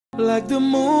Like the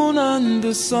moon and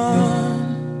the sun,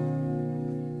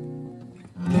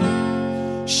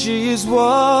 she is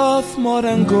worth more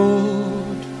than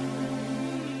gold.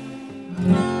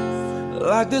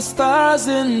 Like the stars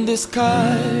in the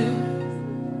sky,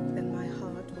 then my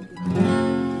heart will be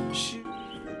glad.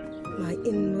 My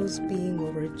inmost being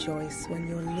will rejoice when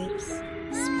your lips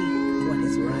speak what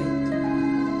is right.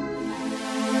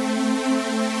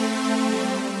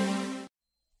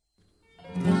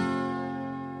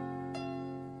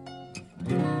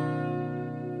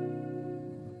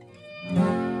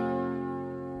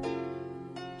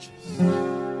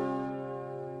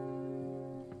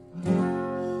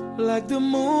 Like the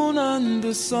moon and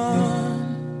the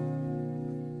sun,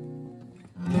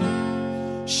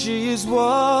 she is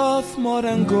worth more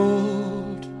than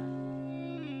gold.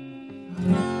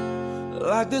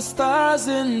 Like the stars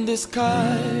in the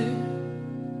sky,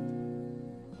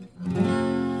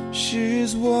 she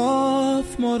is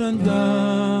worth more than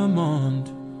diamond.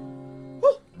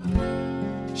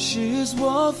 She is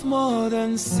worth more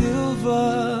than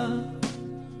silver.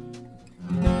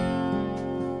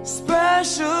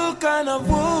 Special kind of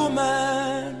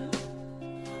woman.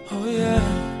 Oh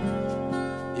yeah.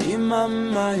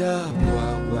 Imama ya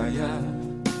bwagwaya,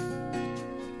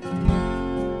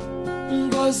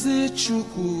 Ngozi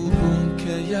Chukwu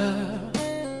bunke ya.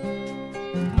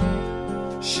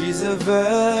 She's a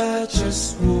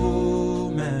virtuous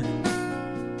woman.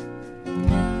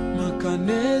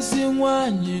 Makanezi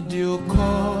nwanyi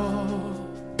dioko.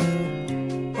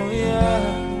 Oh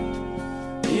yeah.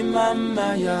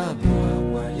 Imama ya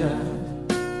bwagwaya,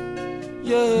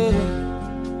 yeah.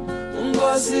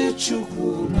 Ngozi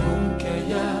Chukwu bunke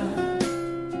ya.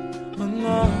 Oh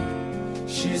no,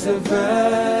 she's a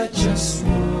virtuous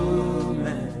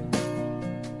woman.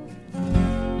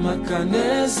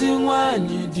 Makanezi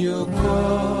nwanyi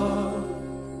dioko.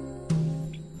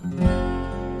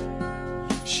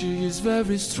 She is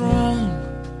very strong,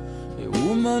 a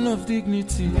woman of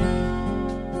dignity.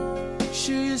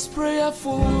 She is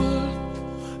prayerful,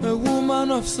 a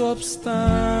woman of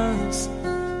substance.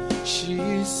 She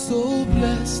is so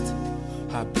blessed,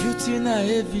 her beauty na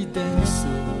evidence.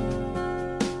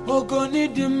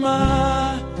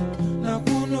 Ogonidima na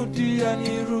kuno dia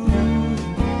niru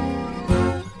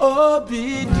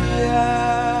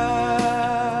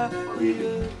obidia.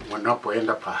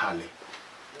 Wanapoenda pahali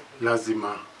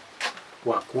lazima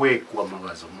wakue kwa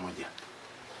mawazo moja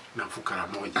na fukara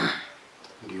moja,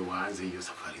 ndio waanze hiyo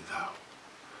safari zao.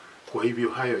 Kwa hivyo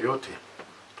hayo yote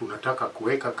tunataka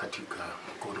kuweka katika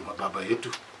mkono wa baba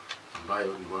yetu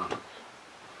ambayo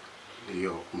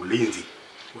ndio mlinzi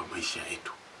wa maisha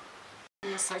yetu.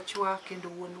 Sachwa kendo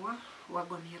wonwa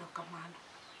wagoniro kamano.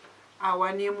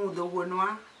 Awanie mudho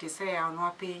wonwa tiseya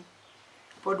onwa piny.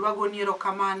 Pod wagoniro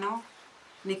kamano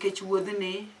nikech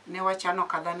wuodhni ne wachano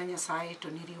kadhana Nyasaye to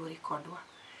niriwori kodwa.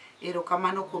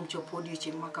 Erokamano kuom chopo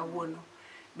odiochieng' ma kawuono.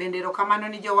 Bende erokamano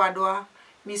ni jowadwa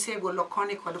misegolo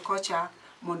koni kod kocha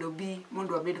mondo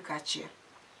wabed kachiel.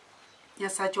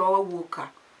 Nyasachwa wawuok ka.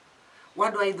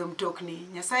 Wadwa idho mtokni.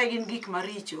 Nyasaye gin gik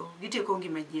maricho, gitieko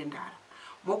ngima ji e ndara.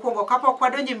 Mokwongo kapok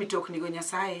wadonje mitokni go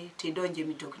Nyasaye tidonje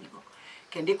mitokni go.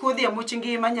 Kendo ikudhi amuch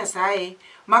ngima Nyasaye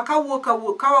ma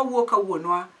kawawuok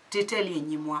kawuonwa titeli e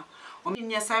nyimwa. Omiyo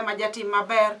Nyasaye ma jatim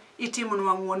maber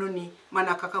itimonwa ng'wononi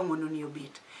mana kaka ng'wononi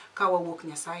obet. Kawawuok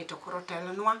Nyasaye to koro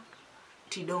telonwa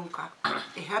tidong' ka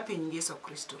e happy Yesu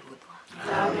Kristo Ruodhwa.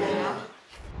 Amen.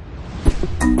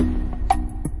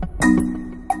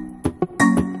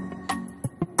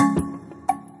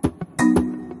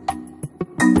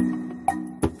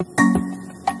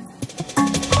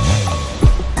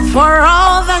 For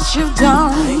all that you've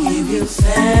done, I give you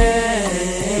thanks.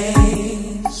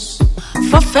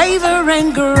 For favor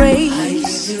and grace, I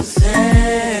give you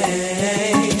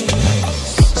thanks.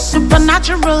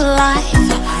 Supernatural life,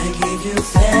 I give you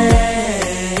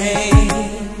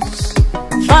thanks.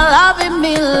 For loving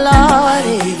me, Lord, I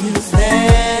give you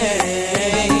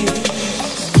thanks.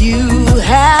 You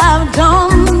have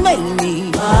done many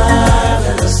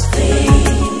marvelous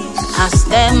things. I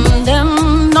stand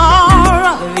in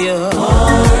awe of your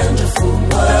wonderful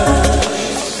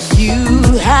words. You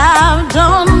have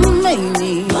done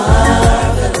many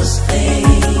marvelous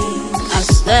things. I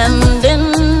stand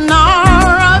in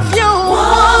awe of your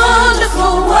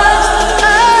wonderful words.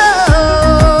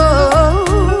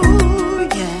 Oh,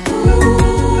 yeah.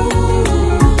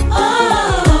 Oh.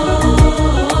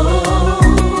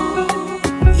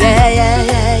 Yeah, yeah,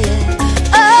 yeah, yeah.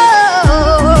 Oh,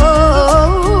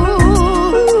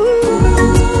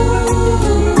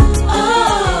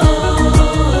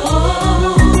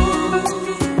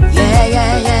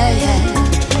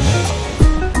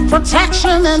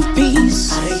 protection and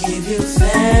peace. I give you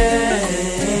thanks.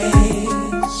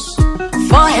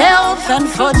 For health and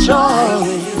for joy. I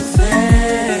give you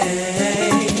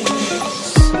thanks.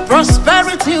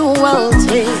 Prosperity, wealth.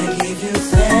 I give you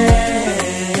thanks.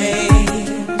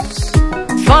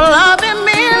 For loving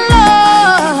me,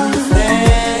 Lord.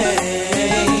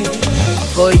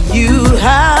 For you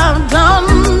have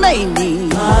done many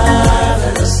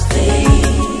Marvelous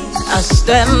things. I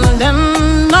stand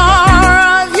in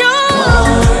awe of you.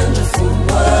 Wonderful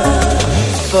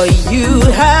words. For you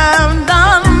have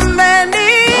done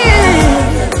many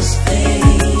Marvelous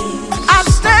things. I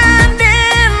stand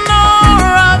in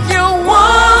awe of your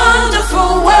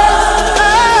wonderful world.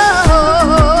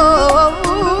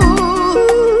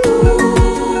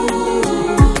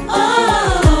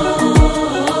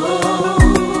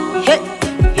 Hey,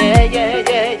 yeah, yeah,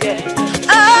 yeah, yeah.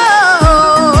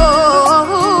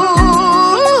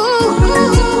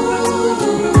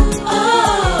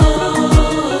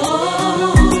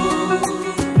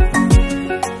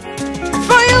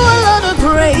 For you alone are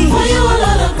great. For you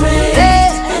alone are great,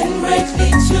 and greatly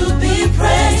to be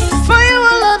praised. For you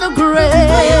alone are great.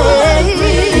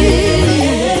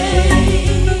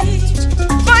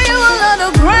 For you alone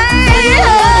are great.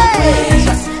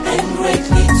 And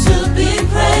greatly to be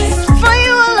praised. For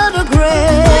you alone are great.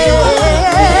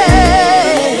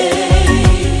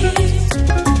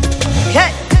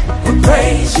 Hey, We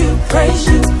praise you, praise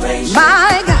you, praise you.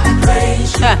 my God.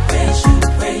 Praise you, praise you,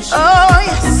 praise you. Oh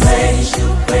yes, Praise you,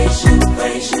 praise you,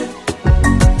 praise you.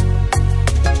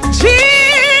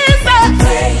 Jesus,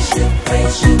 Praise you,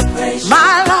 praise you, praise you.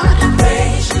 my Lord,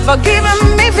 Praise you, for giving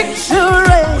me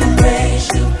victory. praise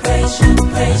you, praise you,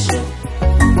 praise you.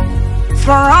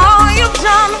 For all you've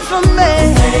done for me.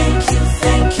 Thank you,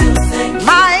 thank you, thank you.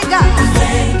 My God,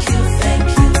 Thank you, thank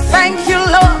you, thank you,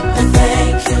 Lord.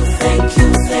 thank you, thank you,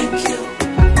 thank you.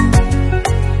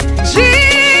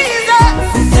 Jesus,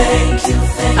 Thank you,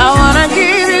 thank I want to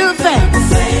give you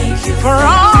thanks you, for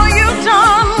all you've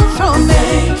done for me.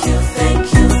 thank you, thank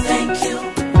you, thank you.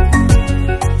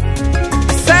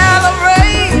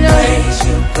 Celebrate Praise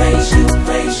you, praise you,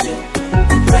 praise you.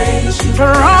 Praise you,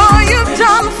 for all you've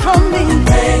done for me.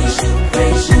 praise you,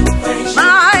 praise you, praise you.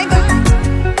 My God,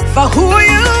 for who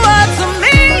you are to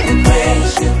me.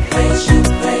 Praise you, praise you,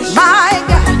 praise you. My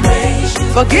God, Praise you,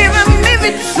 for giving me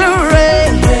victory.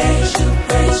 praise you,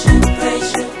 praise you,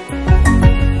 praise you.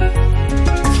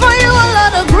 For you are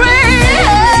Lord of grace.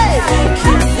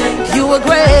 You are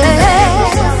great.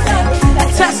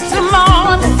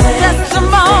 Testimony,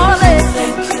 testimony.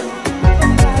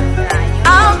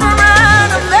 Alpha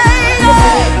and Omega.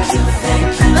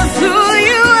 That's who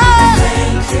you are.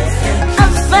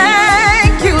 And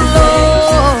thank you,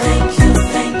 Lord.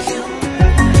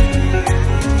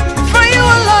 For you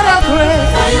are Lord of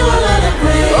grace.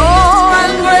 Oh,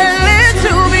 and greatly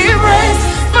to be praised.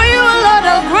 For you are Lord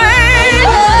of grace.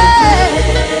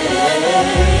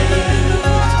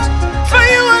 For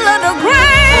you are Lord of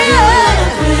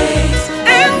grace.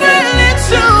 And greatly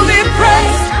to be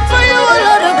praised. For you are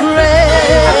Lord of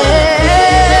grace.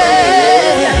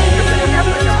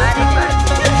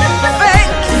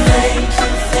 Thank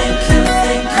you,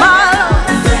 my Lord,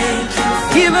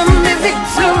 giving me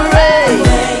victory.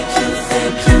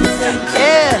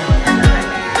 Yeah.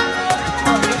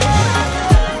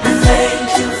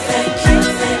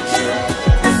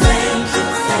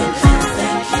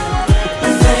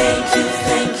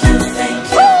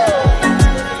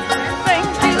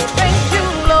 Thank you,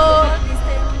 Lord. This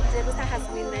time, Jerusa has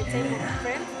been my time of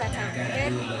friends that I've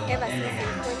had ever since in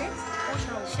college.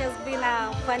 She has been a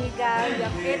funny girl. We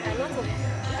have had a lot of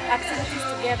activities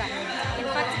together. In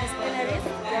fact, this plenaries,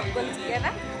 we have gone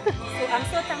together. So I'm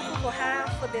so thankful for her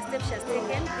for the steps she has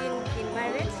taken being in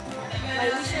marriage. My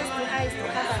wishes to her is to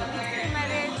have a beautiful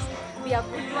marriage, be a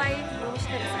good wife, we wish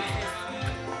them success.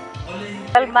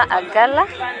 Alma Agala.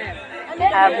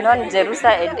 I've known Jerusa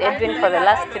and Edwin for the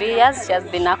last 3 years. She has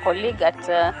been a colleague at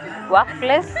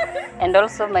workplace and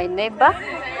also my neighbor.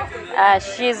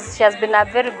 She has been a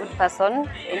very good person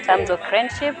in terms of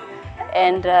friendship,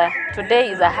 and today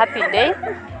is a happy day.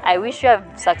 I wish you a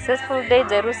successful day,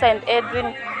 Jerusa and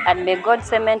Edwin, and may God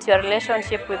cement your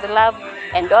relationship with love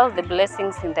and all the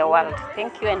blessings in the world.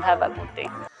 Thank you and have a good day.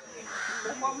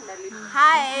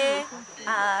 Hi,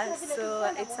 so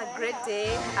it's a great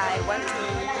day. I want to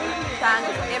thank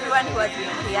everyone who has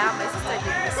been here, my sister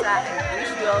Jerusa, and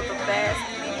wish you all the best.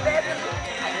 Big baby,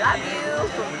 I love you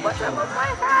from the bottom of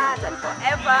my heart and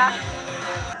forever.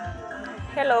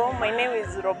 Hello, my name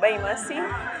is Robai Masi.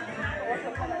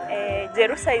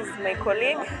 Jerusa is my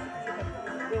colleague.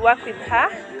 We work with her.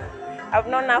 I've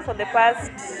known her for the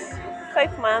past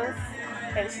 5 months.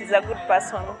 and she's a good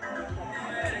person.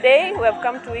 Today we have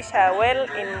come to wish her well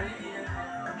in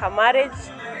her marriage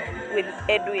with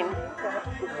Edwin.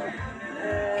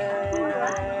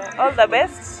 All the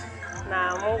best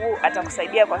na Mungu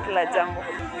atakusaidia kwa kila jambo.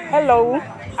 Hello,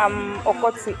 I'm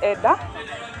Okotsi Eda.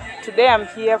 Today I'm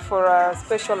here for a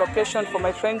special occasion for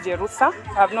my friend Jerusa.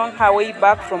 I've known her way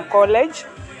back from college.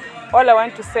 All I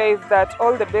want to say is that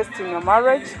all the best in your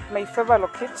marriage. May favor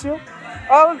locate you.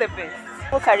 All the best.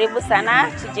 Karibu sana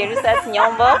to Jerusa's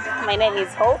Nyombo. My name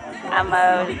is Hope.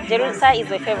 Jerusa is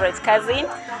my favorite cousin.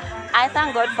 I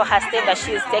thank God for her step that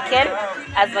she is taken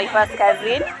as my first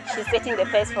cousin. She's setting the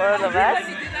pace for all of us.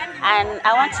 And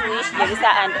I want to wish Jerusa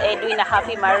and Edwin a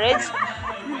happy marriage.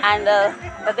 And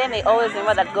that they may always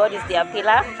remember that God is their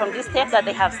pillar. From this step that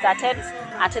they have started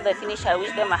until they finish, I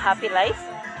wish them a happy life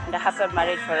and a happy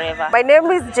marriage forever. My name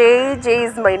is Jay. Jay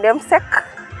is my namesake.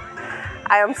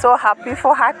 I am so happy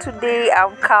for her today.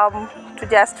 I've come to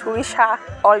just wish her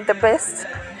all the best.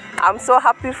 I'm so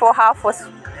happy for her for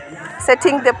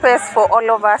setting the pace for all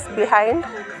of us behind.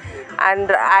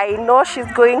 And I know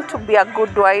she's going to be a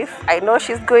good wife. I know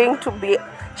she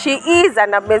is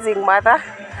an amazing mother.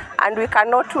 And we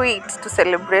cannot wait to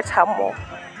celebrate her more.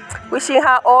 Wishing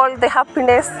her all the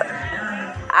happiness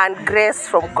and grace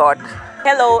from God.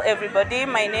 Hello everybody,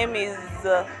 my name is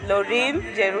Lauren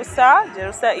Jerusa.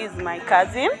 Jerusa is my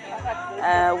cousin.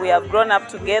 We have grown up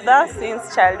together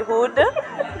since childhood.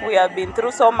 We have been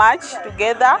through so much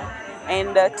together.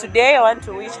 And today I want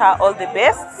to wish her all the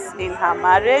best in her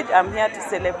marriage. I'm here to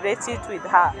celebrate it with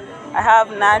her. I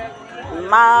have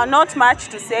not much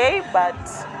to say, but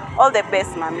all the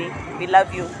best, Mommy. We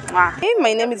love you. Hey,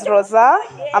 my name is Rosa.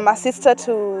 I'm a sister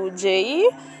to Jay.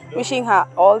 Wishing her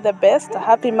all the best, a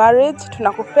happy marriage.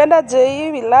 Tunakupenda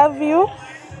Jay, we love you.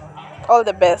 All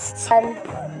the best. And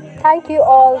thank you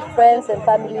all friends and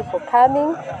family for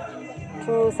coming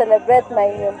to celebrate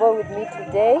my Nyombo with me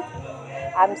today.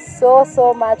 I'm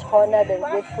so much honored and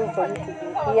grateful for you to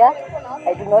be here.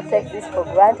 I do not take this for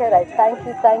granted. I thank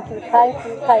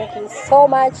you so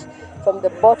much from the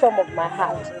bottom of my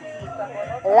heart.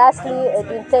 And lastly,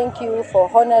 Edwin, thank you for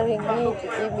honoring me, to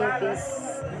give me this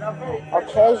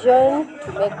occasion,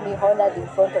 to make me honored in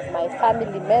front of my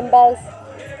family members.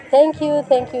 Thank you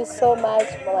so much,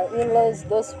 my in-laws,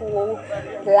 those who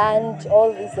planned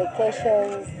all these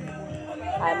occasions.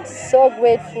 I'm so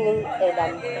grateful and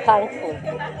I'm thankful.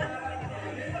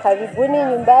 Karibuni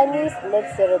nyumbani,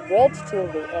 let's celebrate till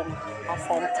the end.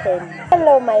 Asanteni.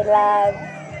 Hello, my love.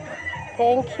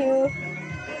 Thank you.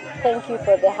 Thank you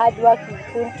for the hard work you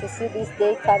put to see this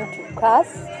day come to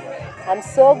pass. I'm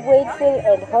so grateful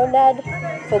and honored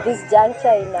for this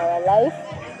juncture in our life.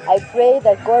 I pray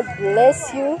that God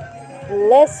bless you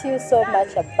so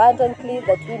much abundantly,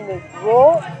 that we may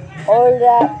grow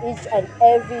older each and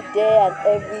every day and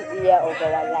every year of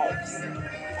our lives.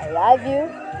 I love you.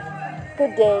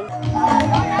 Good day.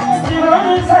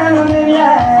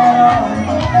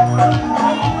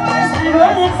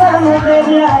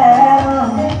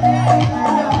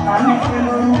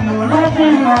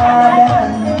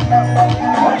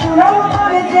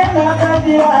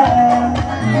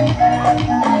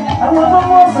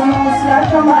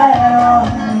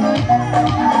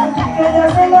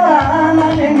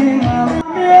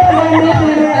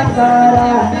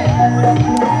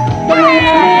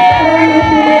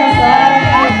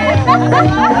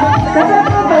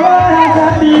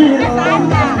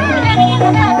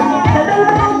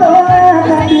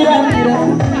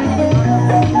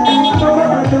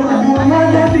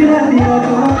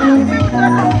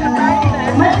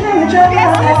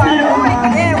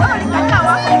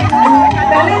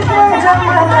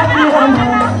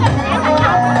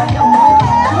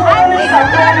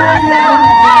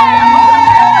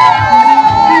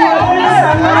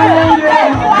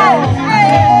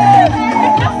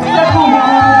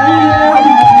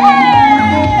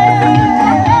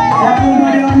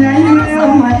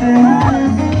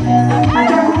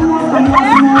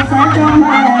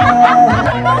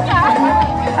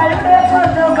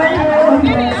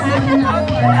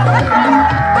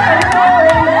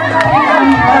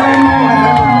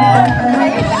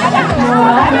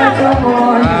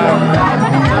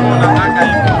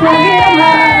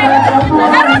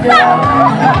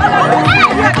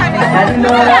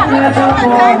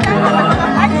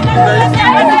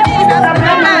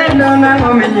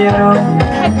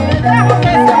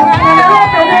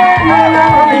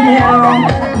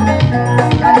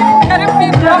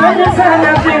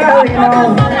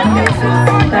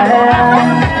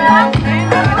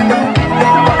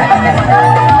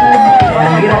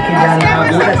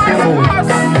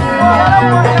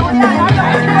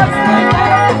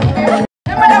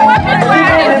 What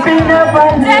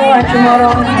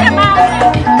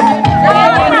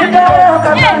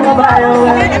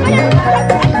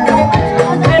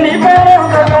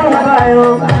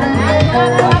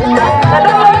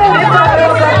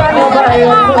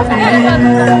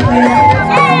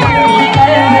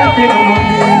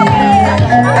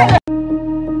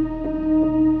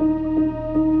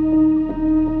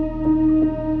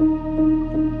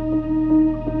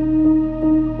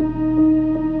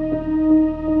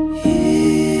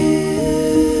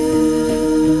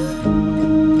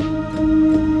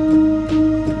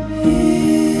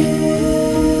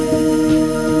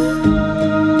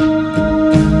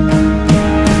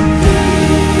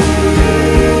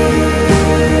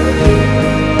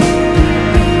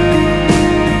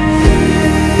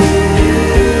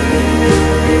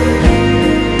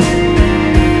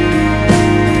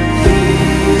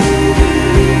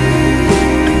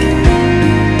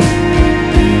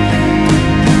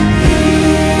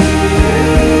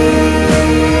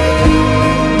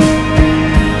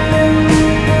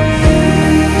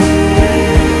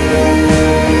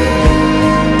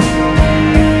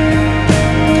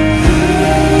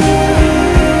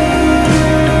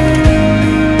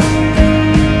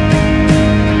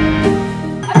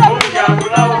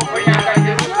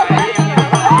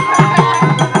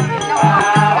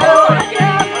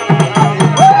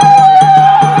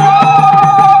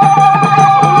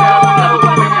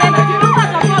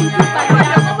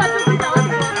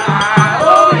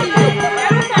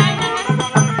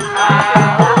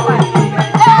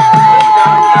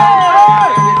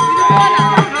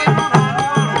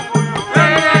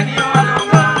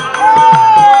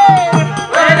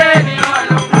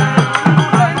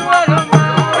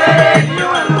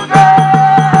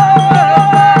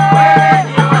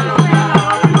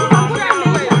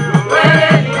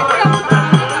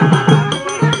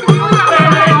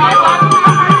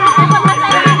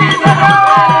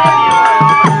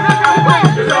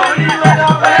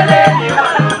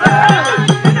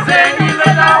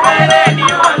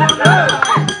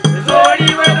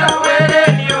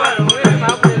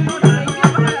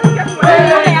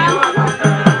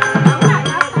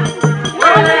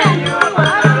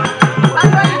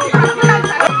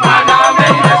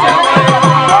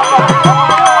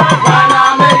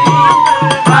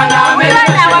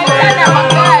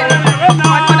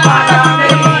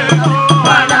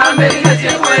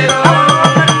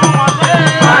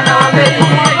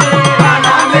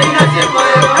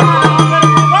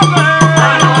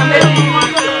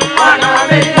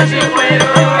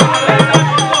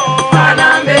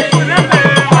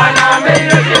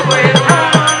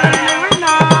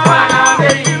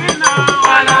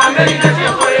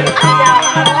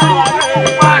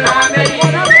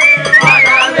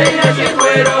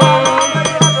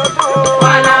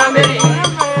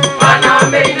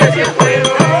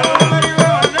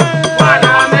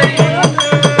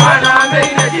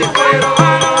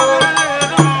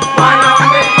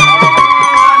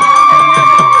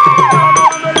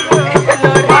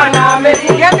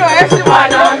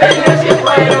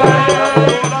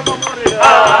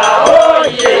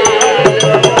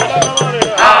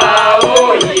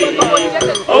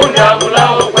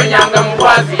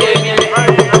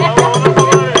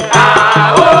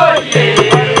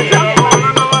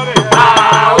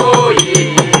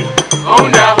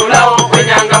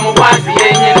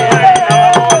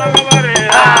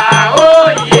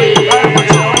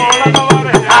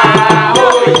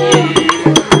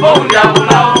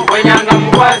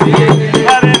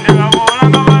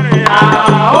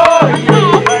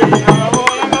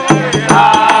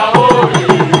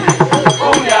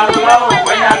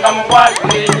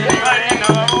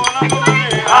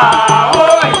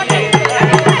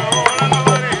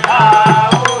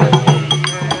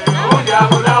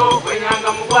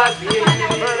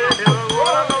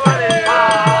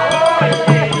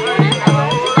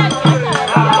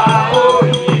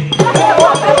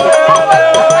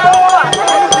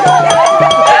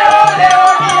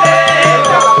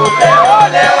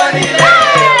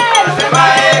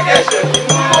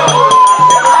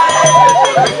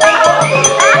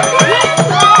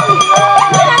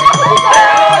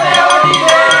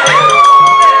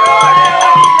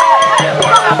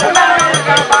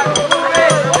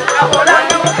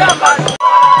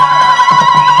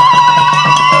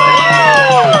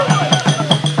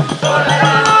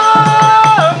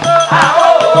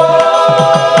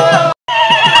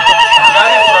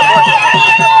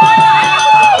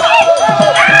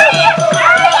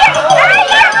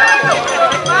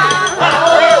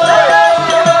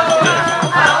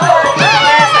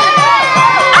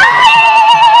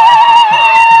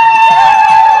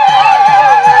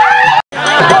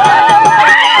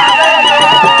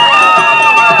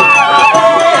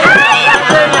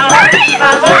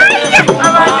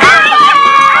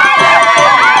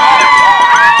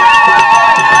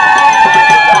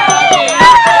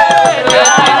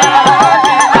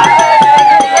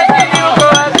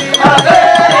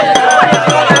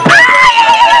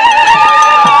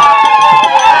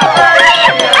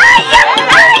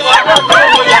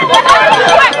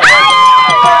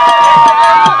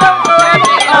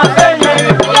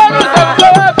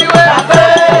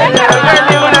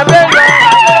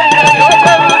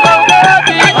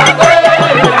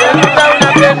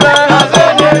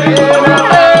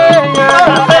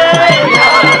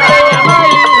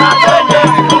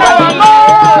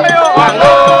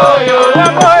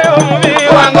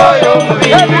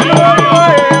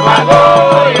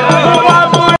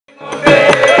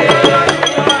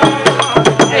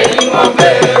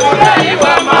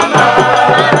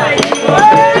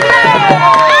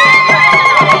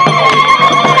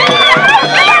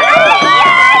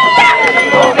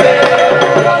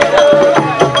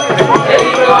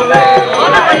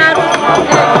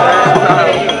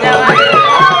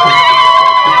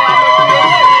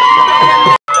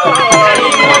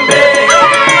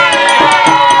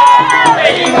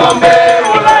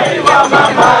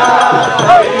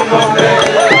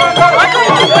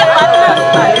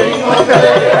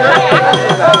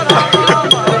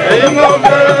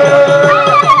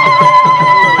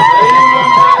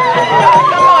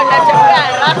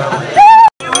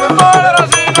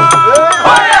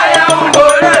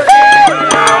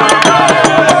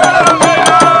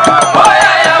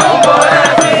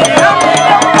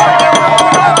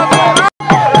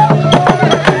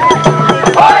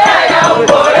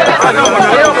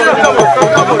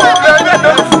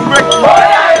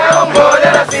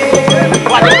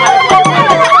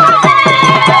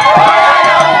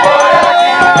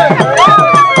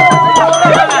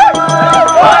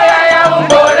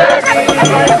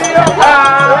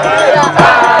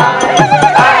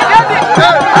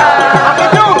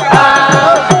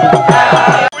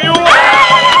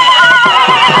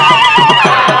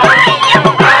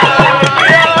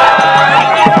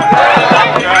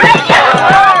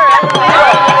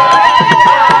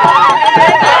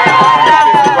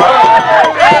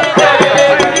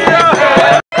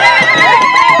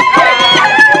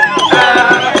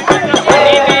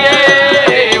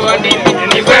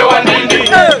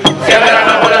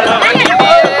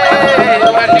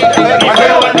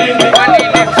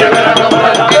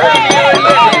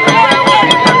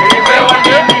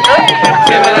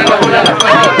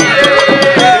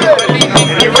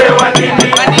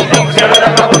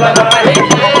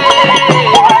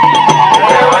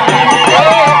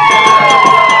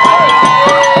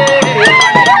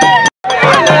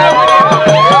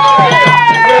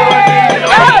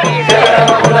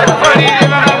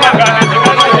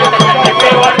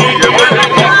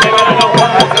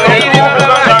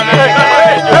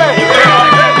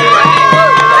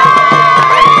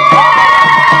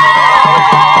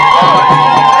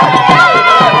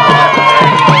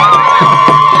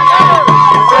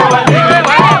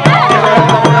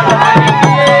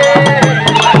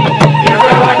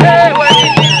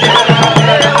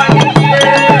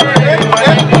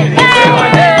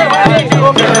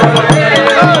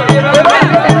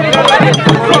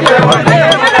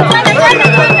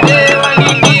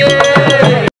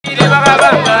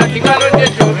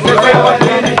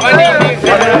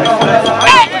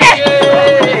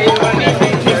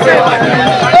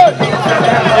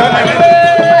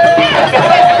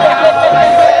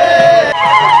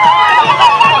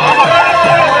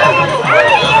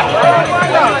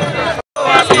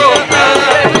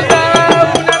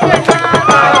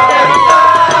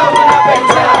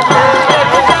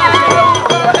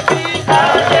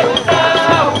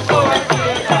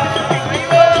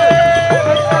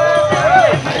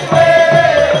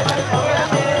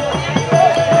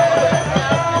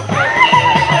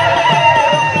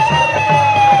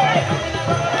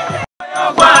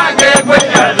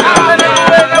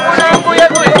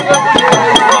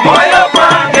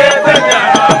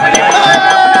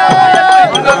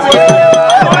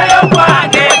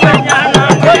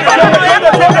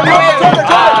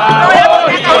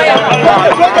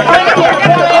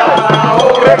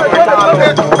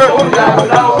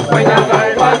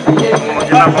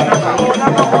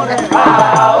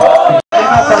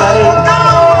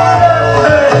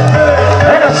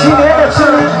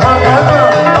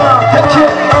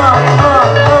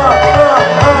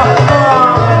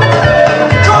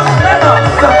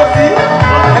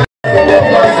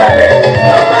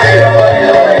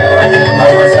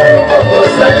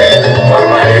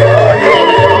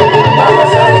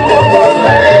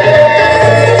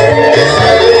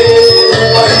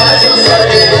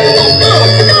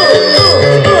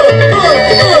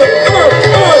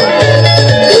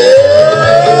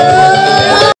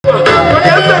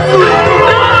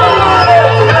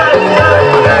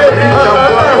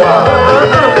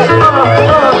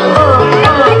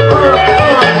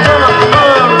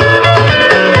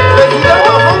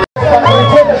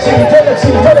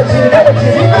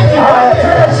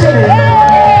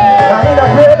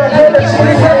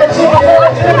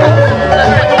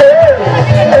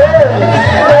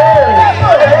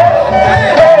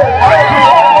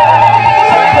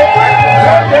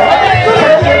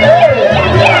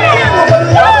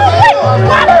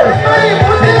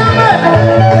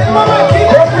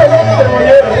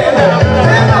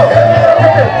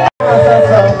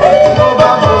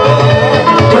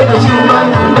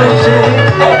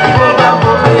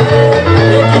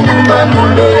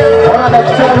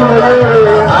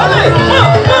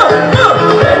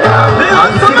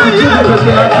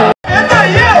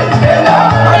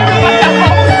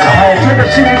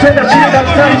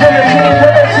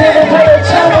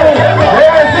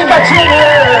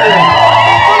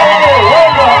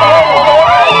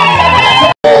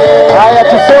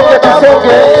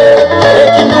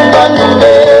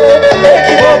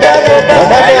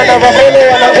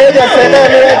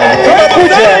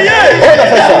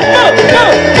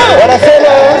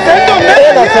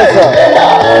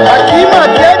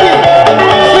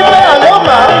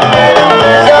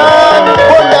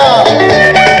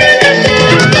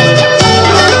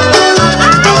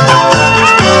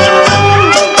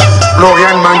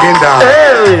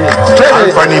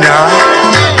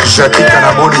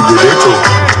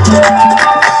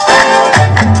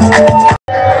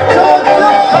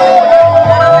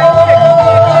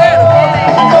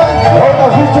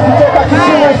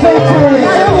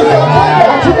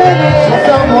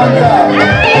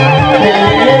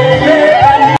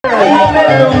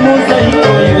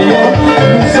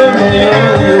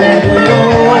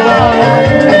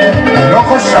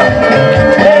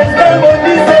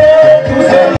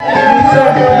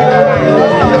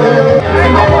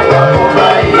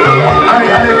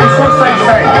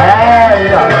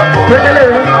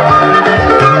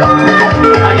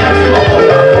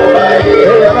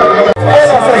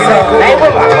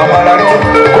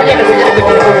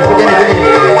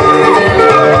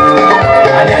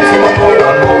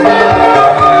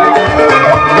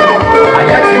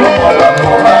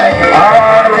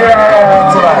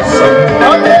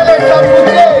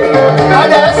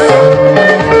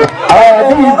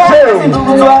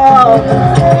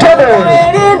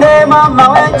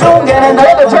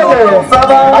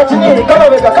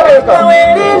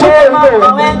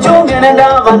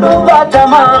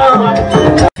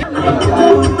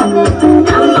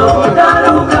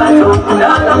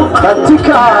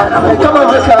Katika kama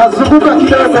weka zunguka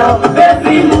kidogo.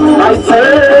 I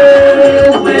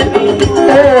say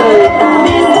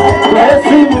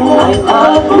Mesimu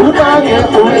unange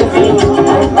kuwezi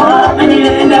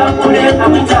Anilenda kule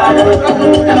kamitana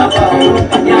Kama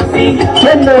kwa nyasi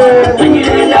Kende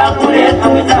Anilenda kule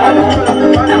kamitana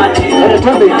Kama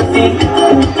nyasi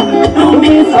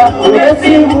Numisa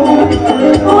Mesimu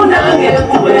unange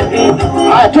kuwezi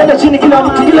twende chini kila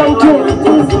mtu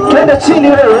twende chini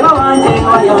wewe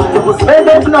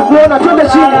twende tunakuona twende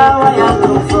chini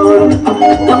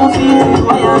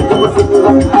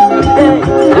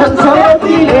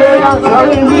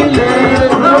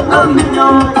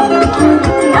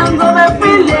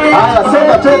haya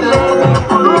songa twende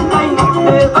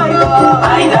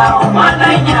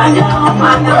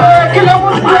kila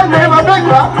mtu twende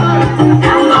mabega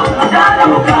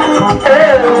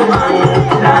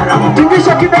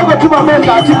tingisha kidogo tu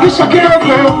mabega tingisha kidogo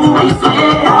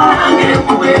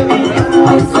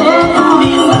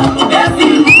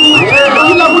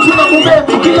kila mtu na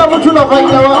kubebi kila mtu na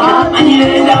faida wake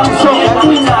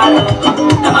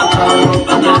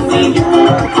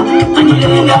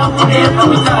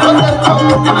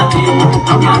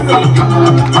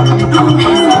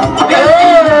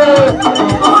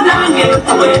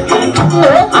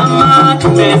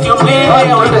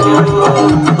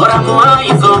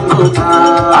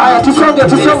haya tusonge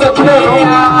kidogo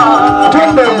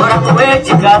twende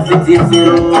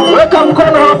weka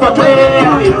mkono hapa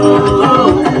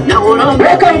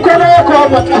weka mkono wako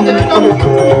hapa twende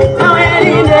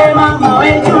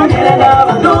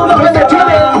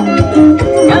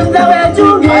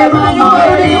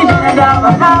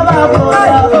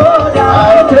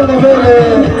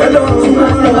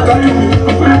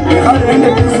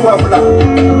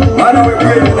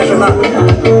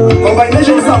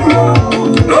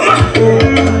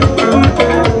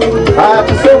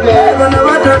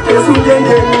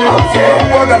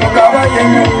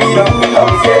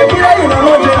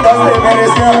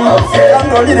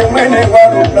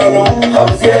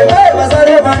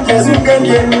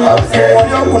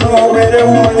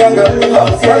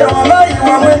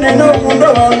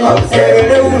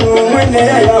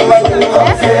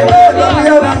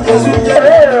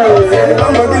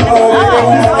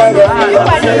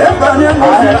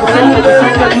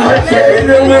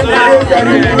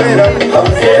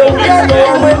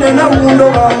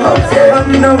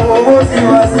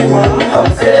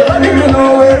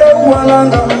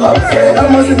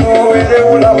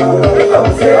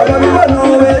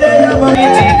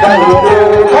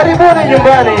karibuni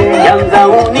nyumbani yanza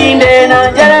uninde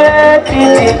na jere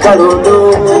titi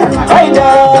karondo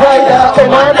faida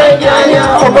omana nyanya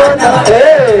omana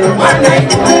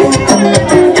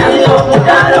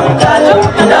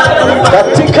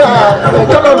katika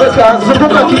kama weka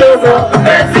zunguka kidogo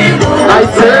I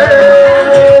say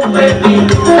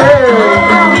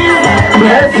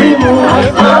Mesimu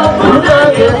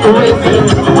unange kuwezi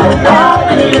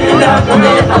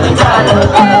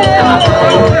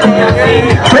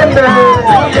twende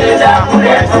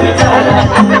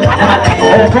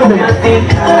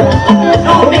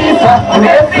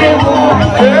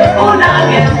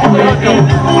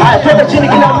twende chini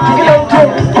kila mtu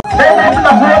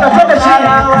tunakuona twende chini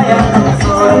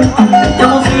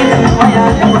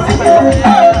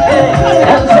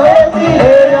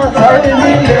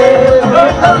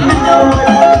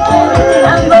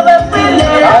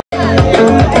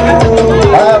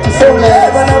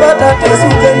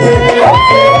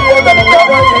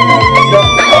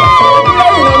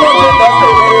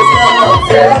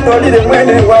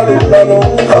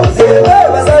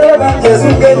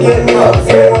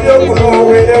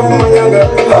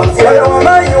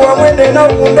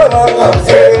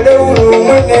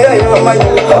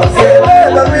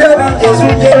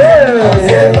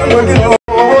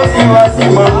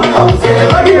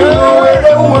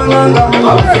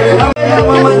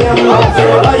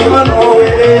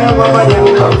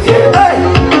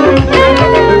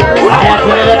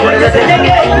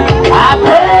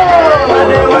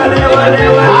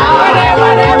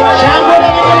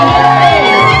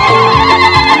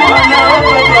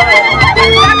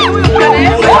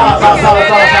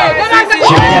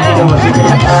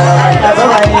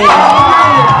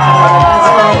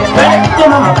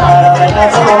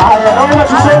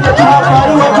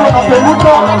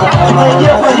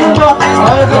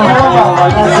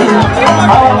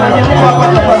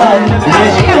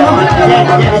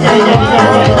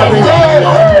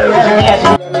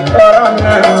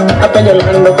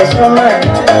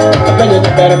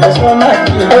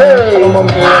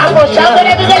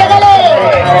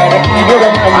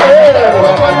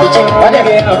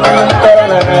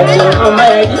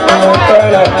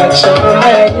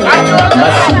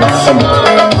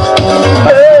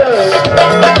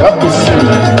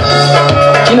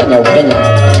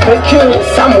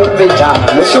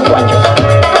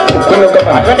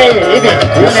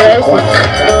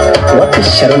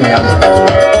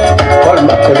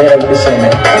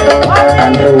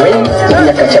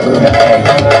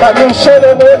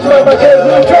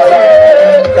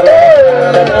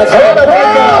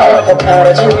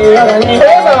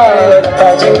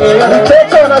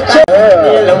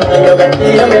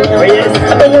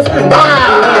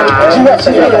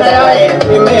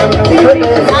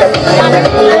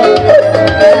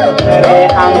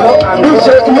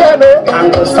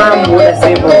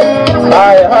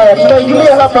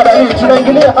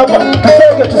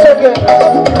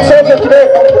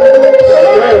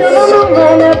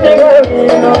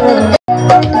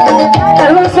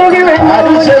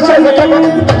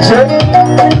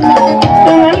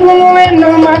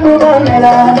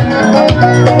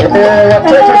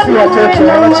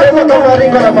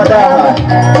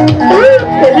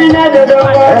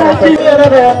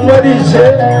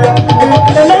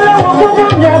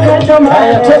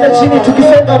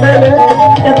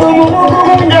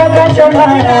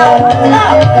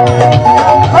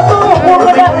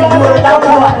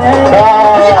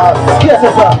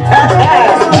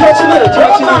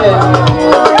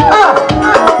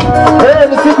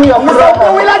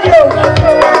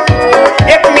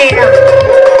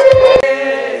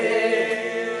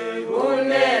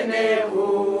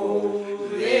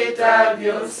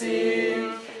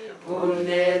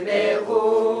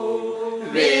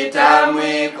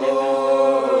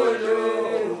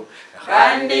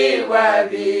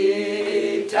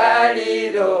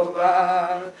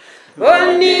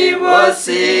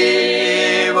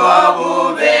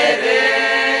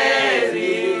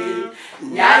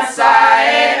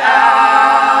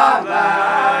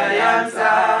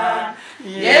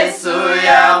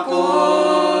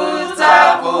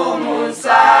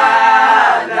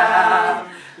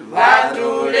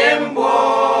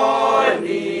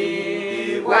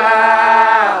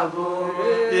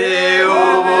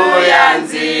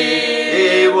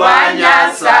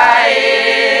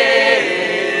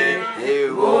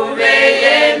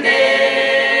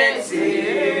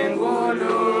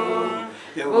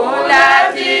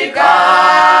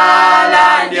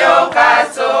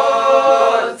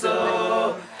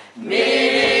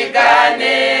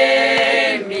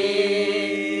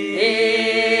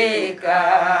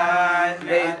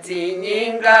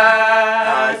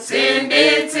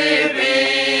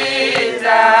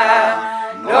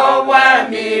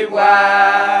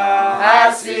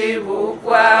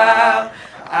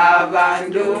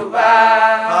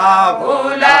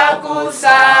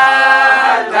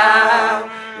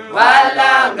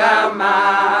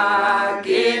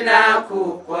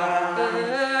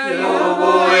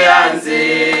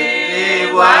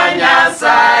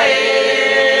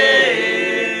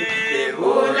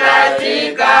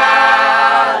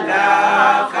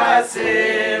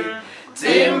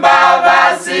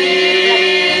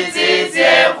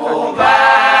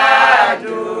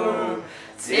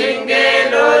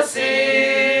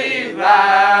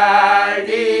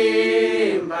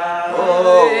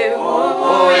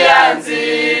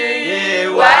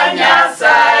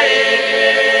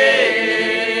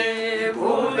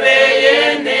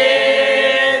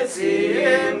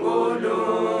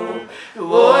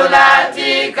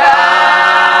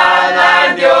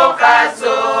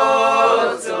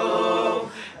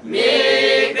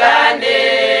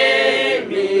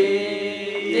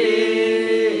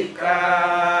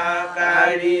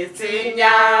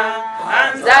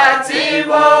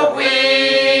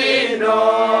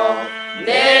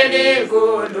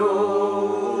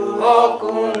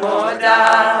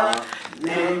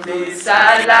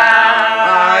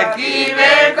Sala, give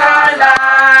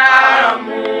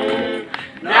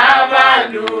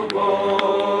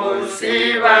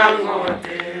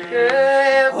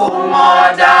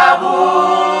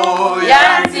Madabu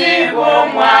yanzibo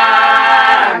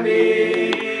mwami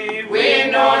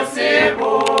wino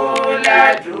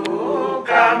sibula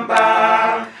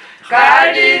tukamba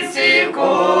kali siku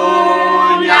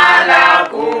nyala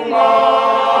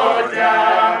kungoja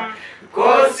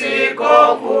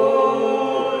kosiko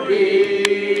kulikuzo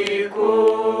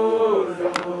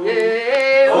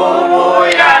ubu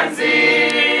yanzi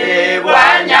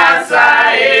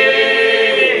wanyasae.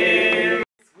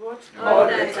 All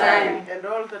the time. And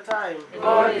all the time.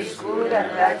 God is good and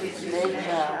that is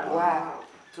nature. Wow.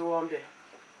 Tuombe.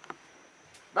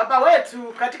 Baba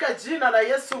wetu katika jina la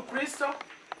Yesu Kristo,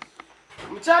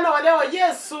 mchana wa leo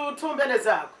Yesu tu mbele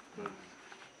zako.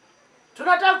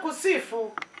 Tunataka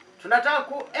kusifu, tunataka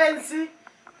kuenzi,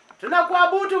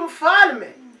 tunakuabudu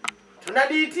mfalme.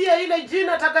 Tunaliitia ile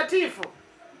jina takatifu.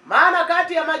 Maana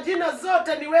kati ya majina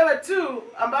zote ni wewe tu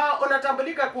ambao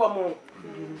unatambulika kuwa Mungu.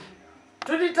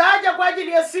 Tulitaja kwa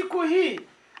ajili ya siku hii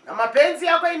na mapenzi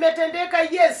yako imetendeka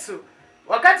Yesu.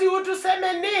 Wakati huu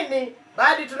tuseme nini,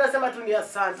 bali tunasema tu ni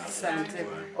asante. Asante.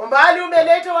 Umbali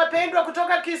umeleta wapendwa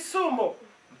kutoka Kisumu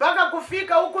mpaka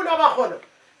kufika huku na Mahono.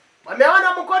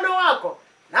 Wameona mkono wako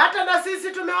na hata na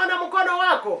sisi tumeona mkono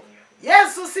wako.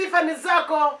 Yesu, sifa ni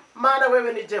zako, maana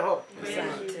wewe ni Jehova.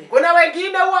 Asante. Kuna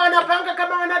wengine huwa wanapanga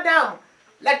kama wanadamu,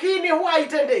 lakini huwa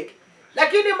haitendeki.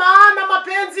 Lakini maana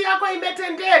mapenzi yako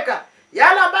imetendeka,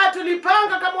 yale ambayo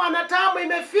tulipanga kama wanadamu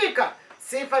imefika.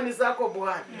 Sifa ni zako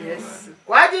Bwana. Yes.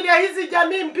 Kwa ajili ya hizi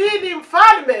jamii mbili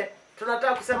mfalme,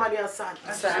 tunataka kusema ni asante.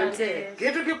 Asante.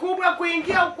 Kitu kikubwa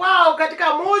kuingia kwao katika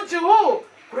mji huu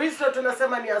Kristo,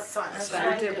 tunasema ni asante.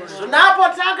 Asante Bwana.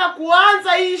 Tunapotaka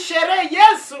kuanza hii sherehe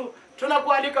Yesu,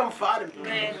 tunakualika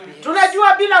mfalme.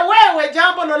 Tunajua bila wewe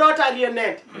jambo lolote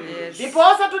alienenda.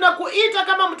 Ndiposa tunakuita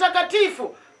kama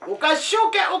mtakatifu,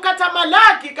 ukashuke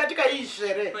ukatamalaki katika hii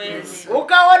sherehe.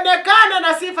 Ukaonekana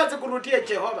na sifa zikurudie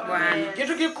Jehova.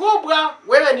 Kitu kikubwa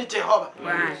wewe ni Jehova.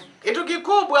 Kitu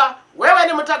kikubwa wewe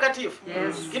ni mtakatifu.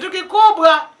 Kitu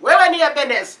kikubwa wewe ni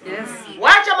Ebeneza.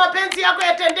 Wacha mapenzi yako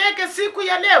yatendeke siku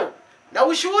ya leo na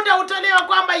ushuhuda utolewa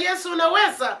kwamba Yesu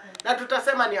unaweza, na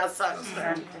tutasema ni asante.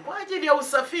 Kwa ajili ya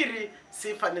usafiri,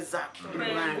 sifa ni zako.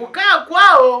 Kukaa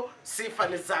kwao, sifa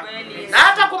ni zako. Na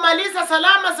hata kumaliza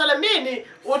salama salamini,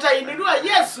 utainuliwa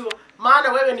Yesu,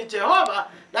 maana wewe ni Jehova,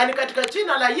 na ni katika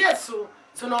jina la Yesu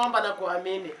tunaomba na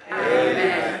kuamini.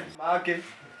 Amen. Maake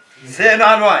Zena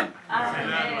Anwani.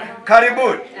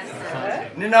 Karibuni.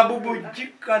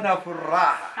 Ninabubujika na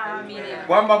furaha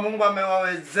kwamba Mungu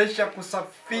amewawezesha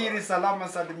kusafiri salama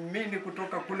salimini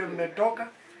kutoka kule mmetoka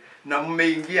na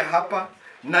mmeingia hapa.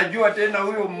 Najua tena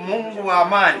huyo Mungu wa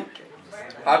amani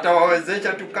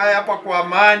atawawezesha tukae hapa kwa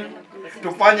amani,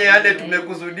 tufanye yale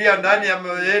tumekusudia ndani ya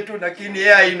mioyo yetu, lakini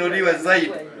yeye ainuliwe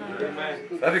zaidi.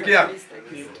 Rafiki yangu,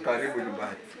 karibu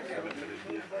nyumbani.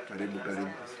 Karibu.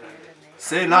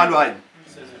 Sena Anwani.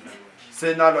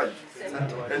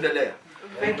 Endelea.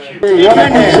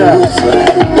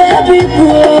 Baby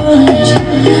boy,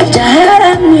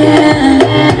 jaharamia,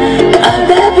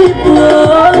 baby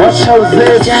boy,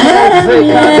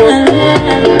 jaharamia,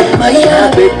 maya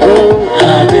bebo,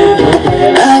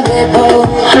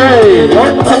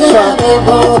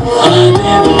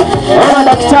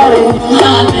 daktari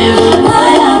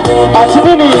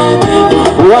atinini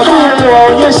wazuri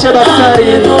waonyeshe daktari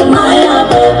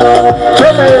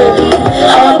twende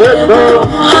abebo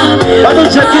bado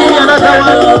chakini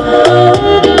anadawani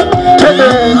twende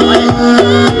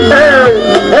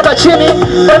enda chini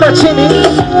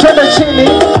twende chini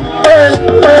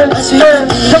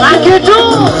kitu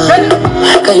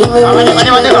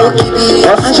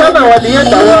wasichana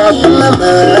walienda wapi?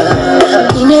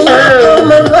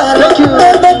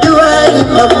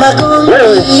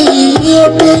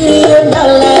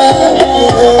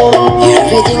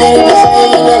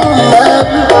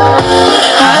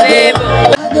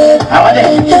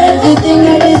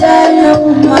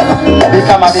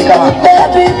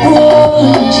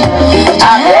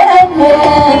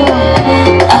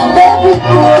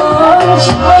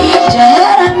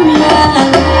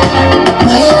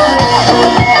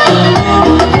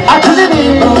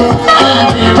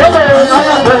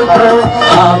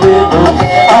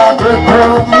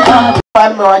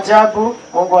 Mfalme wa ajabu,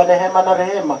 Mungu wa rehema na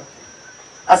rehema,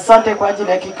 asante kwa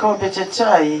ajili ya kikombe cha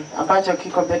chai ambacho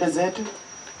kiko mbele zetu.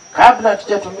 Kabla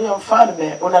tujatumia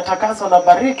mfalme, unatakasa na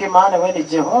bariki, maana wewe ni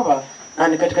Jehova, na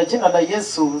ni katika jina la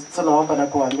Yesu tunaomba na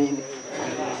kuamini.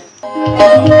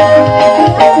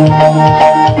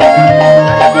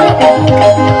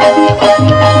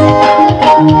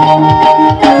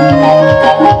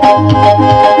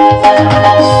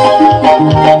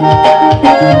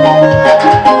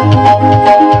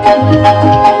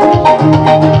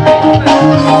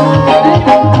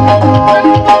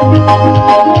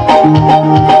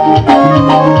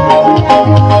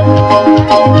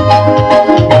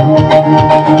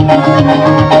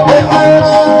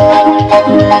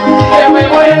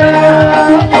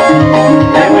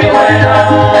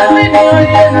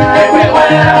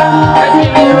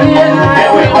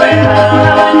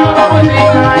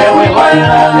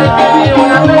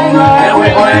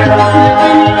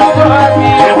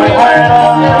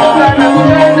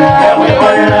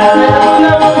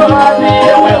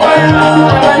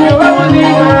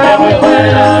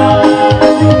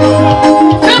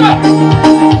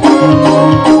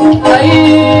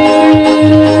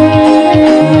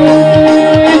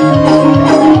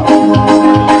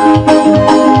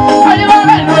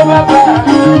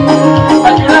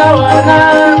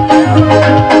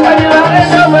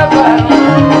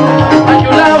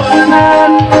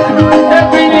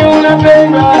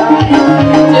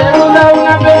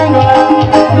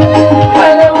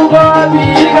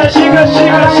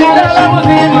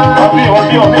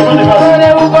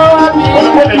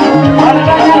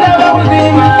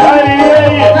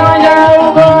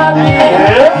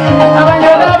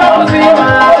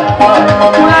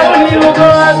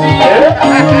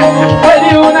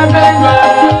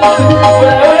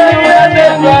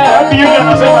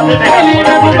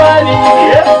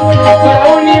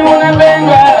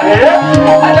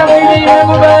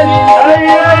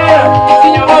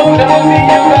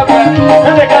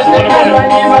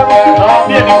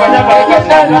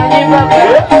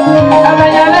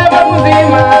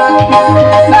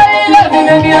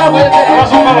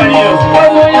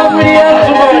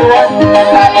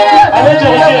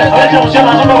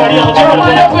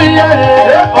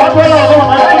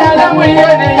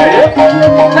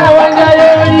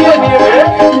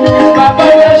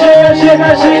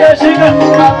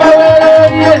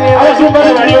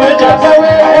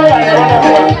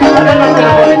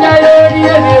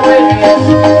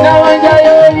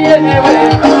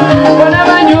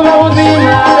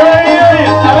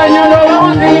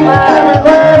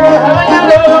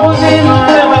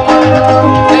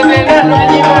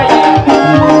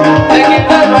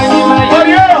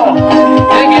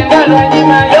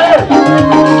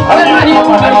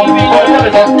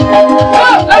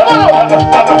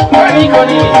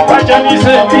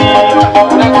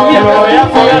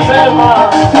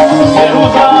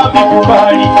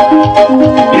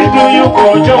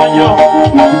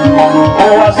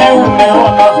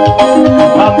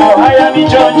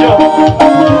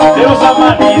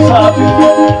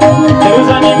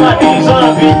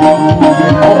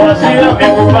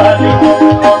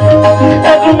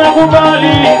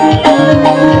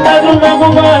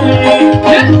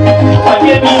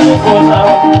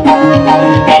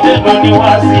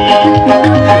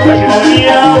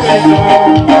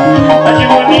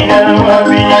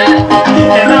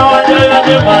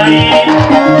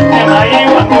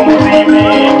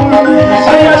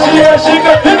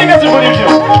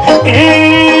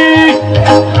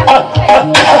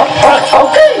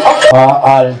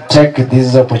 I'll take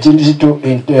this opportunity to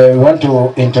want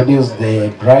to introduce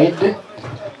the bride,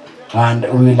 and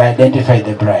we will identify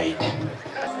the bride.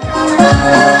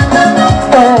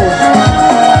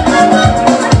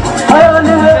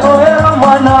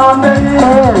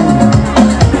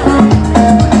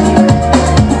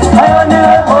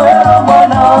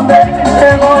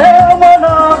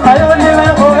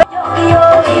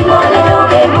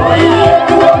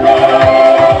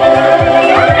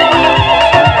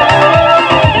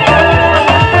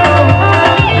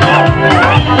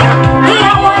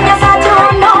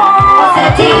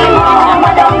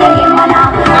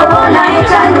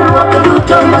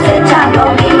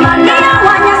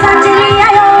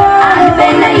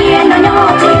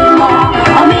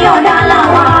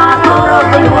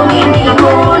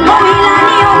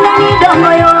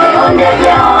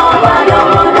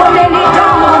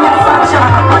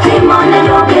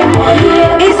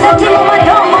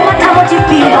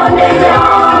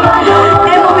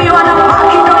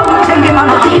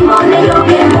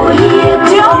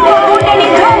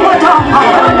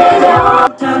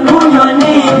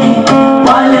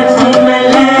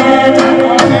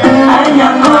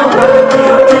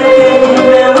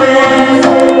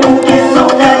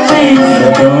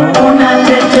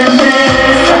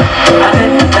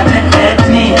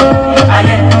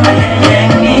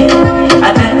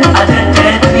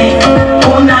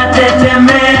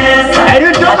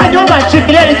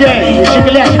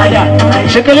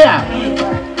 Shikilia.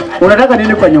 Unataka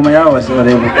nini kwa nyuma yao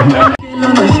wasiwaremu?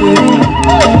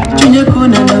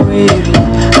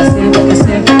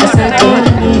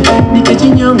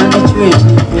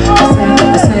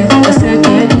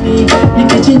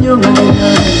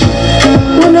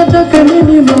 Unataka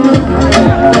nini mama?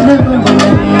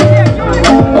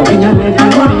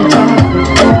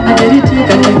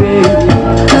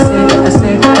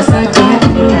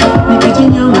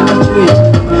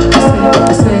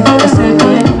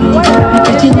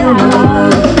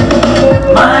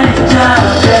 My child.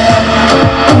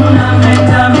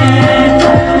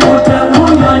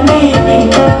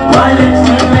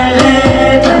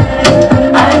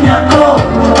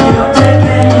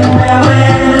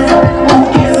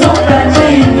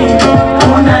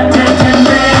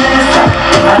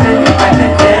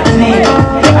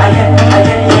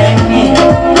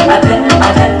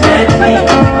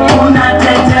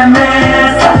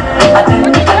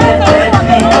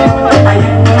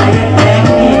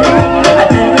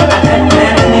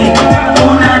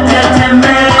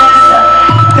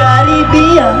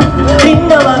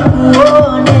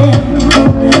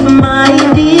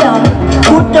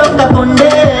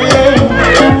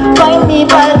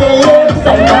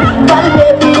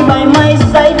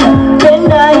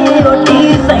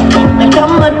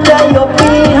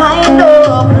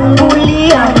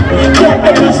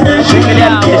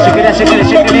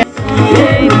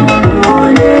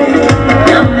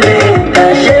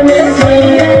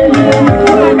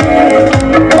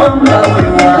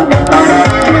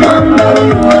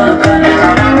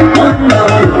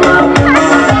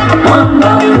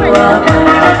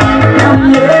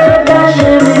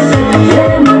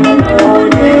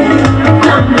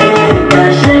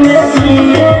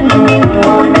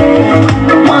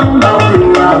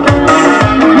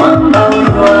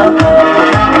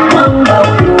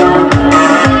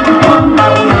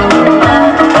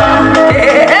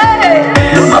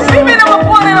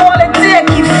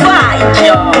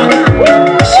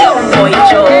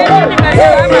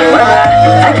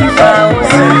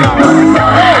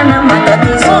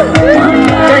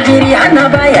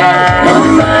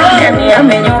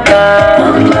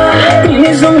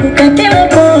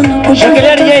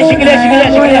 Shikilia DJ,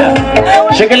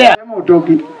 shikilia.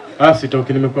 Utoki.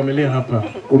 Sitoki, nimekwamilia hapa.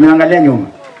 Umeangalia nyuma?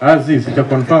 Sija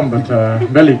confirm but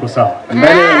mbele iko sawa.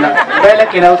 Mbele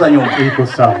kinauza nyuma. Iko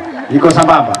sawa. Iko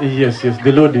sambamba? Yes,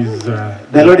 the Lord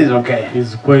is okay.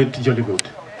 Is quite jolly good.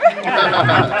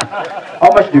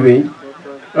 How much do you weigh?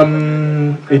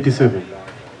 87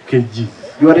 kg.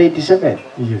 You are 87?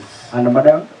 Yes. And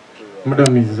madam?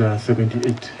 Madam is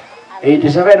 78.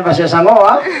 87 versus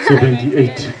Angoa?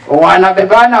 78.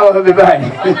 Wanabebana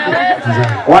wabebani?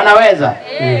 Wanaweza?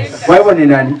 Yes. Kwa hivyo ni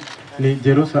nani? Ni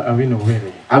Jerusa Awino Were.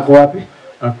 Ako wapi?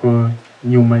 Ako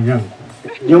nyuma yangu.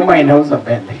 Nyuma inauza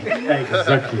mbele.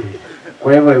 Exactly.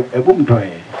 Kwa hivyo hebu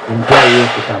mtoe hiyo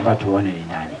kitambaa tuone ni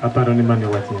nani. Hapa ni mani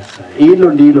watu sasa.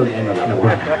 Hilo ndilo neno la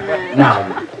Bwana. Naam.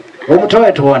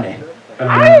 Umtoe tuone.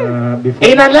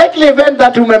 In a likely event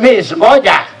that umemiss,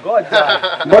 ngoja.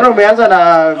 Mbona umeanza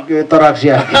na thorax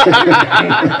yake?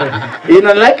 In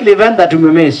a likely event that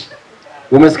umemiss,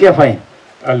 umesikia fine?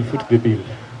 I'll foot the bill.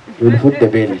 You will foot the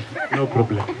bill. No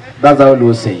problem. That's how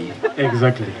we say.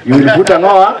 Exactly. You will foot a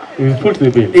ngoa? You will foot the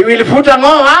bill. You will foot a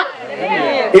ngoa?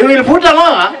 You will foot a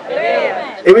ngoa?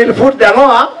 You will foot the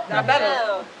ngoa?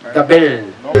 The bill.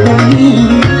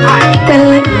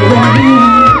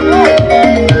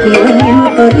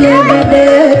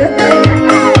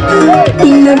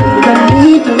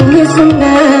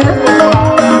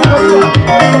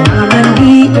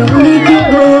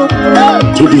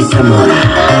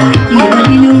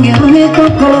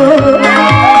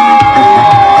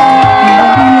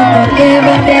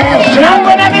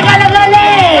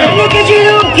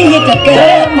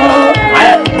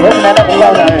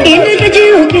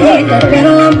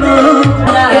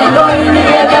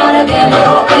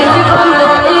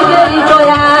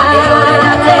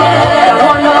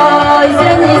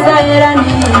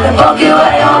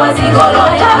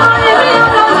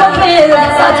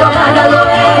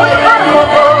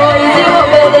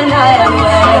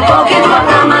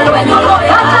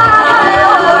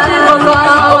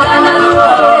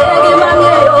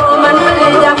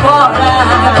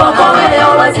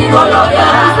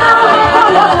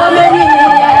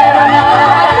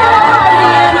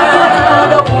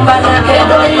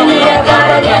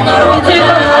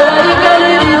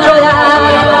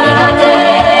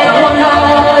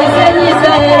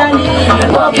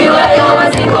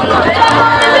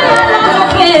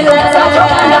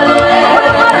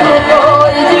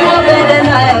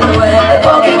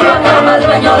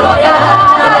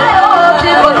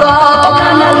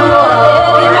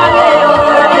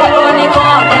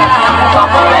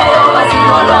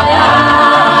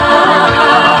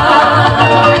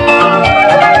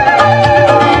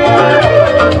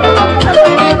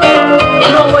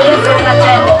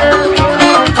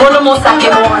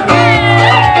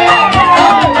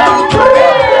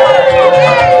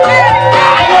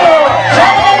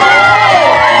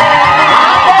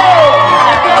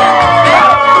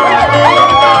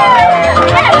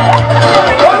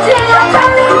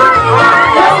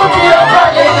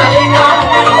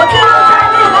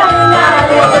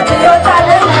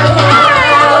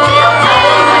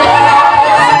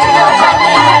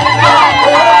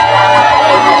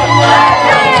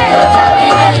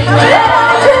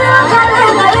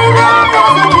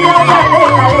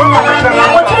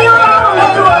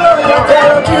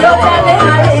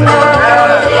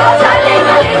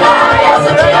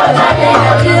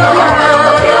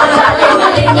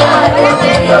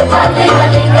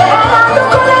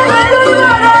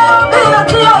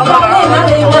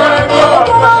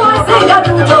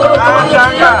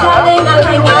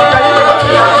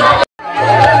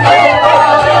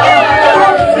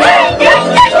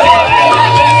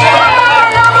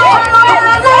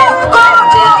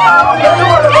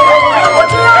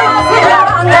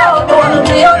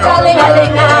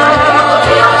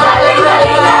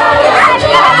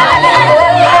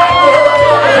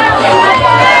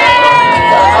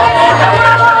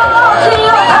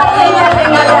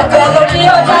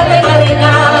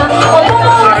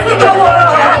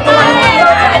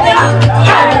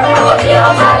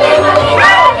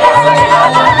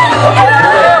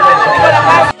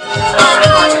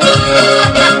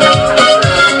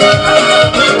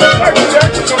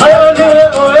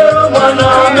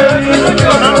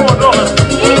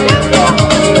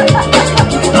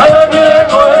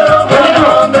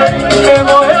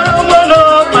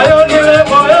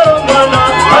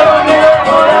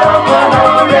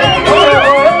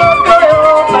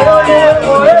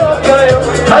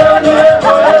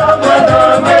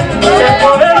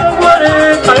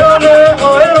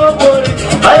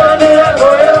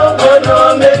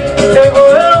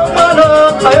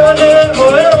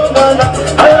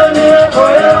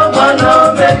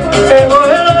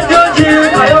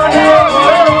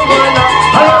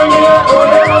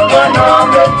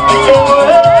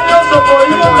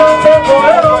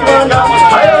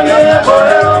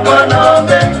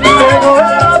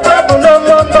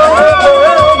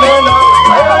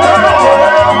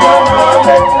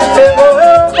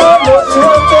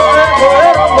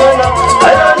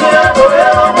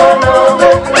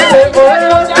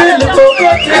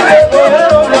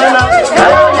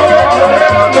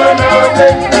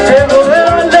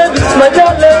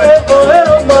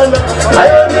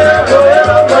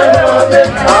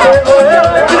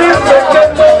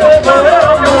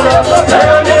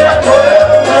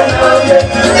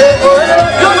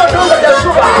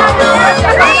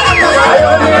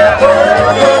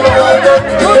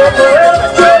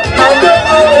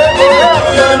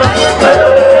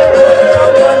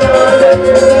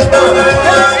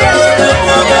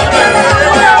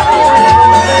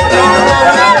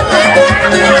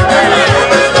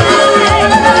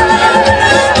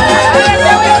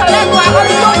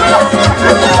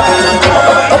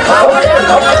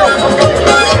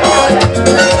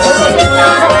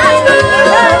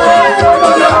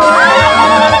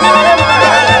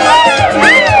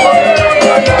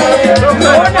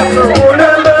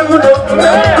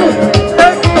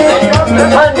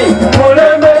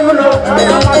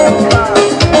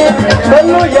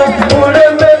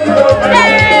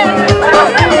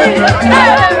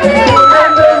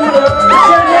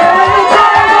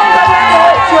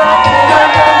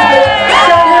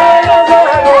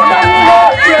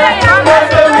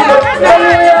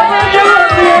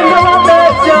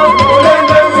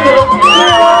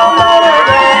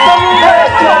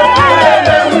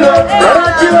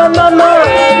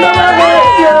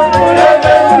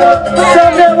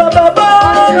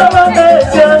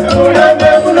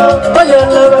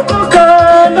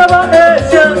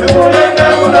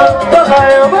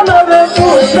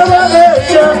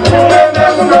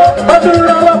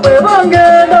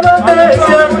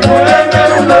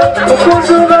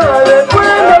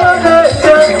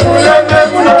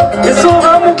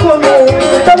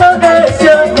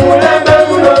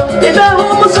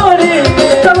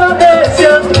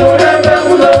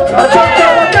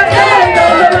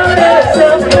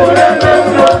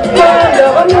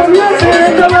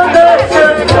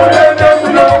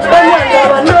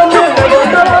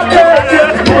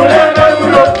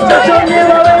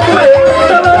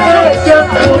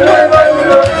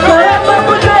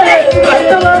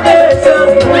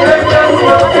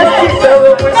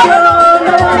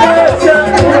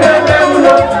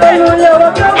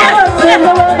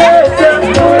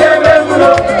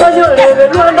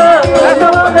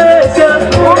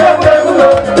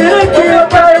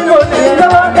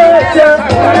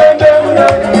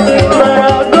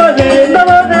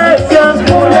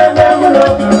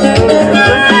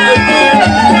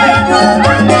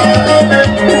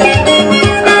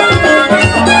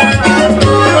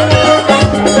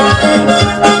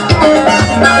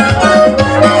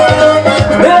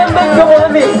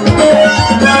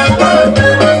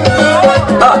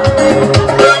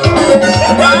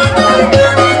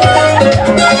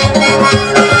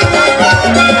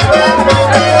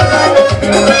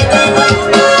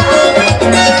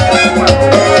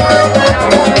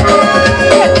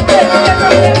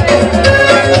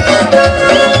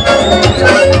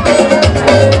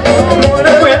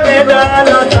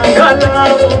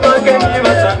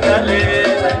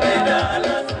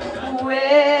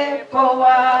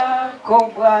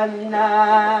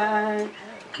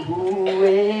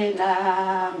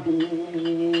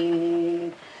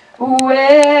 nami.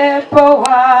 Uwepo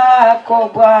wako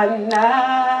Bwana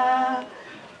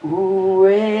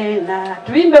uwe na,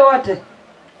 tuimbe wote.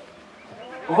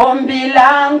 Ombi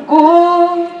langu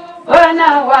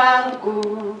Bwana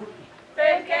wangu,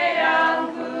 peke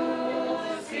yangu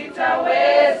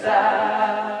sitaweza.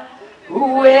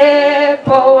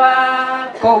 Uwepo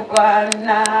wako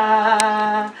Bwana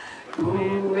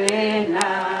uwe na,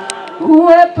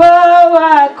 uwepo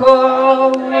wako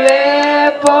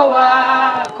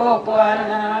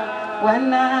Bwana,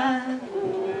 Bwana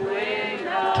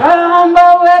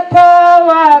twaomba uwepo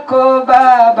wako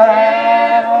Baba,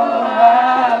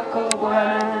 wako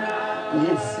Bwana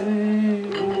Yesu,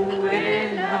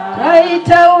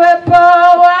 twaita uwepo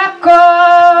wako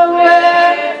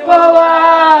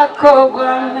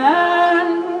Bwana,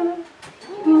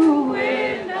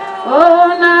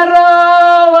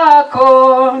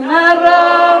 na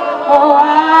Roho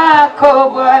wako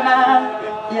Bwana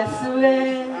Yesu,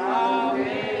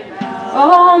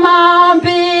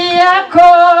 maombi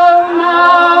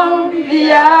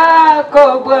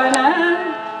yako Bwana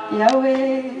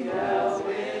Yawe,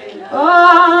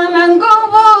 na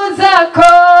nguvu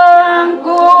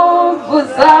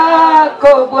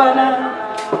zako Bwana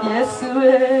Yesu,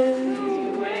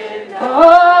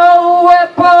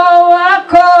 uwepo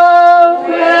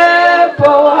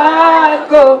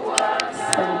wako.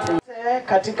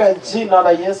 Katika jina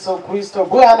la Yesu Kristo.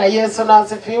 Bwana Yesu na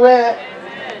asifiwe.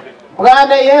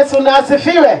 Bwana Yesu na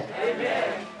asifiwe.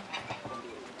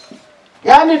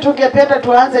 Yaani tungependa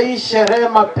tuanze hii sherehe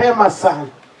mapema sana,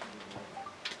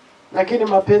 lakini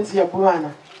mapenzi ya Bwana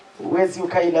huwezi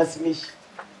ukailazimisha.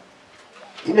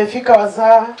 Imefika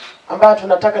wasaa ambao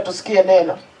tunataka tusikie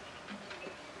neno.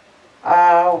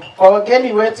 Kwa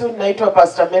wageni wetu, naitwa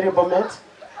Pastor Mary Bomet,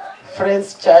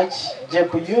 Friends Church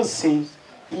JPUC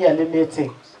yearly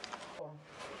meeting.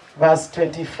 Verse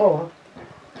 24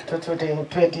 to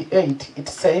 28, it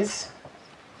says,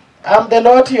 I'm the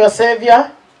Lord your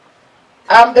Savior.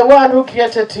 I'm the one who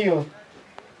created you.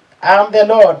 I'm the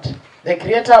Lord, the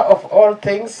creator of all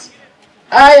things.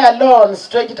 I alone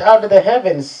stretched out the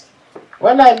heavens.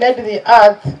 When I made the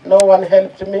earth, no one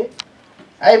helped me.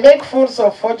 I make fools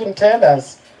of fortune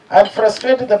tellers and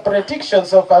frustrate the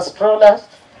predictions of astrologers.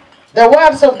 The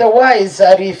words of the wise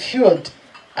are refute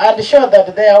and show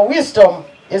that their wisdom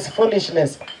is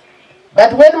foolishness.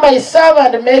 But when my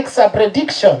servant makes a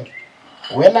prediction,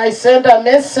 when I send a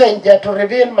messenger to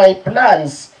reveal my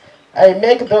plans, I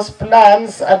make those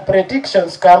plans and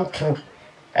predictions come true.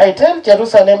 I tell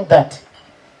Jerusalem that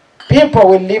people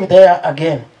will live there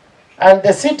again, and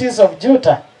the cities of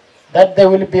Judah that they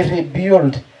will be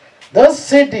rebuilt. Those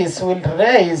cities will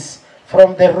rise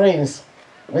from the ruins.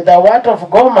 With a word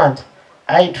of command,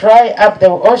 I dry up the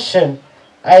ocean.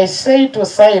 I say to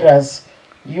Cyrus,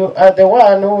 you are the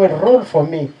one who will rule for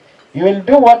me. You will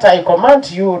do what I command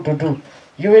you to do.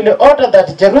 You will order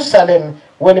that Jerusalem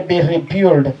will be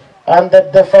rebuilt and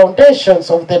that the foundations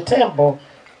of the temple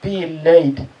be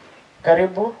laid.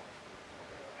 Karibu.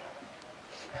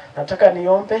 Nataka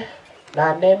niombe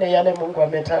na nene yale Mungu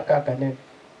ametaka akanene.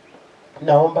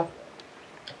 Naomba.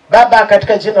 Baba,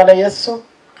 katika jina la Yesu,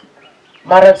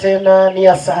 mara tena ni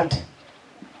asante.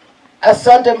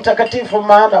 Asante mtakatifu,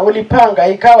 maana ulipanga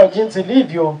ikawa jinsi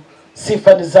ilivyo.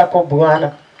 Sifa ni zako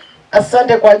Bwana.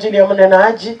 Asante kwa ajili ya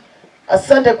mnenaji.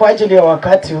 Asante kwa ajili ya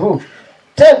wakati huu.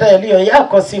 Tenda yaliyo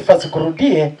yako, sifa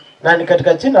zikurudie, na ni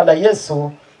katika jina la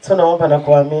Yesu tunaomba na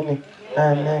kuamini.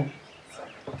 Amen.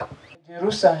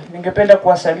 Jerusa, ningependa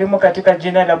kuwasalimu katika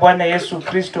jina la Bwana Yesu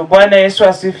Kristo. Bwana Yesu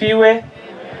asifiwe.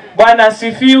 Bwana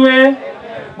asifiwe.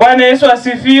 Bwana Yesu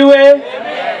asifiwe.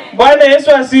 Bwana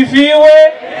Yesu asifiwe.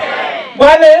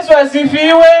 Bwana Yesu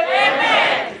asifiwe.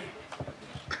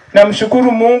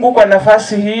 Namshukuru Mungu kwa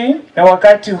nafasi hii na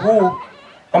wakati huu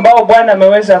ambao Bwana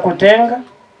ameweza kutenga.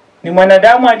 Ni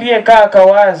mwanadamu aliyekaa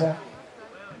akawaza,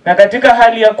 na katika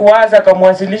hali ya kuwaza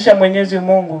akamwasilisha Mwenyezi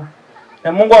Mungu,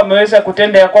 na Mungu ameweza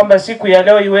kutenda ya kwamba siku ya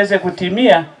leo iweze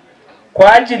kutimia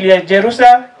kwa ajili ya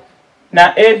Jerusa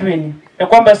na Edwin, ya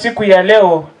kwamba siku ya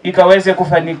leo ikaweze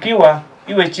kufanikiwa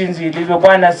iwe chinzi ilivyo.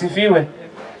 Bwana asifiwe.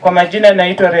 Kwa majina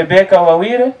naitwa Rebeka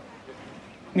Wawire,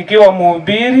 nikiwa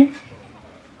mhubiri.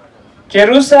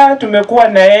 Jerusa tumekuwa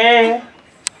na yeye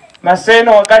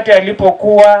Maseno wakati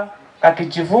alipokuwa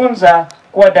akijifunza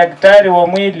kuwa daktari wa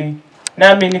mwili,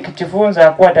 nami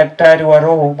nikijifunza kuwa daktari wa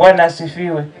roho. Bwana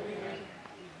asifiwe.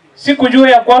 Sikujua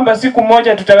ya kwamba siku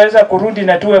moja tutaweza kurudi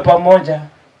na tuwe pamoja,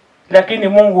 lakini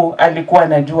Mungu alikuwa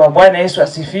anajua. Bwana Yesu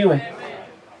asifiwe.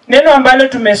 Neno ambalo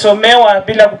tumesomewa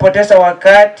bila kupoteza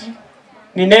wakati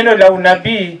ni neno la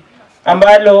unabii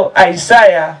ambalo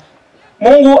Isaya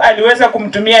Mungu aliweza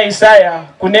kumtumia Isaya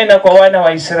kunena kwa wana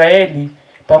wa Israeli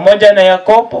pamoja na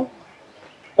Yakobo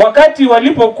wakati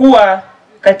walipokuwa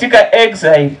katika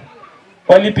exile.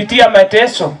 Walipitia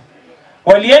mateso.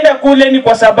 Walienda kule ni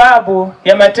kwa sababu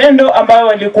ya matendo ambayo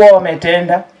walikuwa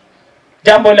wametenda.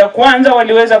 Jambo la kwanza,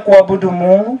 waliweza kuabudu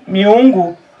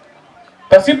miungu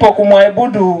pasipo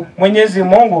kumwabudu Mwenyezi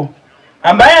Mungu,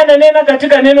 ambaye ananena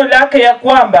katika neno lake ya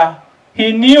kwamba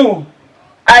he knew,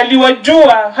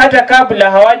 aliwajua hata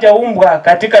kabla hawajaumbwa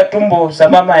katika tumbo za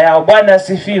mama yao. Bwana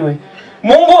asifiwe.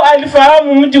 Mungu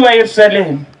alifahamu mji wa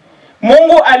Yerusalemu.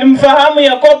 Mungu alimfahamu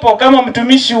Yakobo kama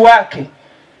mtumishi wake,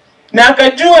 na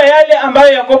akajua yale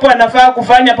ambayo Yakobo anafaa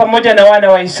kufanya pamoja na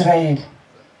wana wa Israeli.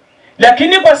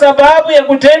 Lakini kwa sababu ya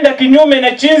kutenda kinyume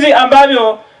na jinsi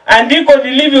ambavyo andiko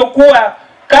lilivyokuwa,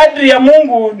 kadri ya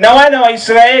Mungu na wana wa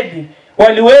Israeli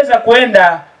waliweza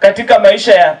kwenda katika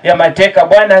maisha ya mateka.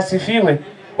 Bwana asifiwe.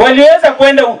 Waliweza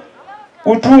kwenda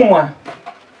utumwa.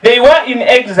 They were in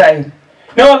exile.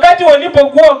 Na wakati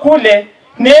walipokuwa kule,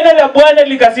 neno la Bwana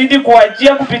likazidi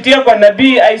kuajia kupitia kwa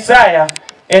nabii Isaya,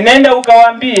 enenda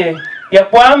ukawaambie ya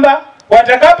kwamba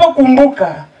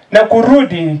watakapokumbuka na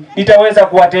kurudi nitaweza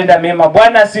kuwatenda mema.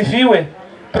 Bwana asifiwe.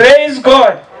 Praise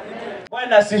God.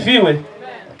 Bwana asifiwe.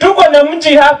 Tuko na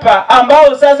mji hapa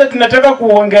ambao sasa tunataka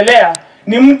kuongelea,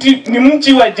 ni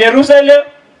mji wa Jerusalem,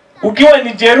 ukiwa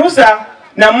ni Jerusa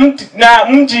na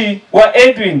mji wa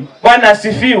Edwin. Bwana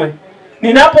asifiwe.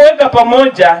 Ninapoweka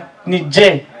pamoja ni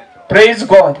J. Praise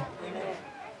God.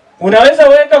 Unaweza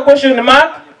weka question mark,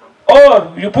 or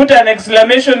you put an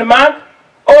exclamation mark,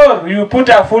 or you put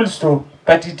a full stop,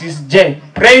 but it is J.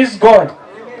 Praise God.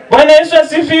 Bwana Yesu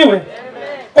asifiwe.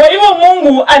 Kwa hivyo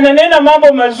Mungu ananena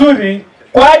mambo mazuri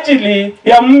kwa ajili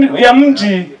ya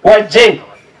mji wa J.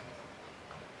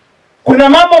 Kuna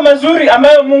mambo mazuri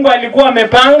ambayo Mungu alikuwa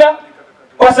amepanga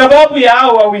kwa sababu ya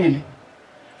hao wawili.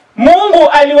 Mungu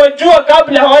aliwajua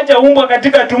kabla hawajaumbwa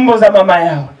katika tumbo za mama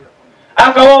yao.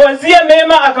 Akawawazia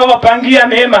mema, akawapangia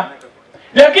mema.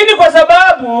 Lakini kwa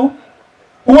sababu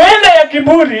huenda ya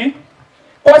kiburi,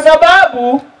 kwa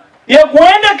sababu ya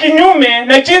kuenda kinyume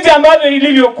na jinsi ambavyo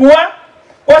ilivyokuwa,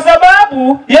 kwa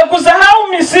sababu ya kusahau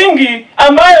misingi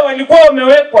ambayo walikuwa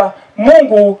wamewekwa,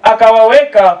 Mungu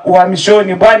akawaweka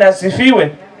uhamishoni. Bwana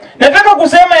asifiwe. Nataka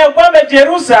kusema ya kwamba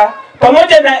Jerusa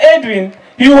pamoja na Edwin,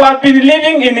 you have been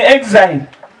living in exile.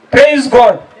 Praise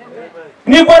God.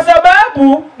 Ni kwa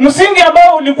sababu msingi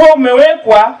ambao ulikuwa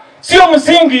umewekwa sio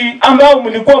msingi ambao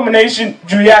mlikuwa mnaishi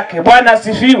juu yake. Bwana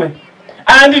asifiwe.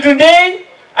 And today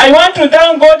I want to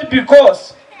thank God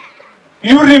because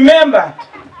you remembered.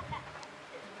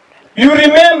 You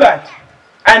remembered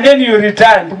and then you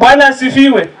returned. Bwana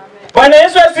asifiwe. Bwana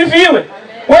Yesu asifiwe.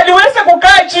 Waliweza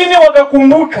kukaa chini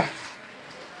wakakumbuka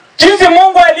jinsi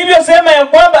Mungu alivyosema ya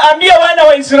kwamba ambia wana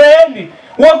wa Israeli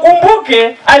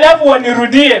wakumbuke alafu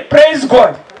wanirudie. Praise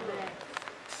God.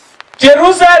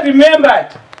 Jerusalem remembered.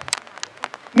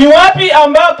 Ni wapi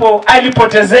ambapo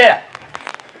alipotezea?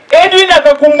 Edwin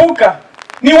akakumbuka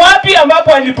ni wapi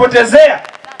ambapo alipotezea,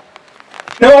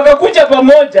 na wakakuja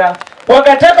pamoja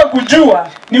wakataka kujua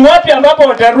ni wapi ambapo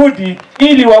watarudi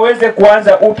ili waweze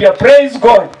kuanza upya. Praise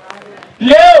God.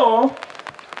 Leo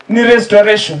ni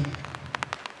restoration,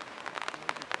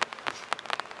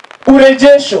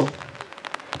 urejesho.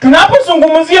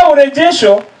 Tunapozungumzia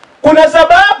urejesho, kuna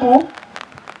sababu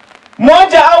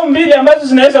moja au mbili ambazo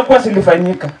zinaweza kuwa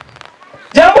zilifanyika.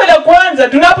 Jambo la kwanza,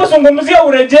 tunapozungumzia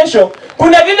urejesho,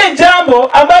 kuna lile jambo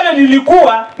ambalo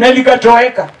lilikuwa na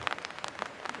likatoweka.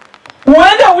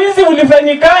 Huenda wizi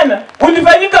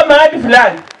ulifanyika mahali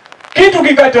fulani, kitu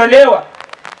kikatolewa,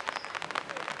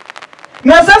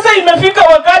 na sasa imefika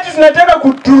wakati tunataka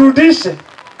kuturudishe.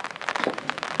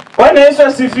 Bwana Yesu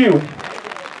asifiwe.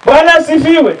 Bwana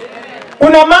asifiwe.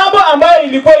 Kuna mambo ambayo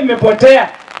ilikuwa imepotea.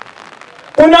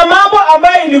 Kuna mambo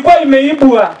ambayo ilikuwa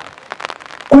imeibwa.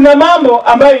 Kuna mambo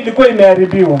ambayo ilikuwa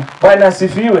imeharibiwa. Bwana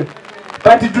asifiwe.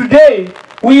 But today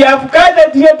we have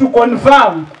gathered here to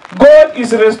confirm God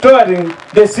is restoring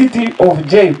the city of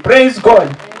J. Praise God.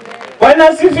 Bwana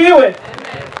asifiwe.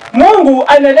 Mungu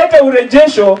analeta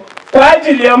urejesho kwa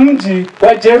ajili ya mji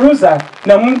wa Jerusa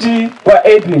na mji wa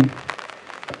Edwin.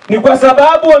 Ni kwa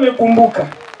sababu wamekumbuka.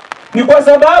 Ni kwa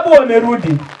sababu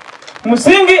wamerudi.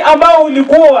 Msingi ambao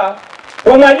ulikuwa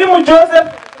wa mwalimu Joseph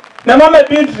na mama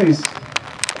Beatrice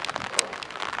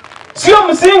sio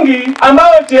msingi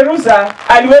ambao Jerusa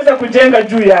aliweza kujenga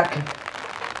juu yake.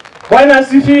 Bwana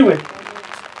asifiwe.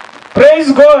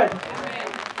 Praise God.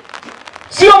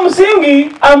 Sio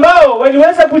msingi ambao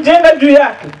waliweza kujenga juu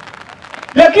yake.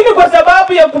 Lakini kwa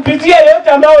sababu ya kupitia yote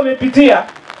ambao wamepitia,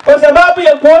 kwa sababu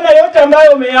ya kuona yote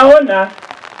ambayo wameyaona,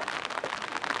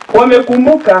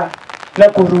 wamekumbuka na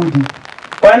kurudi.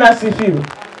 Bwana asifiwe.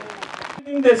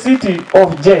 In the city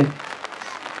of Jen,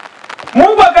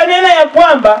 Mungu akanena ya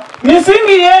kwamba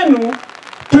misingi yenu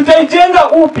tutaijenga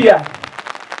upya.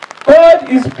 God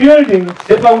is building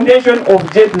the foundation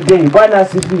of Jen today. Bwana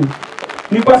asifiwe.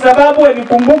 Ni kwa sababu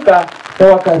walikumbuka na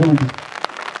wakarudi.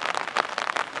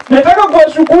 Nataka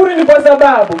kuwashukuru ni kwa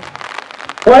sababu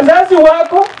wazazi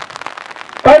wako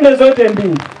pande zote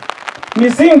mbili,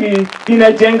 misingi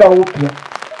inajenga upya.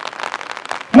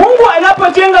 Mungu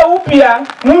anapojenga upya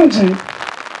mji,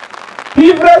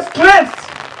 he frustrates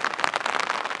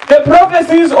the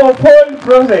prophecies of false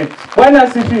prophets. Bwana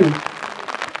asifiwe.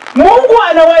 Mungu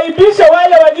anawaibisha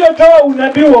wale waliotoa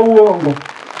unabii wa uongo.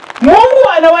 Mungu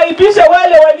anawaibisha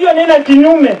wale walionena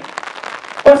kinyume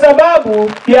kwa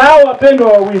sababu ya hao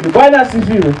wapendwa wawili. Bwana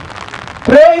asifiwe.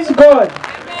 Praise God.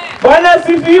 Bwana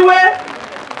asifiwe.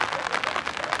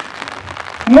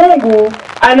 Mungu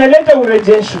analeta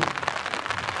urejesho.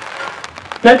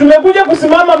 Na tumekuja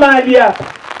kusimama mahali hapa.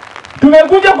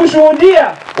 Tumekuja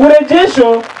kushuhudia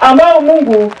urejesho ambao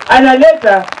Mungu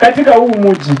analeta katika huu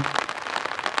mji.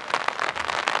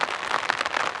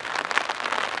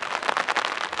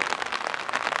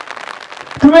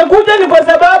 Tumekuja ni kwa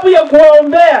sababu ya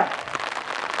kuwaombea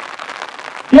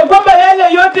ya kwamba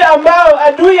yale yote ambao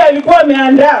adui alikuwa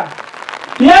ameandaa,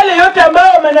 yale yote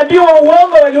ambao manabii wa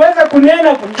uongo waliweza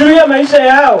kunena juu ya maisha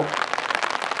yao,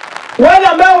 wale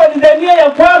ambao walidhania ya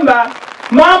kwamba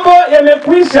mambo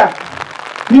yamekwisha,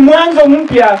 ni mwanzo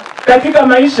mpya katika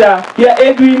maisha ya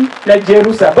Edwin na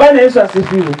Jerusa. Bwana Yesu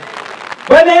asifiwe.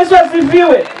 Bwana Yesu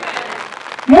asifiwe.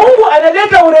 Mungu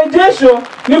analeta urejesho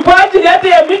ni kwa ajili hata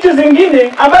ya vitu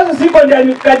zingine ambazo ziko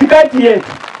ndani katikati yetu.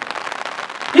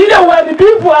 Ile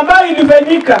uharibifu ambao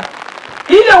ilifanyika,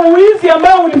 ile uwizi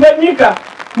ambao ulifanyika,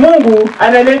 Mungu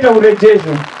analeta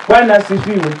urejesho. Bwana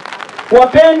asifiwe.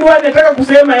 Wapendwa, nataka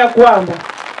kusema ya kwamba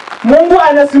Mungu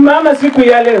anasimama siku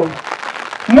ya leo.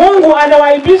 Mungu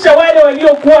anawaibisha wale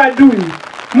waliokuwa adui.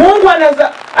 Mungu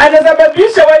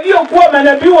anasababisha waliokuwa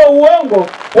manabii wa uongo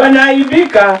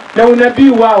wanaaibika na unabii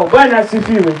wao. Bwana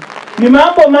asifiwe. Ni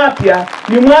mambo mapya,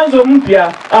 ni mwanzo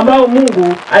mpya ambao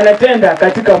Mungu anatenda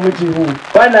katika mji huu.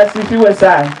 Bwana asifiwe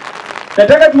sana.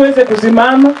 Nataka tuweze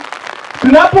kusimama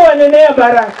tunapowanenea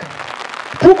baraka.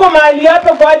 Tuko mahali hapa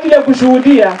kwa ajili ya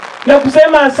kushuhudia na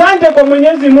kusema asante kwa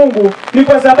Mwenyezi Mungu, ni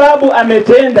kwa sababu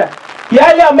ametenda.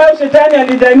 Yale ambayo shetani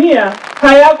alidhania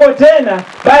hayako tena,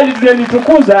 bali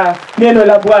tunalitukuza neno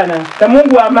la Bwana. Na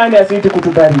Mungu wa amani asiti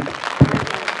kutubariki.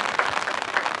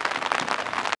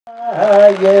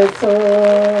 Yesu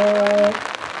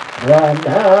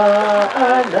Bwana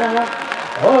ana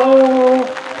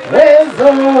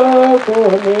uwezo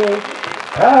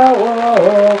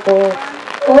kunipawoko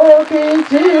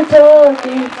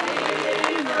ukijitoki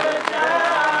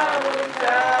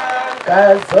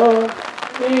kazo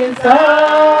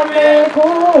nizame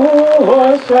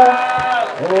kuosha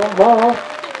umo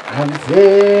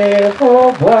amsifu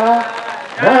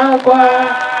Bwana kwa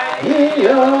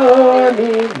hiyo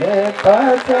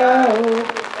nimepata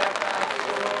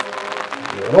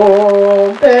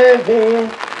umbevi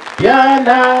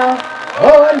yana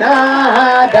ona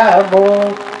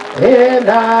damu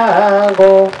ina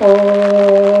nguvu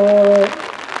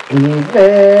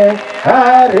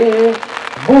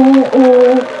imeharibu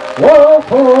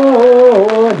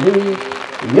wofoni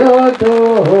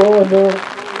yodono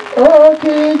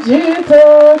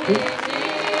ukijitoki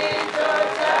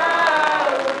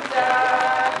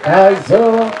kazo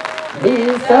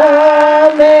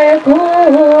nizame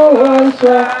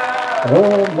kuosha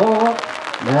umo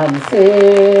na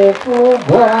msifu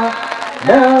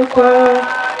Bwana kwa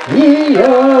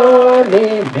hiyo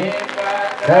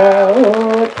nimepata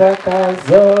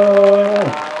utakazo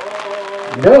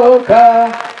ndoka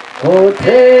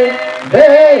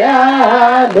kutembea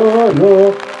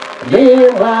nuru ni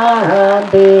mwa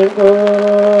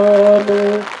mbinguni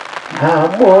na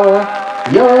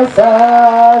moyo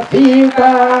safi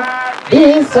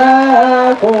kabisa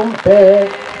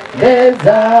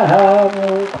kumpendeza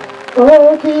Mungu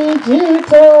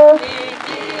ukijitoki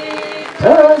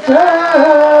cha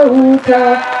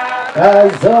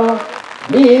utakazo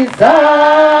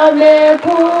nizame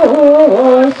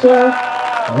kuosha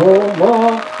humo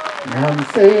na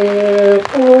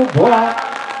msifu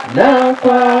Bwana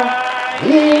kwa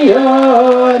hiyo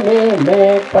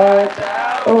nimepata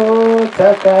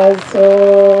utakaso.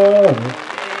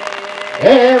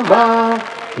 Hema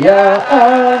ya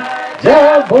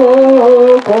ajabu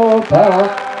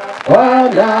kupakwa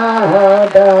na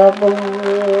damu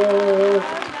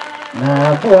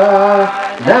na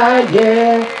Bwana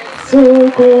Yesu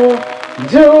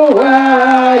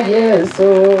jua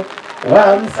Yesu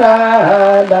wa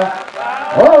msala,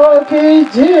 o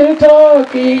kijito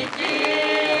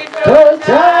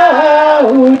cha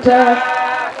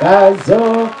utakaso,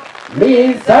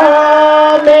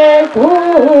 lisame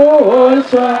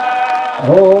kuoshwa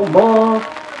humo,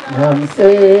 na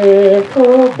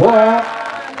msifu Bwana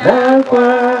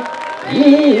kwa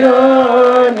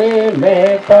hiyo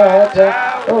nimepata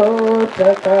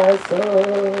utakaso.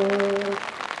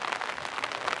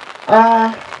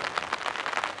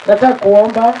 Nataka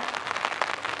kuomba,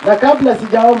 na kabla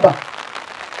sijaomba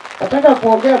nataka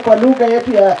kuongea kwa lugha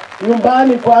yetu ya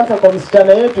nyumbani kwanza kwa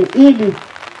msichana yetu, ili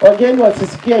wageni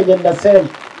wasisikie yenye ninasema.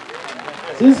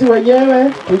 Sisi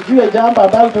wenyewe tujue jambo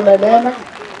ambalo tunanena,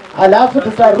 alafu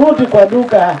tutarudi kwa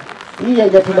lugha hii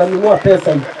yenye tunanunua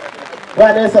pesa hii.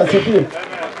 Bwana Yesu asifiwe.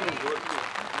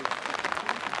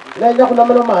 Nenda kuna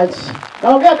mno maji.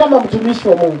 Naongea kama mtumishi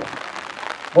wa Mungu.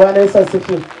 Bwana Yesu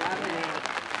asifiwe.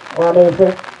 Bwana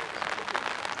Yesu.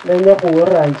 Nenda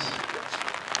kuorange.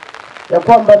 Ya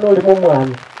kwamba nuli mu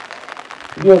mwana.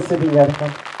 Byose binyarika.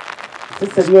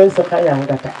 Sisi byose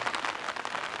kayangata.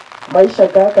 Maisha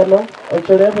kaka no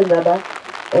ocholevu nyada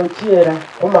ochiera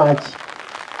kumachi.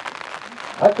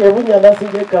 Akebunyada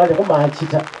singe kale kumachi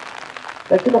ta.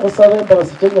 Lakini kusabenda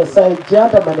basichenye sai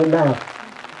janda manena.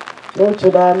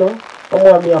 Nuchulano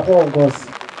omwami ahongosi.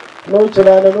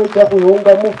 Nuchulano nucha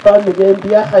kuyunga mu family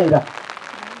mbia khaira.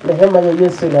 Nehema ya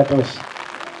Yesu inatosha.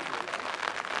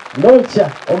 Nocha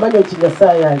omanyo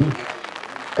kinyasaye ali.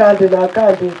 Kandi na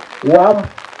kandi wamu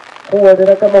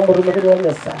kuwelera kama murumikiri wa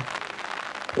Nyasaye.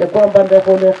 Ya kwamba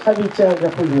ndakone khabichanga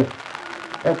kuyo.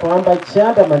 Ya kwamba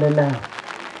chanda manena.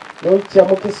 Nocha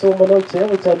mukisumo nocha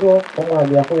uchadwa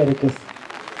omwami akwerekesa.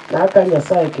 Na aka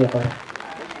Nyasaye kekora.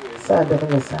 Sante kwa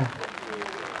Nyasaye.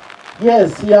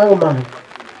 Yes, young man.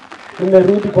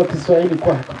 Nimerudi kwa Kiswahili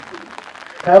kwako.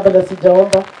 Kabla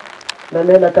sijaomba na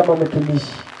nena kama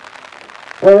mtumishi.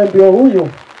 Wewe ndio huyo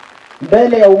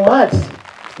mbele ya umati,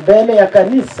 mbele ya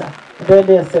kanisa,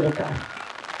 mbele ya serikali.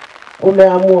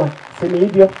 Umeamua, si ni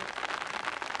hivyo?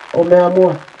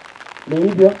 Umeamua. Ni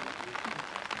hivyo?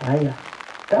 Haya.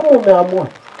 Kama umeamua,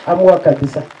 amua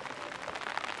kabisa.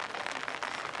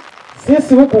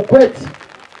 Sisi huku kwetu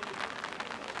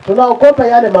tunaokopa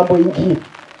yale mambo ingine.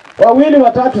 Wawili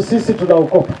watatu sisi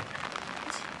tunaokopa.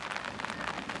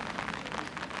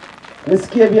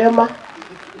 Nisikie vyema.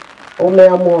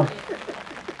 Umeamua.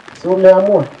 Si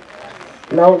umeamua.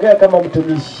 Naongea kama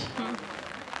mtumishi.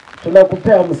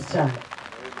 Tunakupea msichana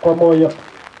kwa moyo.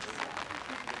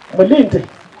 Mlinde.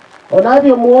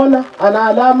 Unavyomuona ana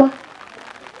alama.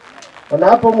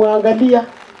 Unapomwangalia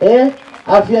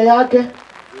afya yake.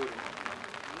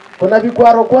 Kuna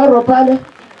vikwaro kwaro pale?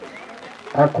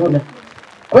 Hakuna.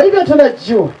 Kwa hivyo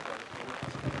tunajua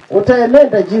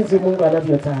utaenenda jinsi Mungu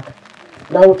anavyotaka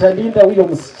na utalinda huyo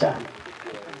msichana.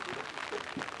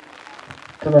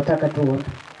 Tunataka tuone.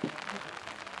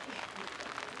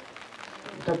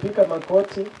 Utapika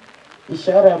makoti,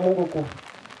 ishara ya Mungu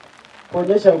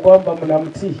kuonyesha kwamba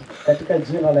mnamtii katika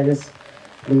jina la Yesu.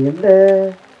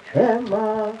 Lile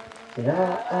hema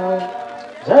ya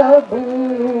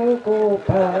ajabu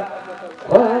kupa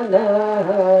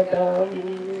wanadamu,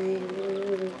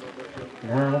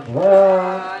 na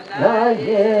Bwana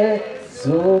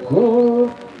Yesu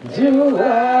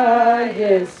kujua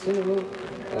Yesu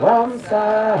wa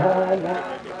msala,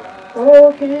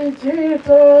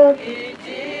 kijito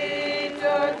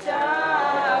cha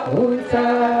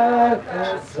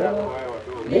utakaso,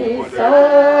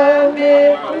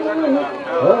 nisame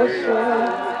kuoshwa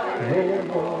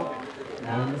humo,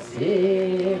 na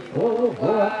msifu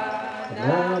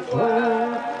Bwana kwa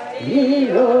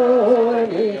hiyo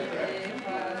ni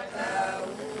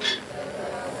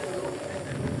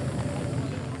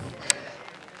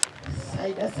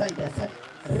saida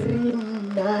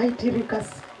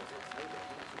rimaitirikasi.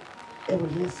 Ewe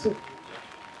Yesu.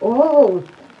 Oh.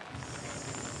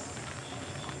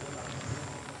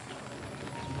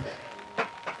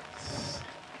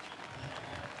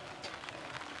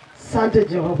 Sante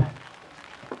Jehova.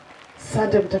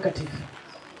 Sante Mtakatifu.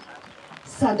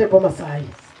 Sante kwa Masai.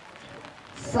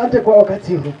 Sante kwa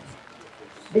wakati huu.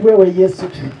 Ni wewe Yesu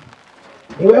tu.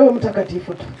 Ni wewe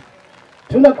Mtakatifu tu.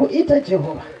 Tunakuita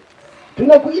Jehova.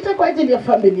 Tunakuita kwa ajili ya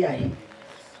familia hii.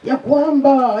 Ya kwamba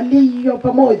walio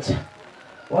pamoja,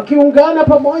 wakiungana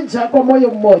pamoja kwa moyo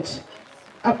mmoja,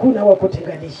 hakuna wa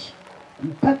kutenganisha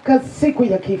mpaka siku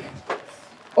ya kifo.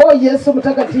 O Yesu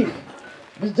Mtakatifu,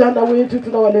 vijana wetu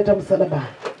tunawaleta msalabani.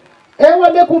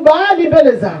 Wamekubali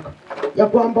mbele zako ya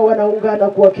kwamba wanaungana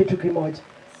kuwa kitu kimoja.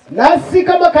 Nasi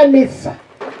kama kanisa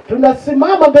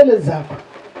tunasimama mbele zako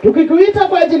tukikuita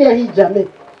kwa ajili ya hii jamii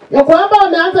ya kwamba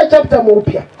wameanza chapter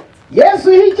mpya.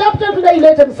 Yesu, hii chapter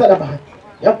tunaileta msalabani,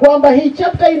 ya kwamba hii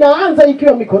chapter inaanza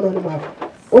ikiwa mikononi mwako.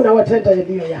 Unawatenda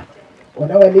yaliyo yako,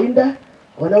 unawalinda,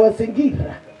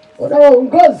 unawazingira,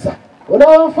 unawaongoza,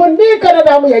 unawafunika na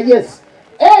damu ya Yesu.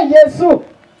 Yesu,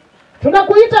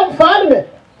 tunakuita mfalme,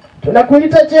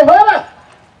 tunakuita Jehova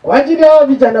kwa ajili ya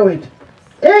vijana wetu.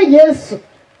 Yesu,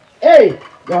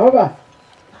 Jehova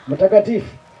mtakatifu,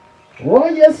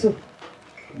 Yesu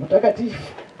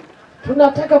mtakatifu,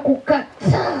 tunataka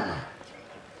kukataa,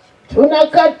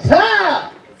 tunakataa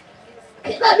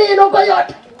kila miinuko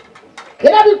yote,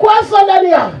 kila vikwazo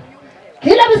ndani yao,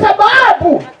 kila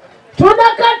visababu,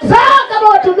 tunakataa kama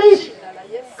watumishi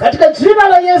katika jina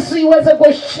la Yesu iweze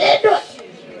kushindwa.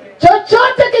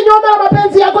 Chochote kinyume na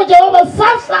mapenzi yako Jehova,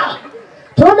 sasa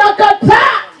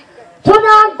tunakataa,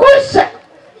 tunaangusha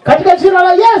katika jina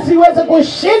la Yesu iweze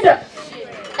kushinda.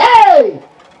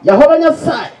 Yehova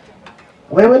Nyasaye,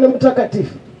 wewe ni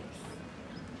mtakatifu.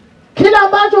 Kila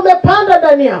ambacho umepanda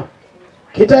ndani yao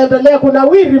kitaendelea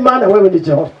kunawiri, maana wewe ni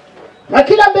Jehova. Na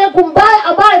kila mbegu mbaya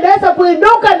ambayo inaweza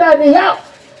kuinuka ndani yao,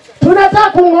 tunataka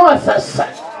kung'oa sasa.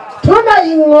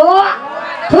 Tunaing'oa,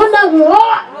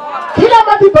 tunang'oa kila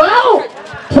madhabahu,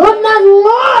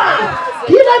 tunang'oa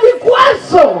kila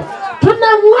vikwazo,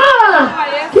 tunang'oa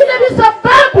kila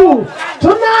visababu,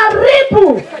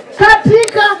 tunaharibu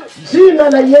katika jina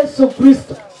la Yesu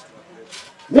Kristo.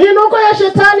 Miinuko ya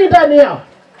shetani ndani yao,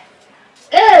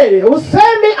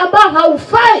 usemi ambao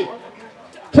haufai,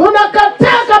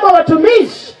 tunakataa kama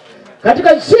watumishi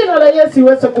katika jina la Yesu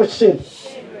iweze kushinda.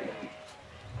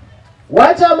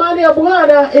 Wacha amani ya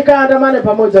Bwana ikaandamane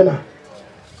pamoja na.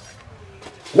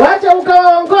 Wacha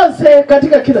ukawaongoze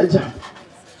katika kila jambo.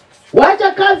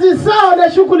 Wacha kazi zao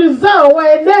na shughuli zao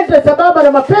waenende sababu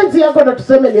na mapenzi yako, na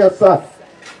tuseme ni asante.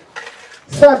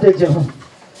 Asante Jehova,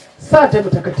 asante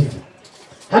mtakatifu.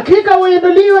 Hakika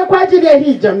uinuliwe kwa ajili ya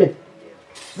hii jamii.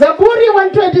 Zaburi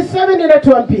 127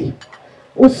 inatuambia,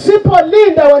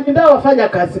 usipolinda walindao wafanya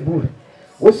kazi bure,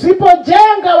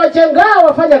 usipojenga wajengao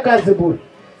wafanya kazi bure.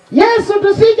 Yesu,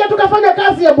 tusije tukafanya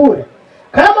kazi ya bure.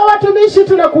 Kama watumishi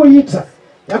tunakuita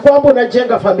ya kwamba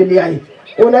unajenga familia hii,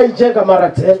 unaijenga mara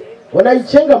tena,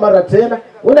 unaijenga mara tena,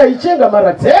 unaijenga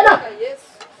mara tena.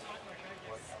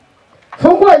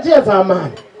 Fungua njia za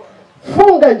amani,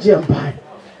 funga njia mbaya,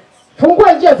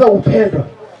 fungua njia za upendo,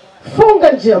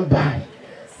 funga njia mbaya,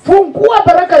 fungua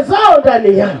baraka zao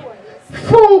ndani yao,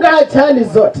 funga ajali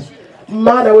zote,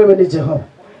 maana wewe ni Jehova.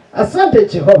 Asante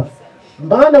Jehova,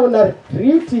 maana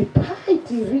unariti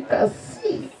paiti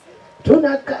rikasi.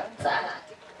 Tunakataa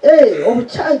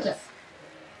uchanja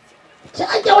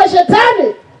chanja wa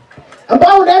shetani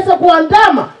ambao unaweza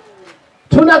kuandama.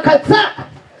 Tunakataa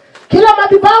kila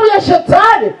madhabahu ya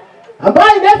shetani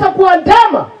ambayo inaweza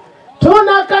kuandama.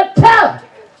 Tunakataa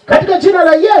katika jina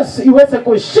la Yesu iweze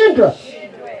kushindwa.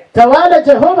 Tawala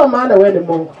Jehova, maana wewe ni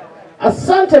Mungu.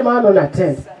 Asante maana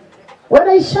unatenda.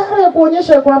 Wana ishara ya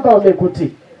kuonyesha kwamba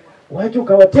wamekutii. Waje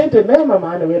ukawatende mema,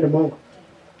 maana wewe ni Mungu.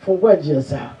 Fungua njia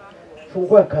zao,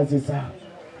 fungua kazi zao,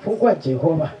 fungua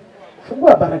Jehova,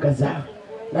 fungua baraka zao,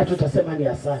 na tutasema ni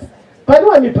asante.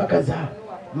 Panua mipaka zao,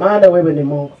 maana wewe ni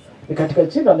Mungu. Ni katika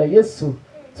jina la Yesu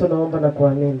tunaomba na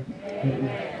kuamini.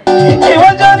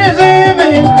 Iwajani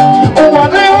zimi,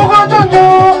 uwazi ugojonjo,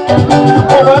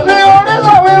 uwazi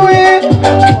oreza wewe,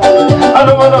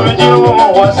 alumana mejio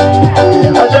mwasi,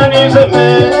 ajani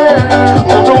zeme,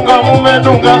 utunga mume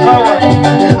tunga sawa,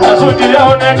 asuti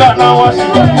yaonekana wasi,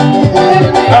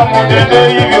 kamudende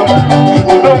hivyo,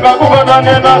 utunga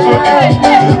kupatane na suti,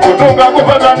 utunga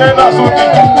kupatane na suti,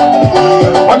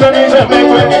 ajani zeme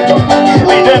kweni,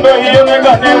 mitendo hiyo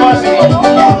nekane wasi,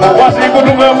 wasi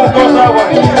kutunga muko sawa,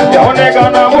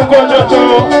 yaonekana muko chocho,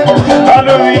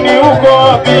 Halloween uko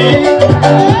wapi?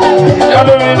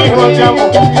 Halloween uko changu,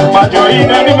 macho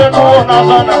ine nimekuona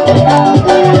sana,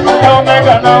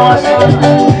 yaonekana wasi,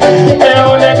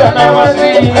 yaonekana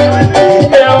wasi,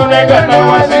 yaonekana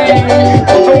wasi,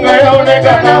 utunga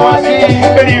yaonekana wasi,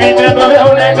 kedi vitendo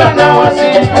yaonekana wasi,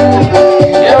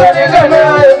 yaonekana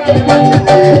wasi,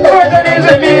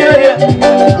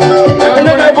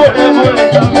 yaonekana pole pole,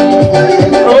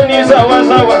 roni sawa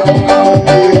sawa,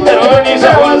 roni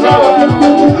sawa sawa,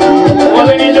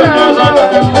 wale ni jojo sana,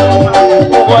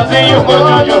 wazi yuko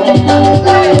jojo,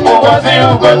 wazi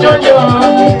yuko jojo,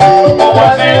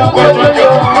 wazi yuko jojo,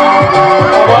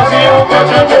 wazi yuko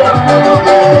jojo,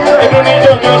 edu ni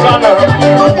jojo sana,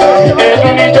 edu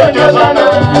ni jojo sana,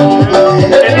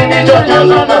 edu ni jojo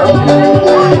sana,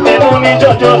 edu ni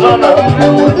jojo sana,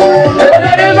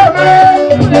 edu ni jojo,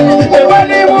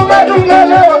 ebani mumatunga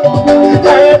leo,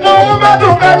 edu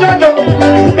mumatunga jojo.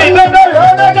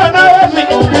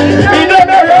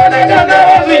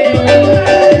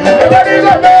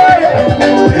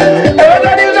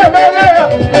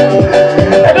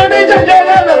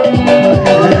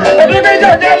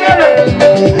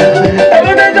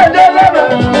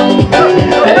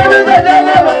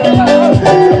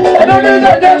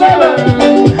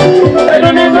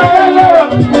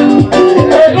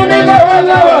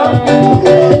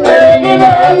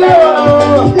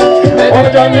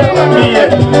 wacha nikwambie,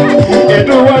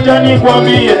 wacha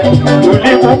nikwambie,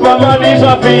 tulikupa mali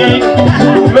safi,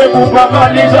 tumekupa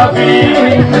mali safi,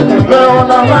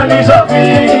 umeona mali safi,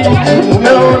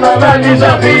 umeona mali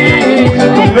safi,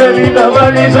 tumelinda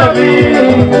mali safi,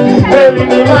 heri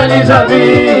ni mali safi,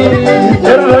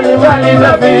 Jerusa ni mali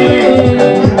safi,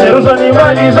 Jerusa ni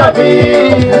mali safi,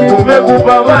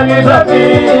 tumekupa mali safi,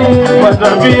 kwa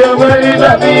tabia mali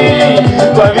safi,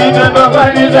 kwa vitendo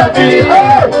mali safi.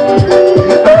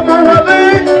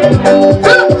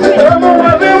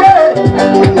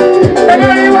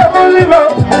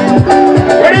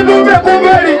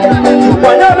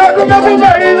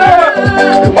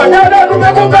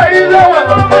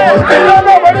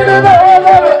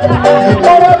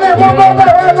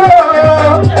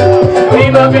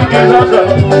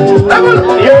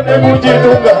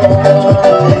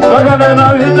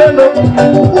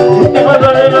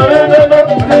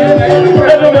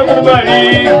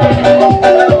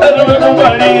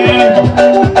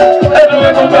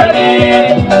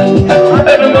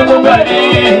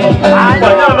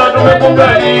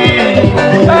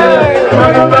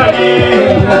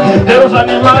 Jerusa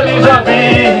ni mali safi,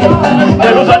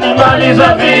 Jerusa ni mali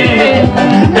safi,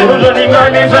 Jerusa ni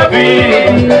mali safi,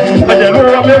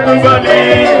 Majaluo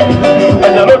wamekubali,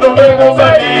 Majaluo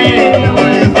tumekubali,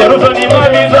 Jerusa ni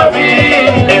mali safi,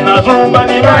 Inazumba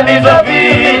ni mali safi,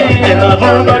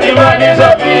 Inazumba ni mali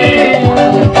safi.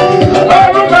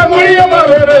 Aruka mulia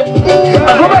mavere,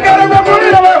 aruka karama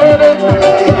mulia mavere,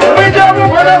 Wijamu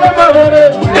kwa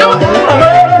mavere,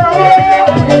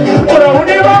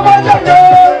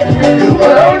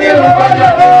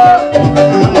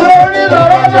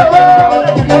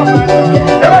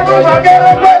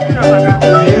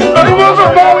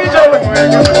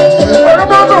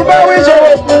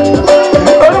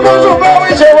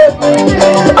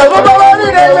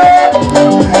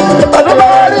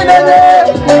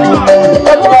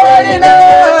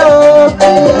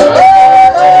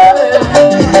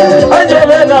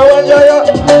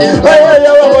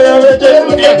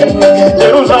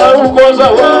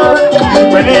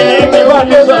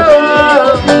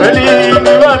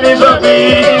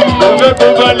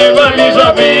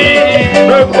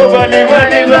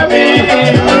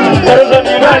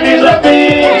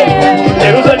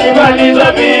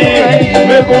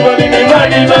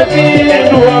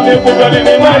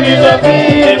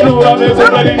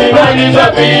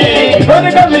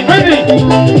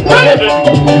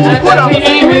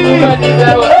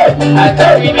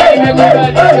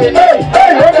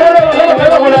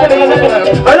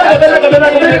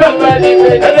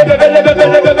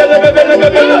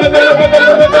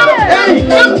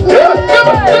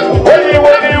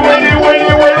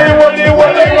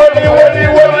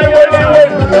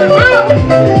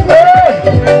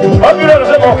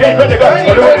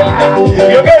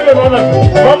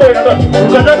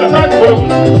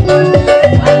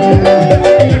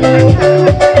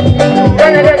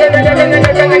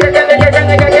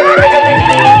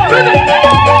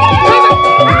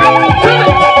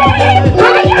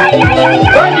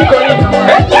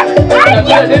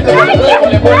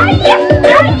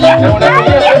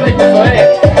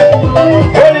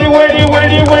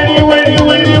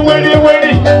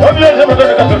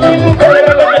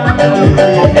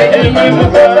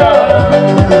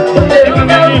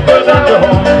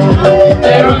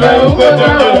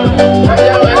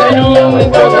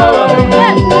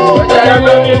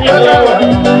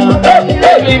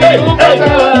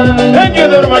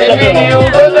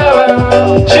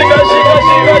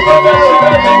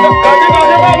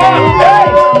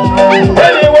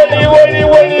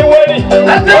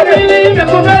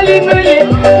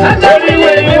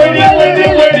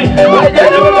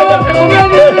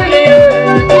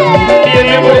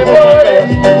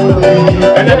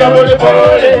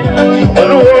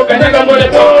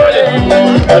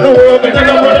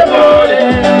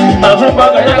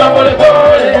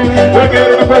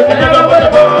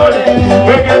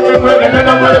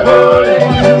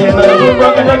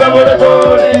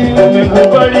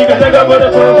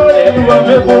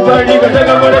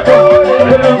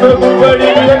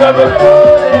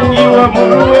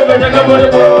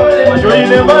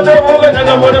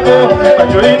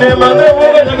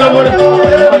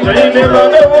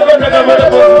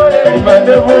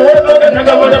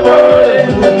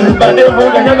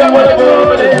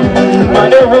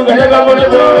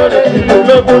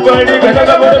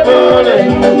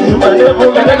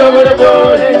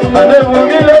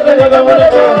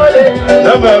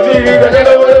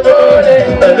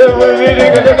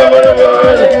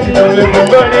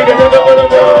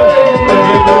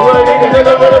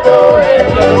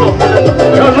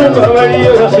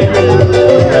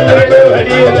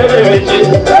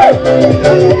 Thank you.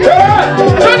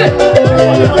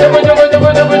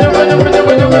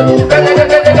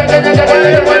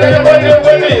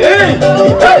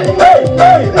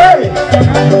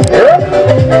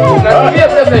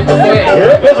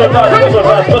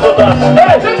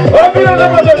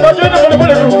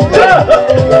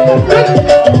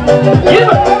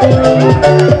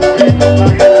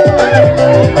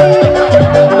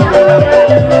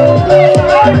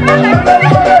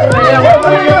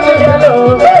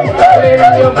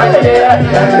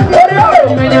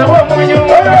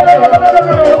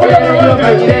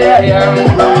 manyire yaya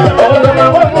Ogama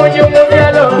wa mojo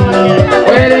mubyalo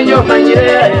Wele nyo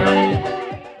manyire yaya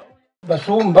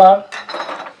Basumba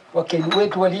wakeni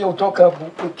wetu waliotoka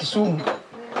Kisumu,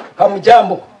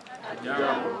 hamjambo.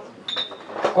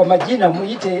 Kwa majina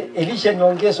muite Elisha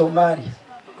Nyongeso Mari.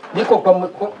 Niko kwa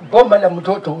boma la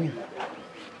mtoto huyu.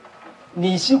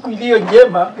 Ni siku iliyo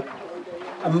njema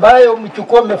ambayo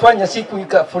mchukua amefanya siku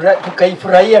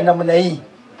tukaifurahia namna hii.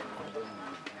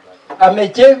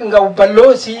 Amejenga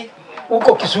ubalozi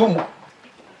huko Kisumu.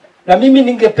 Na mimi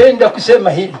ningependa kusema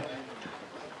hili.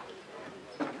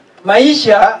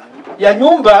 Maisha ya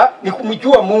nyumba ni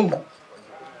kumjua Mungu.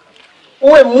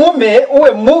 Uwe mume,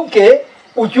 uwe mke,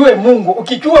 ujue Mungu.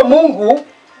 Ukijua Mungu,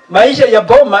 maisha ya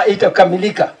boma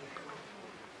itakamilika.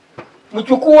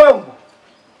 Mjukuu wangu,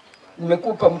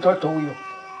 nimekupa mtoto huyo.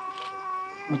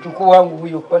 Mjukuu wangu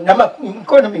huyo na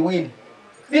mikono miwili.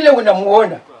 Vile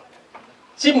unamuona,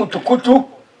 si mtukutu,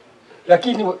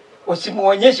 lakini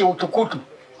usimuonyeshe utukutu.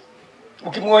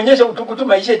 Ukimuonyesha utukutu,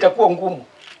 maisha itakuwa ngumu.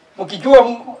 Mkijua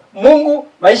Mungu,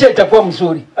 maisha itakuwa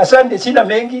mzuri. Asante, sina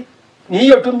mengi. Ni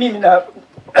hiyo tu mimi na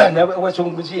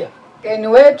wasunguzia. Wageni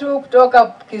wetu kutoka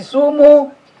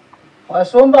Kisumu,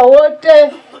 Wasumba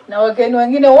wote na wageni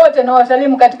wengine wote na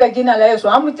wasalimu katika jina la Yesu.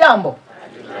 Hamjambo.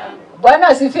 Bwana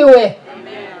asifiwe.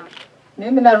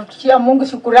 Mimi narudishia Mungu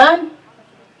shukrani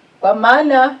kwa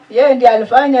maana yeye ndiye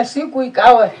alifanya siku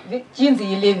ikawa jinsi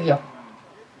ilivyo.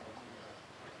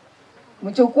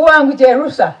 Mchukuu wangu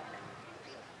Jerusa,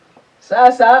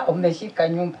 sasa umeshika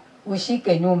nyumba,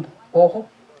 ushike nyumba. Oho.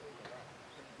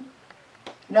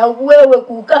 Na wewe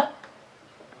kuka,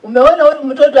 umeona huyu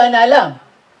mtoto ana alama?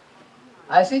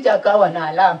 Asija kawa na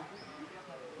alama.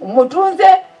 Umutunze,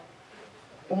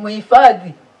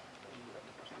 umuhifadhi,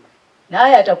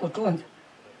 naye atakutunza.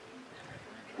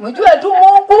 Mjue tu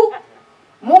Mungu,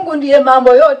 Mungu ndiye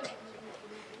mambo yote.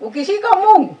 Ukishika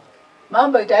Mungu,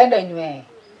 mambo itaenda nywee.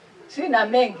 Sina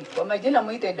mengi, kwa majina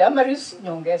muite Damaris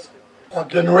Nyongeso.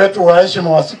 Wageni wetu wa heshima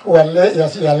wa siku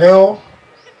ya leo,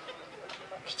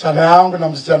 kijana yangu na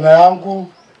msichana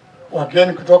yangu,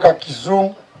 wageni kutoka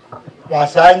Kisumu,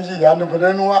 Wasanji, yani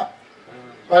Mrenwa,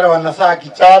 wale wanasaa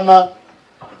kichana,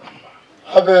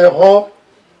 abeho,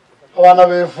 wana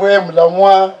wefue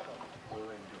mlamwa,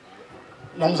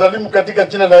 na msalimu katika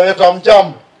jina la Yesu.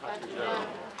 Hamjambo.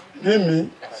 Mimi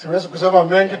siwezi kusema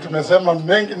mengi, tumesema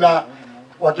mengi na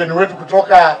wageni wetu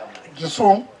kutoka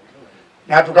Kisumu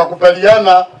na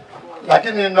tukakubaliana,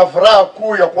 lakini nina furaha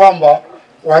kuu ya kwamba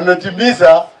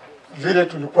wametimiza vile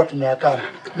tulikuwa tumeakana.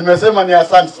 Nimesema ni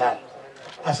asante sana.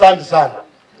 Asante sana.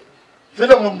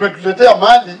 Vile mmetuletea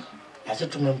mali, na sisi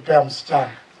tumempea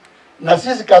msichana. Na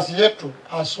sisi kazi yetu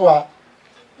haswa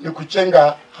ni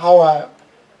kuchenga hawa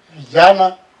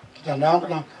vijana, kijana yangu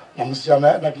na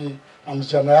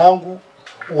msichana yangu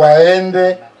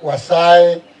waende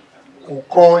wasae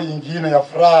ukoo ingine ya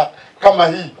furaha kama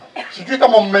hii. Sijui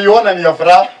kama mmeiona ni ya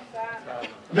furaha.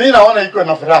 Mimi naona iko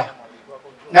na furaha.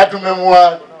 Na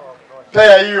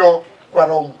tumemwapea hiyo kwa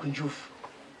roho mkunjufu.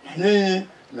 Nyinyi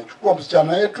mmechukua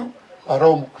msichana yetu kwa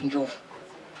roho mkunjufu.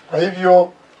 Kwa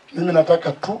hivyo mimi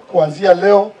nataka tu kuanzia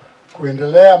leo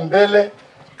kuendelea mbele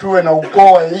tuwe na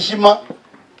ukoo wa heshima.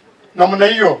 Namna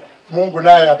hiyo Mungu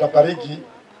naye atabariki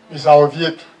visao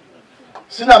vyetu.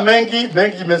 Sina mengi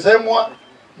imesemwa.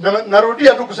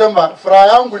 Narudia tu kusema furaha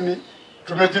yangu ni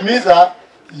tumetimiza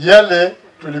yale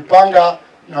tulipanga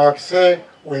na wakisee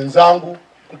wenzangu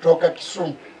kutoka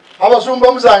Kisumu.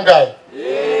 Abasumba mzangaye.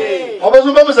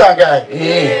 Abasumba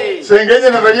mzangaye. Sengenye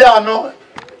na Beriano.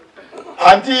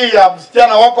 Anti ya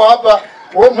msichana wako hapa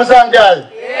mzangaye.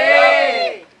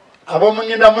 Abo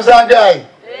mwingine mzangaye.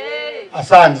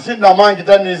 Asante. Sina mangi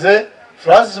tanize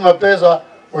Francis Mapeza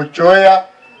Ochoya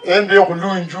ende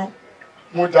kulunju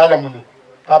mutala mune.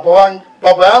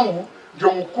 Baba yangu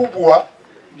ndio mkubwa,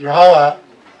 ndio hawa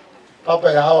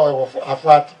papa ya hawa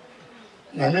afuati.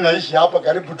 Na mimi naishi hapa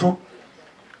karibu tu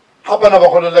hapa na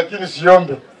Bakola, lakini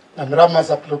siombe na Mirama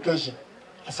application.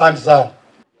 Asante sana.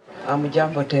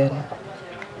 Hamjambo tena.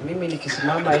 Mimi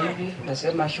nikisimama hivi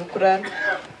nasema shukrani,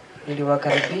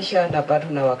 niliwakaribisha na bado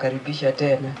nawakaribisha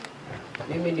tena.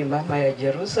 Mimi ni mama ya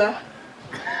Jerusa.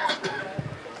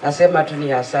 Nasema tu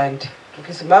ni asante.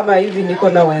 Tukisimama hivi niko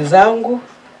na wenzangu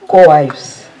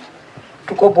co-wives.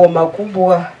 Tuko boma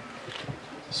kubwa.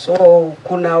 So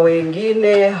kuna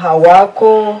wengine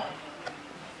hawako,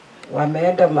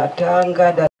 wameenda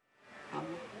matanga.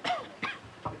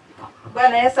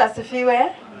 Bwana Yesu asifiwe.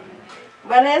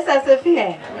 Bwana Yesu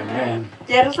asifiwe. Amen.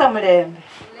 Jerusa mlembe.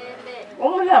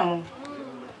 Umulamu.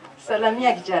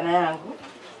 Salamia kijana yangu.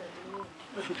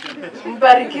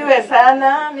 Mbarikiwe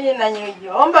sana. Mimi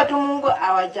naomba tu Mungu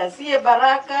awajazie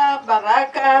baraka,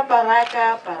 baraka,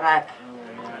 baraka, baraka.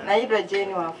 Naitwa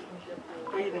Jane Wafula.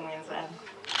 Huyu ni mwenzangu.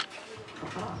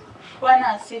 Bwana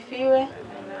asifiwe.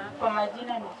 Kwa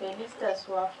majina ni Felicitas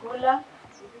Wafula.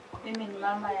 Mimi ni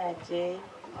mama ya Jay.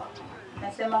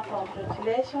 Nasema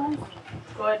congratulations.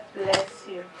 God bless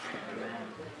you.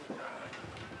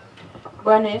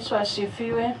 Bwana Yesu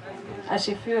asifiwe.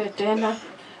 Asifiwe tena.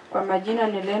 Kwa majina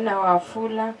ni Lena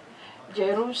Wafula.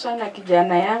 Jerusa na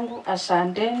kijana yangu,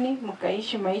 asanteni,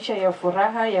 mkaishi maisha ya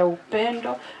furaha, ya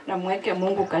upendo na mweke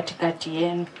Mungu katikati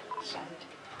yenu.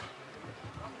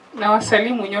 Na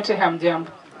wasalimu nyote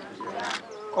hamjambo.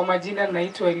 Kwa majina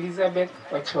naitwa Elizabeth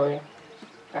Wachoya.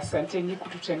 Asanteni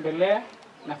kututembelea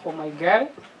na for my girl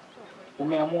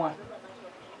umeamua.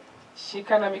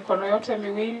 Shika na mikono yote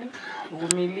miwili,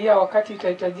 vumilia wakati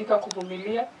itahitajika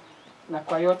kuvumilia, na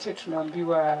kwa yote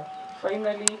tunaambiwa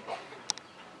finally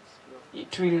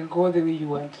it will go the way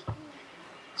you want.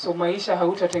 So maisha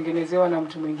hautatengenezewa na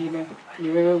mtu mwingine, ni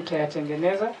wewe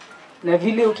utayatengeneza, na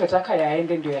vile utataka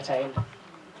yaende ndio yataenda.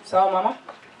 Sawa mama?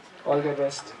 All the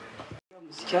best.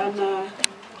 Msichana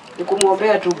ni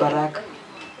kumwombea tu baraka,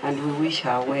 and we wish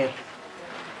her well.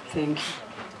 Thank you.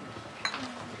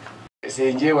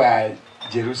 Senje wa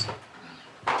Jerusa.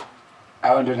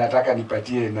 Hao ndo nataka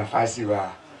nipatie nafasi wa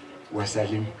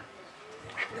wasalimu.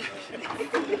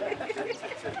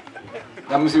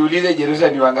 Na msiulize Jerusa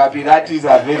ni wangapi, that is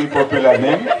a very popular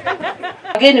name.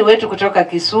 Wageni wetu kutoka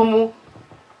Kisumu,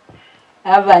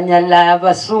 Abanyala,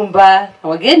 Basumba,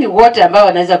 wageni wote ambao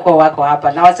wanaweza kuwa wako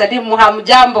hapa. Na wasalimu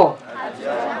hamjambo.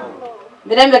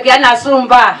 Mirembe kiana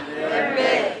Sumba.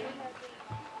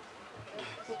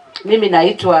 Mimi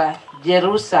naitwa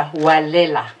Jerusa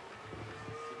Walela.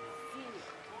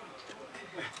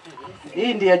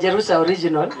 Hii ndio Jerusa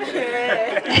original.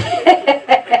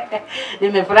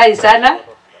 Nimefurahi sana,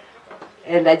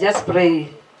 and I just pray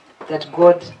that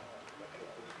God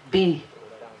be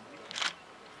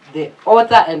the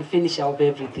author and finisher of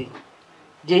everything.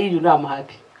 Jay, you know I'm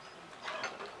happy.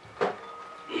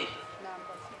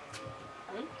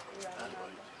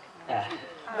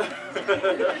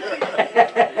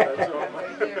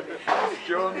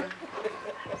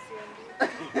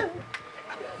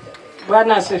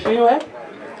 Bwana asifiwe.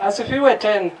 Asifiwe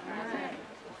tena.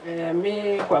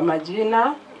 Mi kwa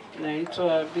majina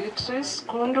naitwa Beatrice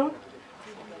Kundu.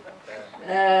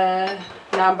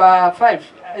 Number 5.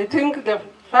 I think the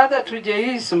father to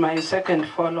Jay is my second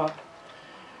follower.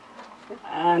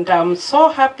 And I'm so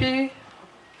happy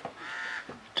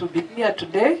to be here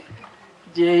today.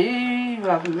 Jay, you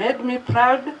have made me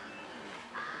proud,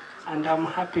 and I'm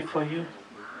happy for you.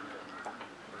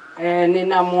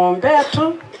 Ninamuombea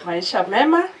tu maisha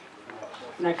mema,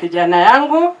 na kijana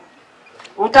yangu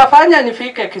utafanya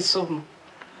nifike Kisumu.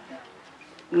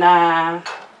 Na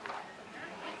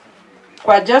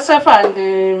kwa Joseph and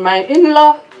my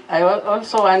in-law, I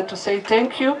also want to say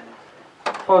thank you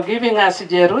for giving us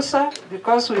Jerusa,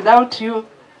 because without you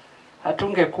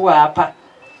hatungekuwa hapa.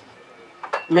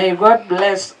 May God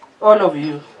bless all of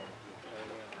you.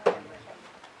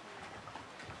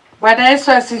 Bwana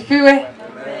Yesu asifiwe.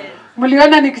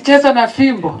 Mliona nikicheza na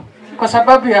fimbo kwa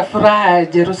sababu ya furaha ya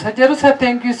Jerusa. Jerusa,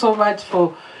 thank you so much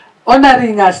for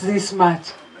honoring us this much.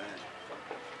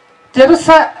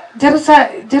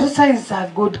 Jerusa is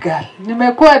a good girl.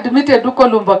 Nimekuwa admitted huko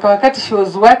Lumbaka wakati she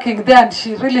was working there, and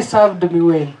she really served me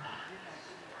well.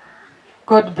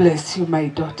 God bless you, my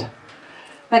daughter.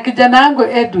 Na kijana wangu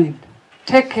Edwin,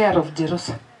 take care of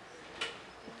Jerusa.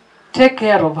 Take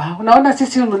care of her. Unaona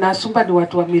sisi tunasumba ni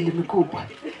watu wa mili mikubwa.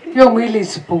 Hiyo mwili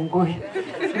isipungue.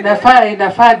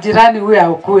 Inafaa jirani huyo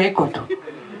akuweko tu.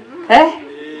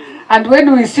 And when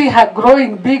we see her growing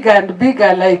bigger and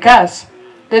bigger like us,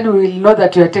 then we will know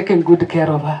that you are taking good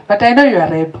care of her. But I know you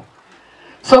are able.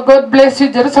 So God bless you,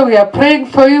 Jerusa. We are praying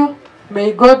for you.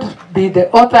 May God be the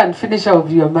author and finisher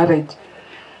of your marriage.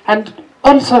 And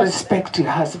also respect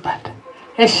your husband.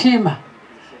 Heshima.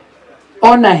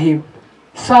 Honor him.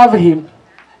 Serve him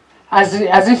as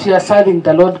if you are serving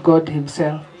the Lord God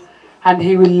himself, and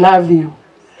he will love you.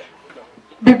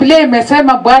 Biblia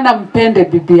imesema Bwana mpende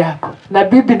bibi yako na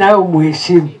bibi nawe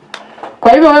umuheshimu.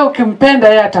 Kwa hivyo wewe ukimpenda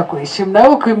yeye atakuheshimu, na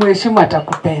wewe ukimheshimu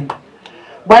atakupenda.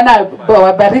 Bwana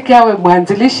wabariki, awe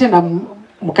mwanzilishi na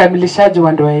mkamilishaji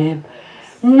wa ndoa yenu.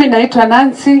 Mimi naitwa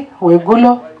Nancy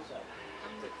Wegulo.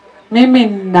 Mimi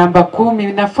namba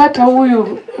 10. Nafuata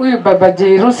huyu baba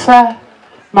Jerusa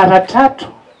mara 3,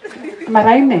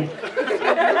 mara 4,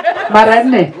 mara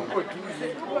 4.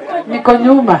 Niko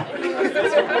nyuma.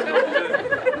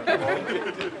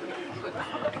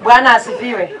 Bwana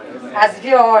asifiwe.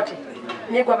 Asifiwe wote.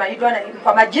 Mimi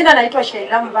kwa majina naitwa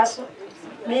Sheila Mbaso.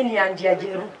 Mimi ni andia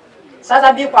Jeru.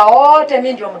 Sasa mimi kwa wote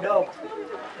mimi ndio mdogo.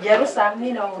 Jerusa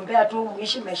mimi naombea tu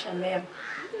muishi maisha mema.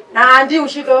 Na andi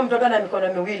ushike huyo mtoto na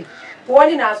mikono miwili.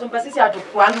 Huoni na asumba sisi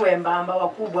hatukuangi wembamba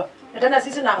wakubwa. Na tena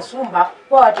sisi na asumba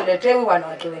kwa watuletewi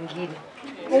wanawake wengine.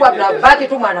 Huwa tunabaki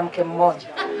tu mwanamke mmoja.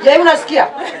 Je, unasikia?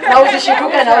 Na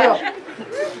usishituke na huyo.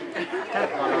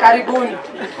 Karibuni.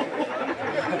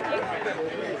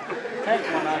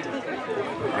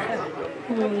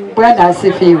 Bwana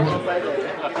asifiwe.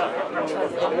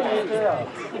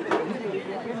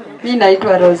 Mimi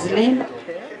naitwa Roslyn,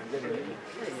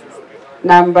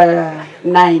 number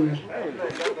 9.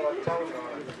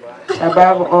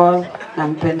 Above all,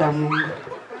 nampenda Mungu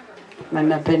na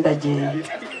napenda Jei.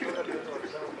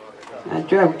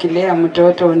 Najua ukilea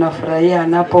mtoto unafurahia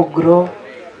anapo grow,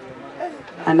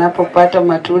 anapopata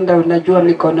matunda, unajua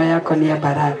mikono yako ni ya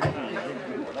baraka.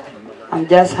 I'm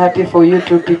just happy for you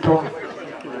two people.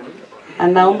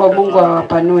 Anaomba Mungu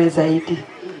awapanue zaidi.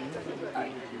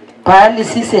 Pahali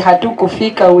sisi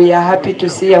hatukufika, we are happy to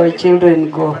see our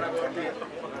children go.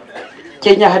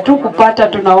 Kenya hatukupata,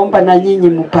 tunaomba na nyinyi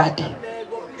mupate.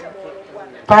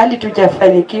 Pahali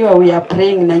tujafanikiwa, we are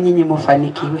praying na nyinyi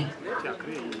mufanikiwe.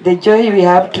 The joy we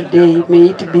have today, may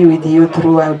it be with you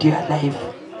throughout your life.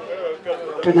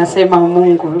 Tunasema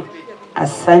Mungu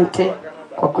asante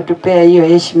kwa kutupea hiyo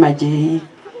heshima Jei.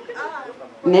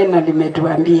 Neno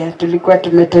limetuambia tulikuwa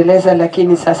tumeteleza,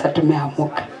 lakini sasa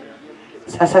tumeamuka.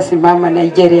 Sasa simama,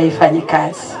 Nigeria ifanye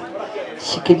kazi.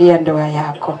 Shikilia ndoa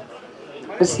yako.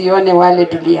 Usione wale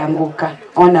tulianguka,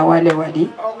 ona wale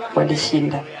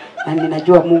walishinda. Na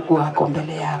ninajua Mungu ako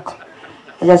mbele yako.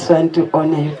 I just want to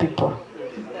honor you people.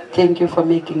 Thank you for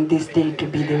making this day to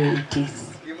be the way it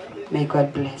is. May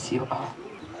God bless you all.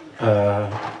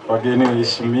 Wageni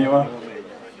waheshimiwa,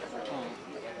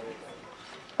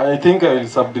 I think I will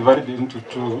subdivide it into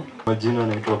two. Majina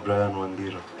naitwa Brian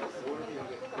Wandiro.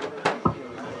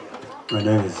 My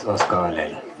name is Oscar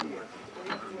Walela.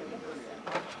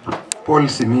 Paul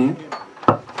Simi.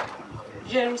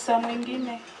 Jerusa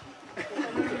mwingine.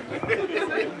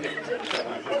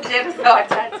 Jerusa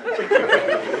watatu.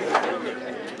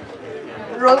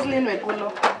 Roslyn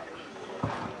Wegulo.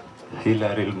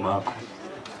 Hilary Mako.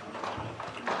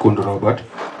 Kundu Robert.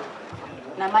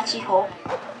 Na Machiho.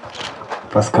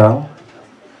 Pascal.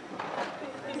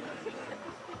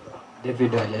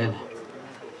 David Walela.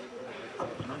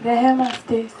 Rehema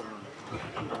Stace.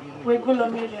 Wegulo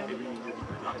Miriam.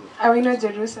 Awino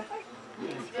Jerusa.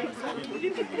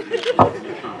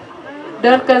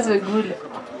 Dorcas Wegulo.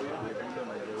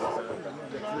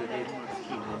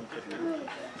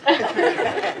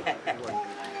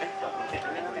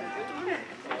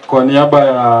 Kwa niaba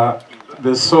ya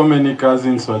the so many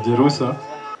cousins wa Jerusa,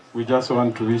 we just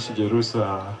want to wish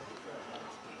Jerusa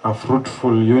a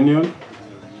fruitful union.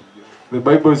 The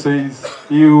Bible says,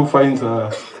 he who finds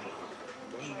a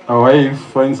wife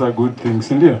finds a good thing.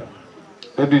 Sindio?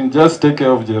 Edwin, just take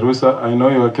care of Jerusa. I know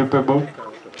you are capable.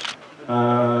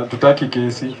 Tutaki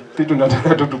kesi. Si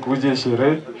tunataka tu tukuje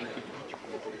sherehe.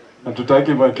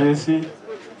 Tutaki makesi.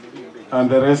 And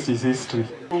the rest is history.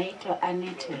 Naitwa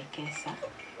Annette Wekesa.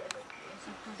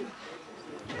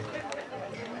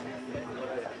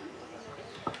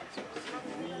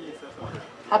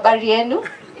 Habari yenu?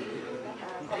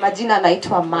 Majina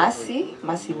naitwa Masi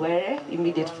Were,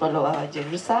 immediate follower wa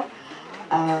Jerusa.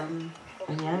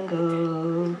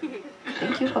 Onyango,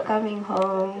 thank you for coming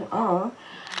home.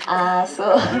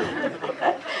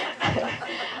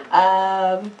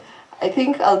 I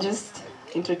think I'll just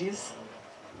introduce.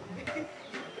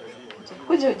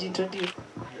 Kuja ujintroduce.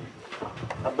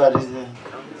 Habari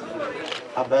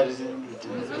zenu.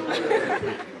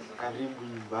 Karibu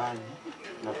nyumbani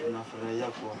na tunafurahia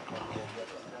kuwapokea.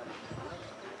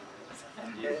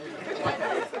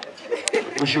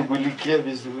 Ushughulikie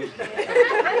vizuri.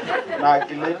 Na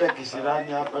akileta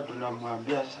kisirani hapa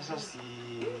tunamwambia sasa si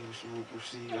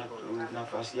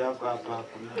nafasi yako hapa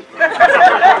hakuna.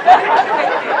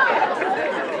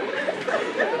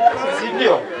 Si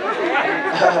ndio?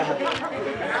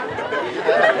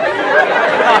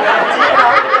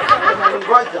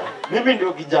 Ngoja, mimi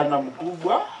ndio kijana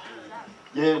mkubwa,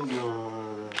 yeye ndio,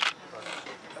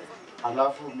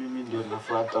 alafu mimi ndio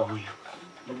nafuata huyu.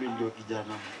 Mimi ndio kijana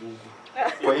mkubwa.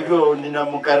 Kwa hivyo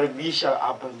ninamkaribisha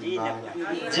hapa nyumbani.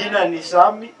 Jina ni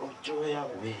Sami Ochoya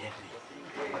Were.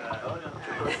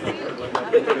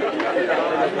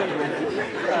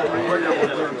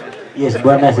 Yes,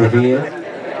 Bwana asifiwe.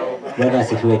 Bwana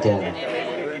asifiwe tena.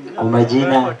 Kwa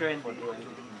majina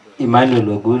Emmanuel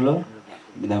Wegulo,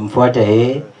 namfuata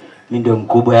yeye, mimi ndio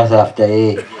mkubwa sasa after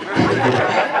yeye.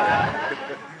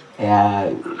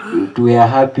 We are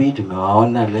happy,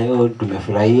 tumewaona leo,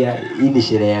 tumefurahia. Hii ni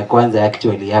sherehe ya kwanza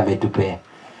actually ametupea.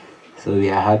 So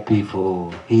we are happy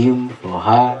for him, for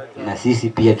her, na sisi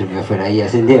pia tumefurahia,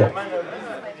 si ndio?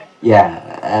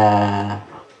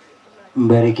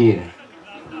 Mbarikiwe.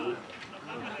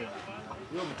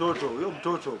 Huyo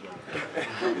mtoto.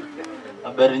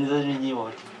 Habari zenu nyinyi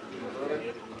wote.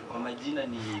 Kwa majina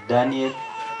ni Daniel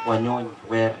Wanyonyi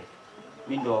Were.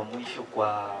 Mimi ndo wa mwisho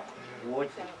kwa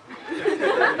wote.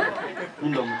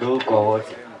 Mimi ndo mdogo kwa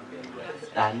wote.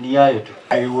 Ni hayo tu.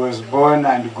 I was born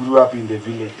and grew up in the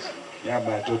village.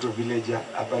 Batoto villager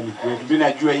hapa ni kwetu. Mimi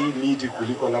najua hii miti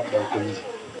kuliko labda uko nje.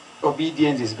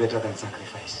 Obedience is better than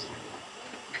sacrifice.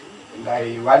 And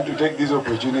I want to take this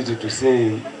opportunity to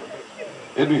say,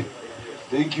 Edwin,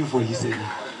 thank you for listening.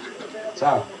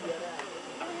 Sawa.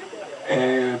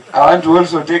 I want to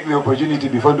also take the opportunity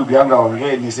before ndugu yangu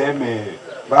aongee niseme,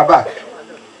 Baba,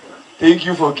 thank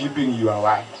you for keeping your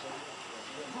word.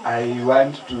 I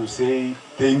want to say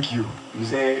thank you.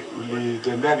 Mzee,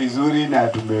 ulitembea vizuri na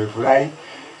tumefurahi.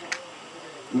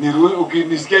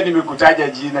 Ukinisikia nimekutaja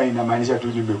jina inamaanisha tu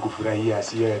nimekufurahia,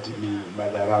 sio ati ni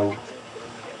madharau.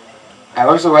 I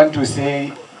also want to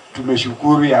say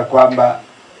tumeshukuru ya kwamba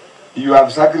you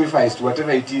have sacrificed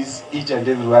whatever it is each and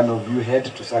every one of you had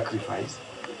to sacrifice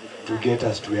to get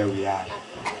us to where we are.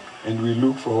 And we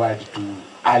look forward to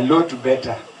a lot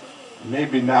better,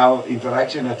 maybe now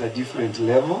interaction at a different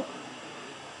level,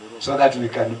 so that we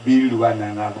can build one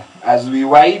another. As we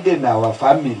widen our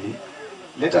family,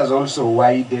 let us also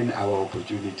widen our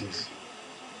opportunities.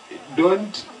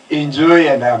 Don't enjoy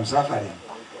and I am suffering,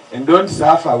 and don't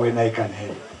suffer when I can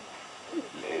help.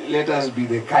 Let us be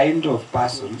the kind of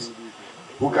persons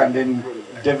who can then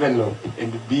develop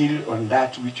and build on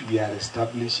that which we are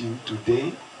establishing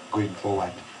today going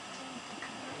forward.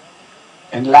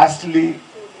 And lastly,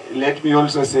 let me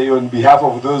also say on behalf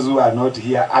of those who are not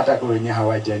here, hata kwenye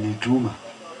hawajanituma,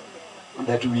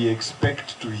 that we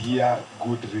expect to hear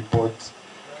good reports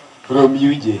from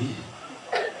you, Jay.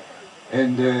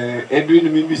 And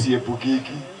Edwin, mimi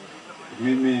siepukiki,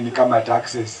 mimi ni kama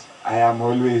taxes. I am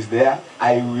always there.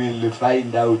 I will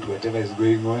find out whatever is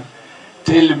going on.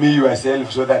 Tell me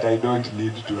yourself so that I don't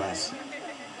need to ask.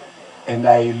 And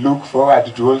I look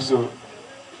forward to also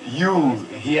you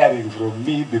hearing from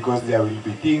me, because there will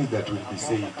be things that will be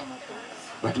said.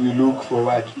 But we look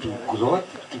forward to growth,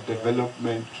 to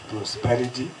development, to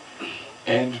prosperity,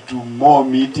 and to more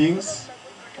meetings,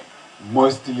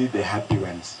 mostly the happy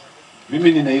ones.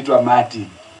 Mimi ninaitwa Martin.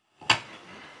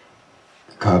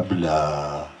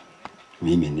 Kabla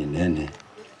mimi ninene,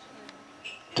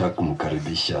 nataka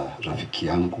kumkaribisha rafiki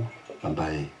yangu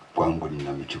ambaye kwangu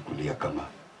ninamchukulia kama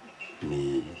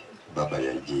ni baba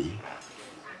ya Jay.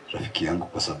 Rafiki yangu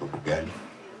kwa sababu gani?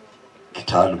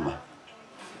 Kitaaluma,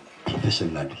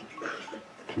 professionally,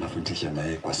 tunafundisha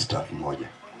naye kwa staff moja.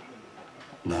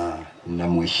 Na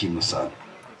ninamheshimu sana.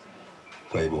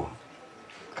 Kwa hivyo,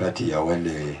 kati ya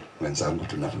wale wenzangu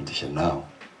tunafundisha nao,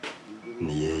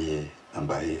 ni yeye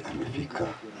ambaye amefika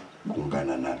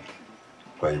kuungana nami.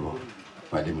 Kwa hivyo,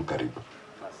 mwalimu karibu.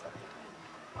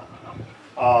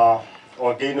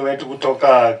 Wageni wetu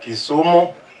kutoka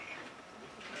Kisumu,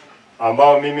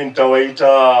 ambao mimi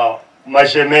nitawaita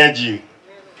mashemeji,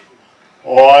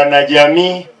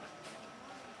 wanajamii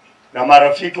na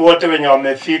marafiki wote wenye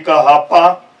wamefika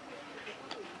hapa,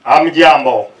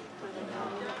 hamjambo.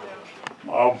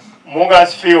 Mungu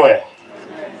asifiwe.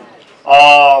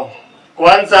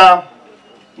 Kwanza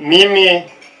mimi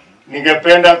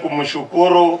ningependa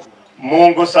kumshukuru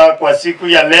Mungu sana kwa siku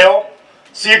ya leo.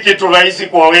 Si kitu rahisi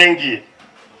kwa wengi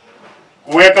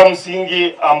kuweka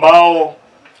msingi ambao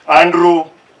Andrew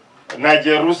na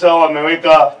Jerusa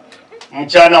wameweka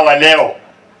mchana wa leo.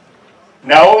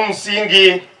 Na huu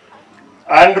msingi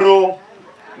Andrew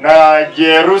na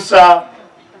Jerusa,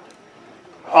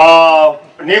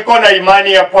 niko na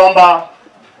imani ya kwamba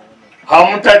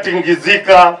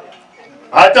hamtatingizika.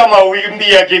 Hata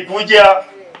mawimbi yakikuja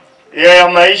ya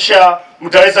maisha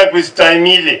mtaweza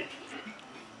kustahimili.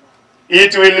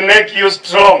 It will make you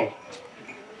strong.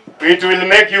 It will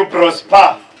make you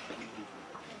prosper.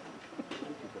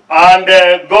 And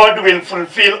God will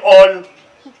fulfill all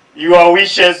your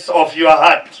wishes of your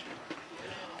heart.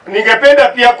 Ningependa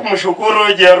pia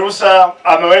kumshukuru Jerusa,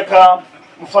 ameweka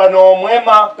mfano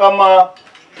mwema kama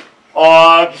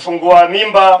kifungua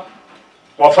mimba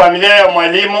wa familia ya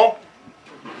mwalimu.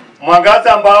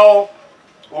 Mwangaza ambao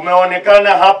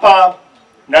umeonekana hapa,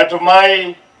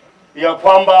 natumai ya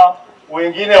kwamba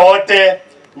wengine wote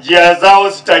njia zao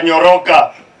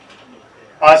zitanyoroka.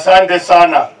 Asante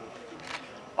sana.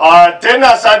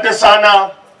 Tena asante sana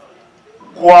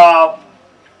kwa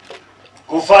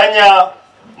kufanya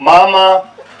mama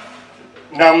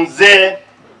na mzee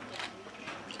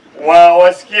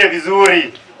wasikie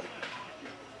vizuri.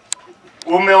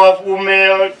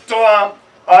 Umetoa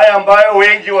haya ambayo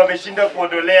wengi wameshinda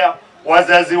kuondolea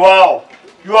wazazi wao.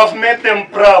 You have made them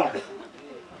proud.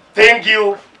 Thank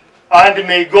you and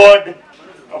may God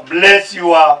bless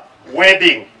your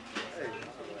wedding.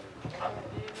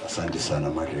 Asante sana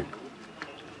Mariam.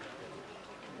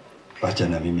 Wacha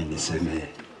na mimi niseme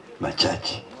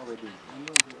machache.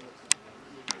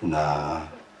 Na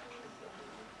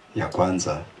ya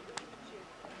kwanza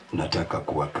nataka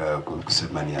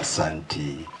kusema ni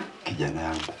asanti kijana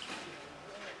yangu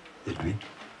Edwin.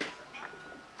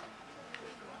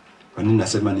 Kwa nini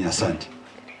nasema ni asanti?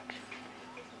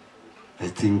 I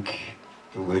think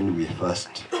when we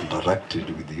first interacted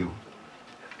with you,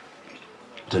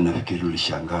 nafikiri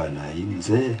ulishangaa na hii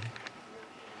mzee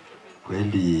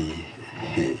kweli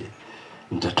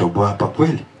nitatoboa hapa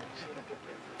kweli.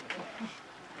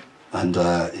 And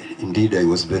indeed I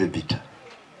was very bitter.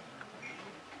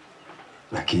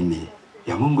 Lakini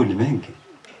ya Mungu ni mengi.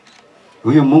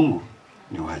 Huyo Mungu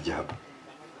ni wa ajabu.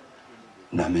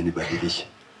 Na amenibadilisha.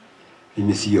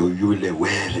 Mimi sio yule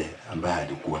were ambaye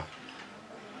alikuwa.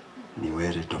 Ni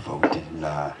were tofauti,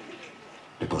 na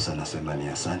ndiposa nasema ni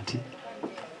asanti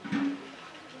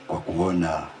kwa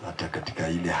kuona hata katika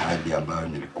ile hali ambayo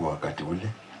nilikuwa wakati ule,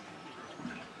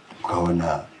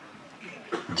 ukaona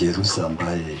Jerusa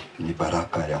ambaye ni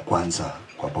baraka ya kwanza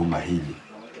kwa boma hili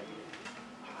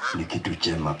ni kitu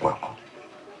chema kwako.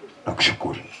 Na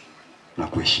kushukuru na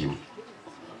kuheshimu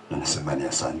na nasema ni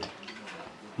asante.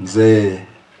 Mzee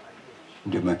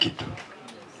ndio makitu.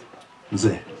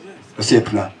 Mzee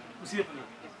usiepna.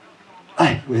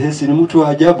 Wewe si ni mtu wa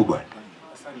ajabu bwana.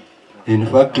 In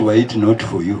fact, were it not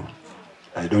for you,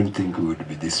 I don't think we would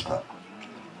be this far.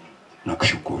 Na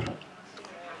kushukuru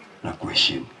na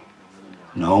kuheshimu.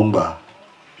 Naomba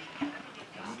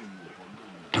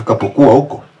utakapokuwa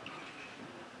huko,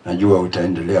 najua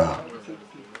utaendelea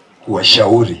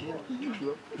kuwashauri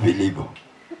vilivyo,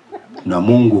 na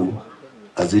Mungu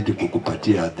azidi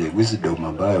kukupatia the wisdom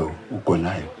ambayo uko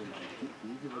nayo,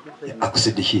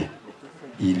 akusidishie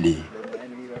ili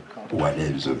uwalee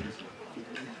vizuri.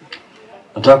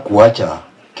 Nataka kuacha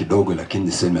kidogo, lakini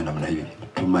niseme namna hivi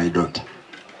to my daughter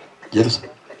Jerusa.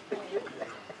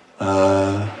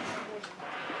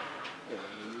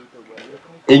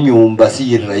 Enyumba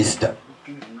si raista.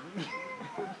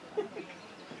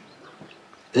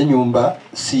 Enyumba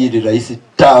si raisi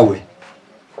tawe.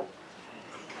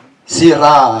 Si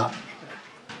raa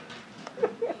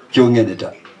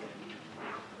kyongeneta.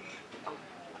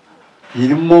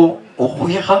 Ilimo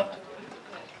okhuikha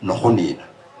nokhunina.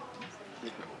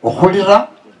 Okhulira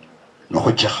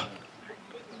nokhuchekha.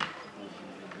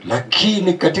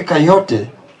 Lakini katika yote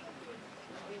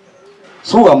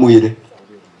suwa mwile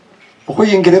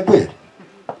ukuyingire kweli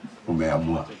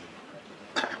umeamua.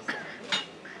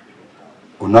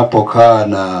 Unapokaa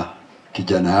na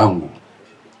kijana yangu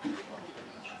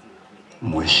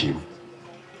mheshimu.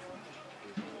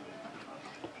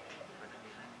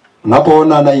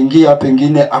 Unapoona anaingia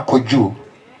pengine ako juu,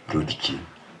 rudi chini.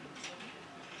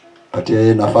 Patia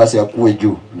yeye nafasi ya kuwe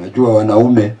juu. Unajua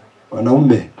wanaume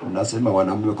unasema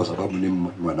wanaume kwa sababu ni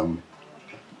mwanaume.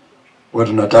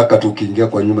 Watu tunataka tukiingia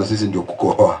kwa nyumba sisi ndio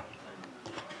kukohoa.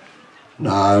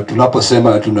 Na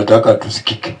tunaposema tunataka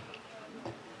tusikike.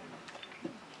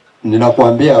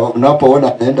 Ninakuambia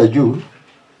unapoona anaenda juu,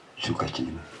 shuka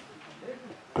chini.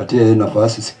 Patia yeye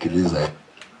nafasi, sikiliza.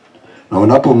 Na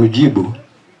unapomjibu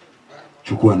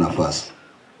chukua nafasi.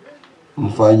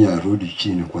 Mfanye arudi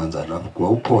chini kwanza, alafu kwa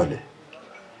upole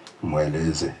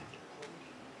mweleze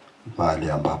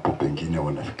mahali ambapo pengine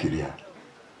unafikiria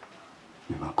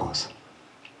ni makosa,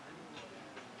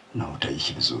 na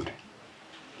utaishi vizuri.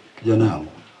 Kijana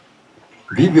yangu,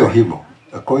 vivyo hivyo,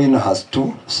 a coin has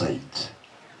two sides.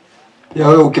 Pia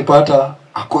wewe ukipata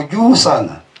ako juu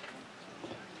sana,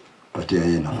 patia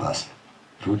yeye nafasi,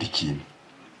 rudi chini,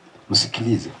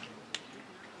 msikilize,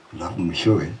 alafu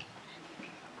mwishowe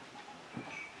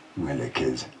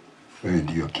mwelekeze. Wewe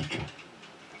ndiyo kichwa,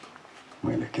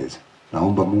 mwelekeze.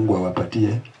 Naomba Mungu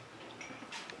awapatie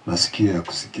masikio ya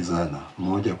kusikizana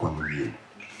mmoja kwa mwingine.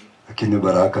 Lakini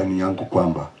baraka ni yangu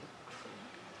kwamba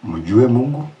mjue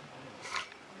Mungu,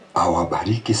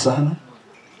 awabariki sana,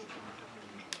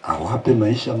 awape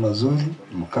maisha mazuri,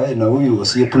 mkae na huyu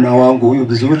wasiyepuna wangu huyu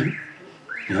vizuri.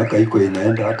 Miaka iko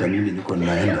inaenda, hata mimi niko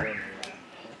naenda.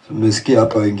 Umesikia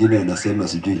hapa wengine wanasema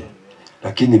sijui.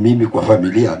 Lakini mimi kwa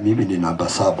familia, mimi ni namba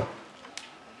 7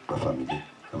 kwa familia,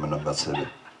 kama namba 7.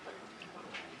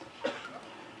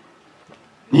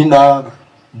 Nina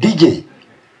DJ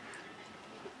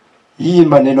Hii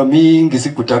maneno mingi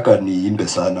sikutaka niimbe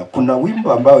sana. Kuna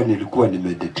wimbo ambao nilikuwa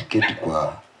nimededicate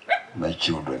kwa my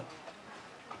children,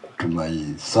 to my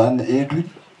son Edwin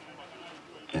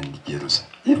and Jerusa.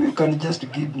 If you can just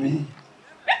give me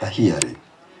a hearing,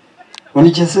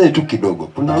 unichezee tu kidogo.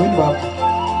 Kuna wimbo hapo.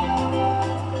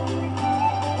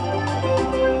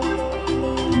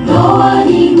 Ndoa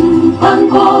ni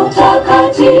mpango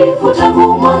takatifu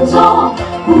tangu mwanzo,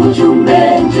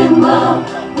 ujumbe njema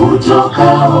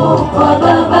utokao kwa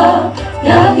Baba,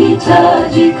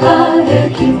 yahitajika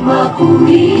hekima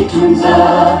kuitunza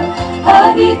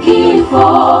hadi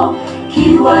kifo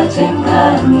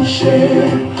kiwatenganishe.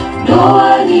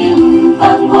 Ndoa ni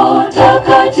mpango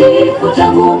takatifu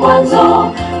tangu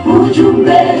mwanzo,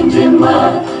 ujumbe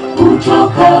njema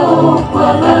utokao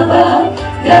kwa Baba,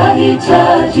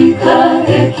 yahitajika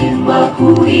hekima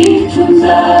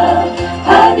kuitunza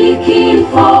hadi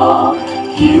kifo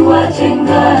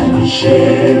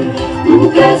kiwatenganishe.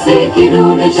 Mke si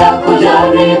kidude cha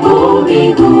kujaribu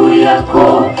miguu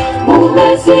yako,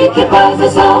 mume si kipaza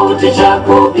sauti cha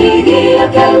kupigia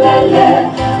kelele.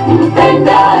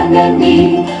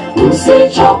 Mpendaneni,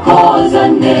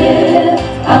 msichokozane,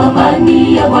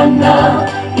 amani ya Bwana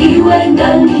iwe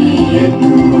ndani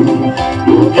yenu.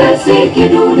 Mke si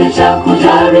kidude cha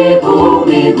kujaribu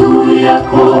miguu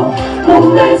yako,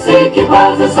 mume si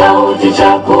kipaza sauti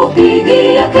cha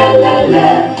kupigia kelele.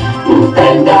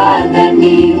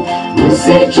 Mpendaneni,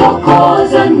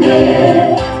 msichokozane,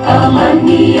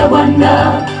 amani ya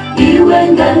Bwana iwe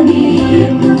ndani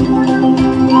yenu.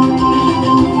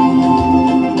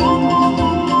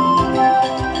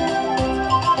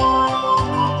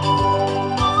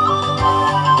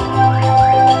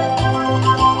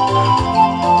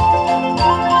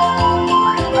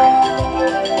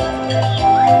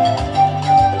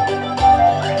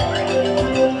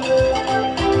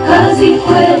 Kazi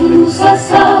kwenu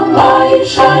sasa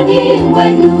maishani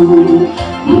mwenu,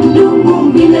 mdumu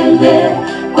milele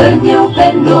kwenye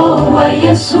upendo wa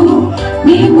Yesu.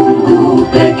 Ni Mungu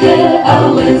pekee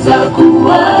aweza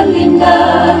kuwalinda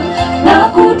na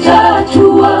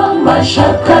kutatua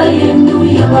mashaka yenu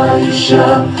ya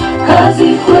maisha. Kazi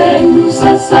kwenu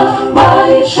sasa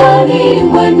maishani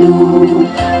mwenu,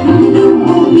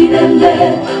 mdumu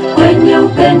milele kwenye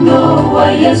upendo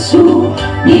wa Yesu.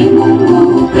 Ni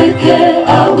Mungu pekee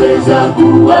aweza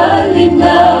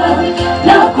kuwalinda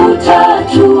na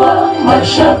kutatua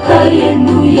mashaka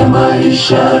yenu ya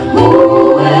maisha.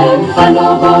 Muwe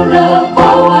mfano bora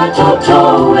kwa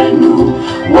watoto wenu,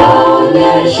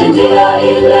 waonyeshe njia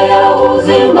ile ya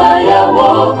uzima ya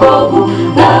wokovu.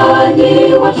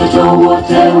 Nanyi watoto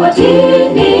wote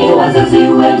watini wazazi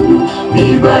wenu, ni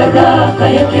baraka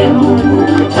yake Mungu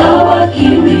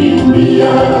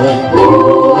tawakirimia.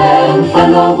 Muwe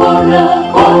mfano bora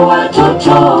kwa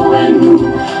watoto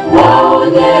wenu,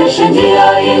 waonyeshe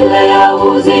njia ile ya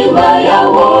uzima ya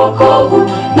wokovu.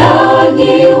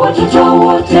 Nanyi watoto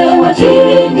wote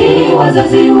watini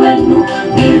wazazi wenu,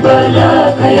 ni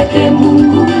baraka yake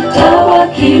Mungu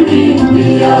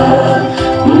tawakirimia.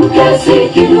 Mke si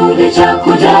kidude cha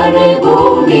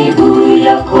kujaribu miguu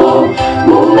yako,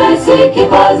 mume si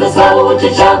kipaza sauti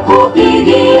cha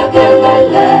kupigia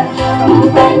kelele.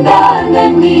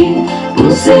 Mpendaneni,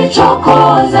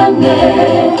 msichokozane,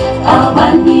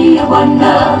 amani ya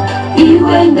Bwana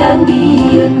iwe ndani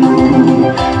yenu.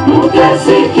 Mke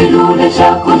si kidude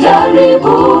cha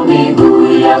kujaribu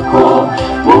miguu yako,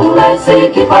 mume si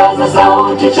kipaza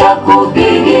sauti cha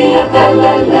kupigia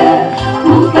kelele.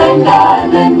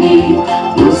 Mpendaneni,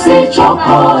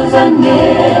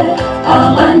 msichokozane,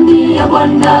 amani ya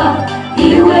Bwana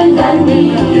iwe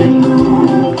ndani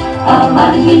yenu.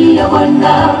 Amani ya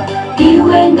Bwana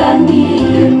iwe ndani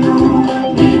yenu,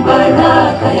 ni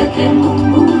baraka yake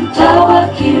Mungu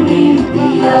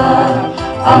tawakirimia.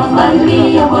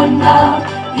 Amani ya Bwana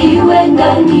iwe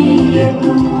ndani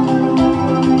yenu.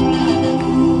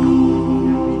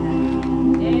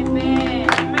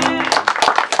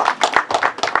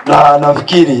 Na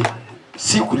nafikiri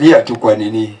si kulia tu. Kwa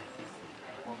nini?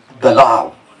 The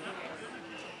love,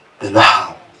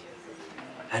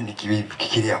 na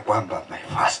nikifikiria kwamba my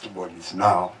firstborn is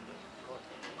now,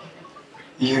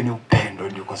 hiyo ni upendo.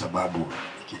 Ndio kwa sababu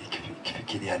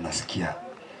nikifikiria nasikia,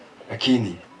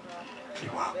 lakini ni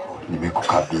wako,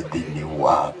 nimekukabidhi, ni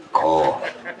wako.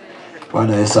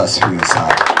 Bwana Yesu asifiwe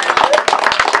sana.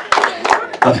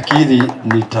 Nafikiri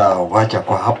nitawacha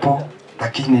kwa hapo,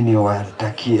 lakini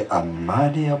niwatakie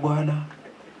amani ya Bwana,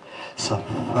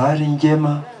 safari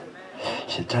njema,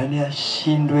 shetani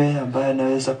ashindwe ambaye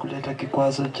anaweza kuleta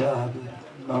kikwazo cha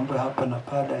mambo hapa na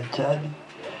pale ajali.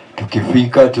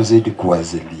 Tukifika tuzidi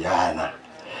kuwasiliana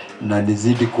na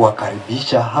nizidi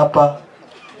kuwakaribisha hapa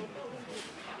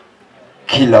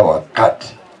kila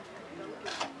wakati.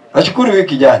 Nashukuru huyu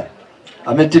kijana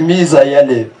ametimiza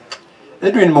yale.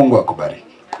 Edwin, Mungu akubariki.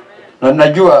 Na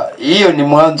najua hiyo ni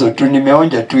mwanzo tu,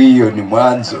 nimeonja tu, hiyo ni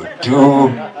mwanzo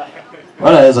tu.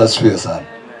 Bwana Yesu asifiwe sana.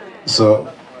 So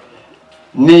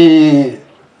ni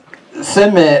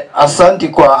seme asanti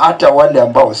kwa hata wale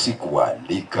ambao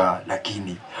sikualika,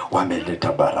 lakini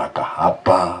wameleta baraka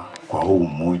hapa kwa huu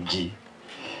mji.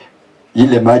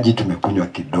 Ile maji tumekunywa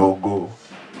kidogo.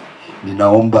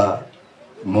 Ninaomba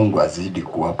Mungu azidi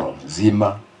kuwapa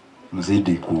mzima,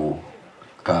 mzidi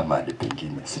kukaa mahali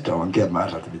pengine. Sitaongea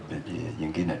mara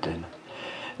nyingine tena.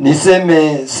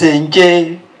 Niseme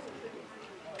senje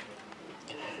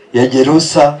ya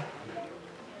Jerusa,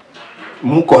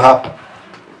 mko hapa.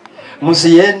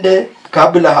 Msiende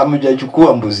kabla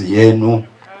hamjachukua mbuzi yenu.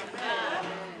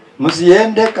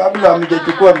 Msiende kabla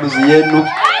hamjachukua mbuzi yenu.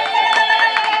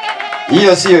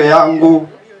 Hiyo sio yangu.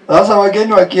 Sasa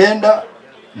wageni wakienda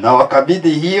na wakabidhi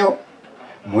hiyo,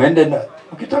 muende na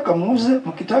mkitaka muuze,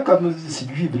 mkitaka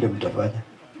sijui vile mtafanya.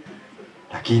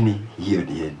 Lakini hiyo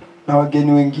ni yenu. Na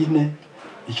wageni wengine,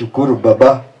 nishukuru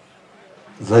baba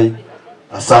zaidi.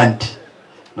 Asante.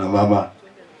 Na mama,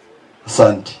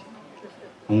 asante.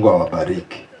 Mungu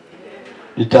awabariki.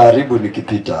 Nitaharibu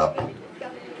nikipita hapo.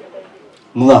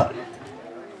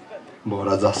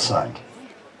 Mbora za asante.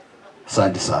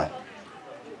 Asante sana.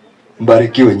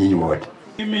 Mbarikiwe nyinyi wote.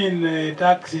 Mimi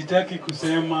sitaki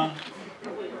kusema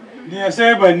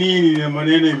ninasema nini na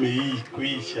maneno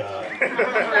imeisha.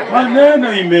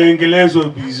 Maneno imeengelezwa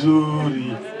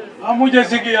vizuri.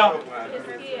 Hamujasikia?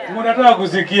 Mnataka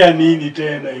kusikia nini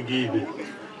tena ingine?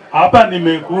 Hapa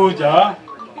nimekuja,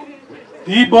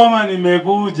 hii boma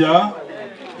nimekuja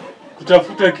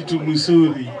kutafuta kitu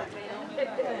mzuri.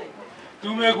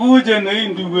 Tumekuja na hii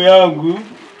ndugu yangu.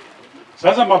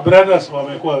 Sasa my brothers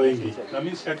wamekuwa wengi. Na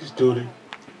mimi sitaki story.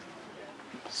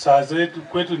 Saa zetu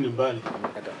kwetu ni mbali.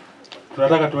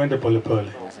 Tunataka tuende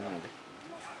polepole.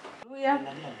 Luo-Luyha,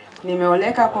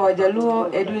 nimeoleka kwa Wajaluo.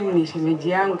 Edwin ni shemeji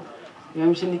yangu.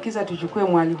 Nimemshinikiza tuchukue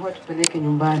mwaliko tupeleke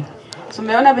nyumbani. So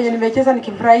umeona venye nimecheza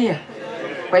nikifurahia.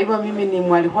 Kwa hivyo mimi ni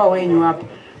mwaliko wenyu hapa.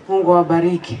 Mungu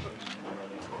awabariki.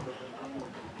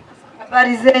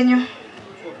 Habari zenyu.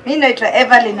 Mimi naitwa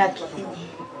Evelyn Akinyi.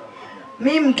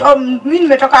 Mimi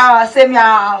nimetoka sehemu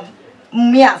ya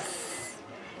Mumias.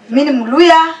 Mimi ni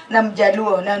Mluya na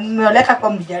Mjaluo na nimeoleka kwa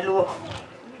Mjaluo.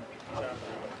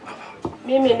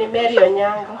 Mimi ni Mary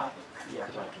Onyango.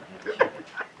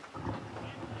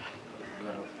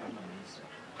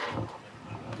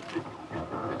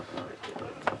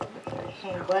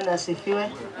 Bwana asifiwe.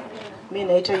 Mimi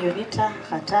naitwa Yunita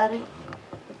Hatari.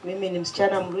 Mimi ni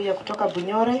msichana Mluya kutoka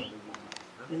Bunyore.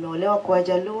 Nimeolewa kwa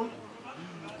Wajaluo.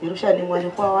 Jerusha ni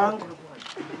mwalikwa wangu.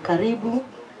 Karibu.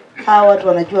 Hawa watu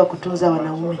wanajua kutunza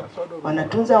wanaume.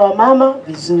 Wanatunza wamama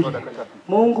vizuri.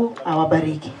 Mungu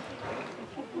awabariki.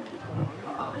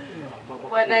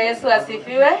 Bwana Yesu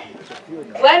asifiwe.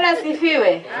 Bwana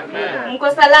asifiwe.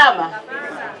 Mko salama?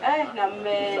 Na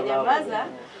mmenyamaza.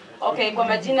 Okay, kwa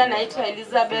majina naitwa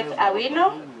Elizabeth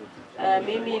Awino.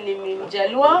 Mimi ni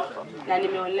Mjaluo na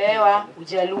nimeolewa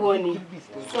Ujaluoni.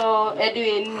 So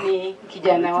Edwin ni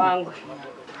kijana wangu.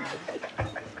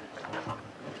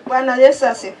 Bwana Yesu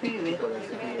asifiwe.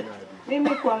 Mimi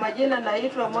kwa majina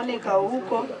naitwa Monica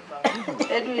huko.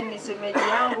 Edwin ni semeji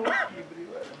yangu.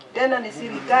 Tena ni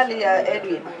serikali ya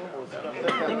Edwin.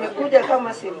 Nimekuja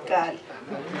kama serikali.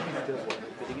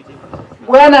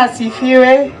 Bwana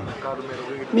asifiwe.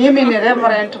 Mimi ni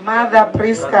Reverend Mother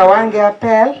Priska Wange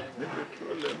Apel.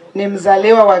 Ni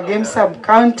mzaliwa wa Gemsab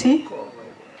County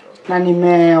na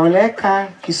nimeoleka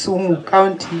Kisumu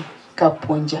County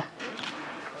Kapunja.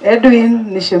 Edwin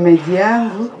ni shemeji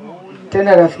yangu,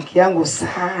 tena rafiki yangu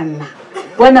sana.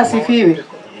 Bwana asifiwe.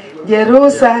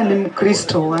 Jerusa ni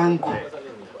Mkristo wangu.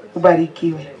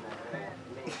 Ubarikiwe.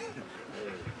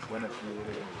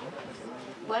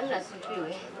 Bwana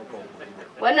asifiwe.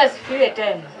 Bwana asifiwe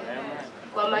tena.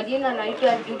 Kwa majina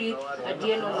naitwa Judith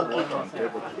Adieno Mokito.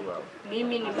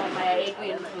 Mimi ni mama ya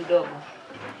Edwin mdogo.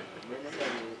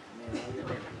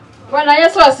 Bwana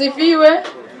Yesu asifiwe.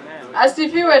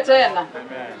 Asifiwe tena.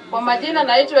 Kwa majina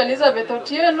naitwa Elizabeth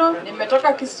Otieno,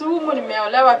 nimetoka Kisumu,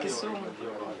 nimeolewa Kisumu.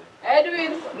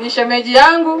 Edwin ni shemeji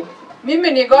yangu,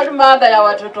 mimi ni godmother ya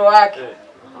watoto wake.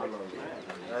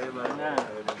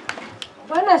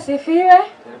 Bwana asifiwe.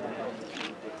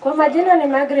 Kwa majina ni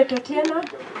Margaret Otieno.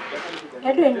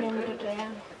 Edwin ni mtoto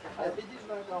yangu.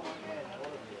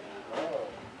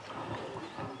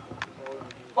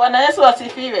 Bwana Yesu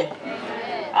asifiwe.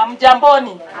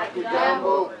 Amjamboni.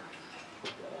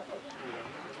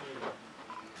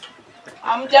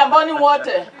 Amjamboni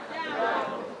wote.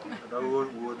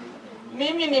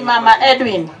 Mimi ni Mama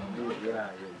Edwin.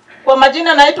 Kwa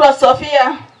majina naitwa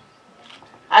Sofia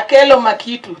Akelo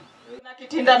Makitu. Na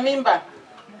kitinda mimba.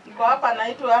 Niko hapa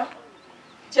naitwa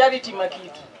Charity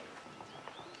Makitu.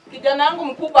 Kijana wangu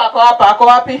mkubwa ako hapa, ako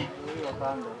wapi?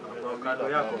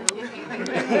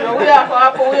 Huyo ako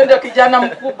hapo, huyo ndio kijana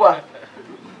mkubwa.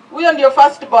 Huyo ndio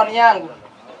first born yangu.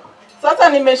 Sasa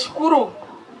nimeshukuru.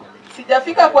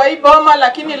 Sijafika kwa hii boma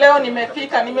lakini leo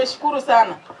nimefika, nimeshukuru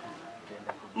sana.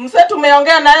 Mzee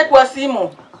tumeongea naye kwa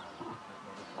simu.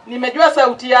 Nimejua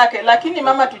sauti yake lakini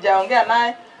mama tujaongea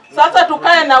naye. Sasa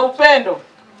tukae na upendo.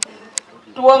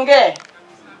 Tuongee.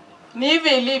 Ni hivi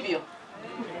ilivyo.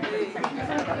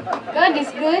 God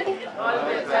is good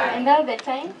and all the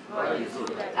time.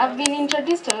 I've been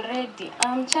introduced already.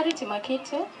 I'm Charity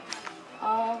Makitu.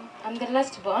 I'm the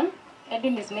last born.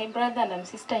 Edwin is my brother and I'm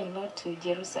sister-in-law to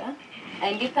Jerusa.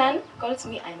 And Ethan calls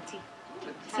me auntie.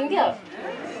 Sindio?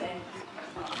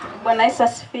 Bwana Yesu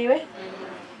asifiwe.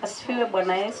 Asifiwe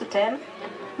Bwana Yesu tena.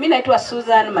 Mimi naitwa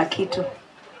Susan Makitu.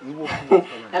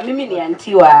 Na mimi ni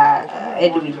auntie wa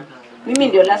Edwin. Mimi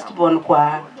ndio last born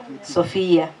kwa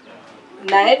Sofia.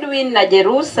 Na Edwin na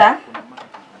Jerusa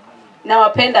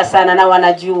nawapenda sana na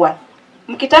wanajua.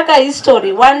 Mkitaka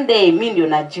history one day mimi ndio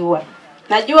najua.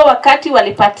 Najua wakati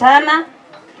walipatana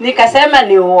nikasema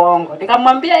ni uongo.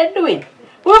 Nikamwambia Edwin,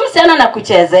 huyu msichana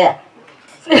nakuchezea.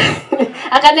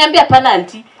 Akaniambia pana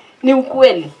auntie, ni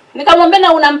ukweli. Nikamwambia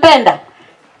na unampenda?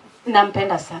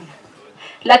 Nampenda sana.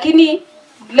 Lakini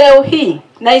leo hii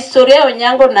na historia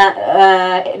Onyango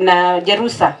na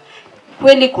Jerusa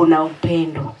kweli kuna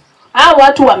upendo. Hao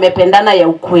watu wamependana ya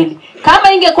ukweli.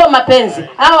 Kama ingekuwa mapenzi,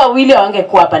 hao wawili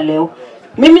wangekuwa hapa leo.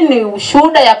 Mimi ni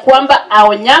ushuhuda ya kwamba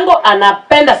Onyango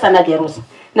anapenda sana Jerusa.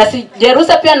 Na si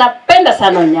Jerusa pia anapenda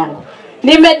sana Onyango.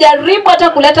 Nimejaribu hata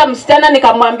kuleta msichana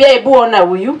nikamwambia hebu ona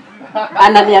huyu.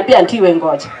 Ananiambia antiwe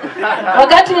ngoja.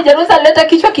 Wakati Jerusa aleta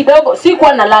kichwa kidogo,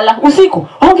 sikuwa nalala usiku.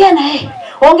 Ongea naye.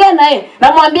 Ongea naye.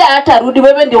 Namwambia hata rudi,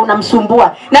 wewe ndio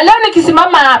unamsumbua. Na leo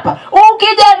nikisimama hapa,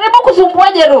 ukijaribu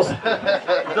kusumbua Jerusa,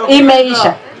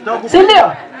 imeisha. Si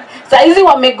ndio? Saizi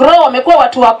wamegrow, wamekuwa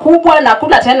watu wakubwa na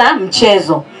kuna tena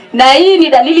mchezo. Na hii ni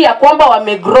dalili ya kwamba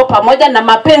wamegrow pamoja na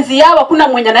mapenzi yao, hakuna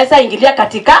mwenye anaweza ingilia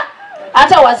katika,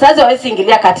 hata wazazi hawezi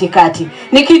ingilia katikati.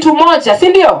 Ni kitu moja, si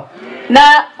ndio?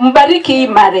 Na mbariki hii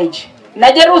marriage.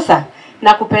 Na Jerusa,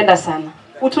 nakupenda sana.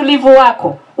 Utulivu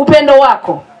wako, upendo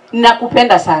wako,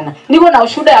 nakupenda sana. Niko na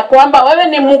ushuhuda ya kwamba wewe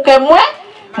ni mke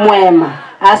mwema.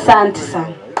 Asante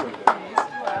sana.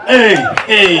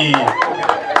 Hey.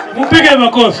 Mpige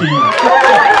makofi.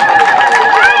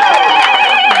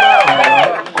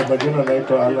 Kwa majina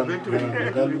naitwa Alan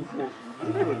Mgalu.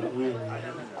 Huyu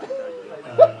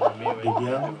ni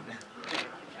bibi yangu.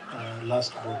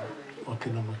 Last born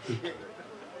wakina Makitu.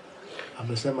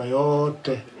 Amesema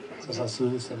yote. Sasa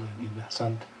siwezi sema ingine.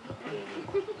 Asante.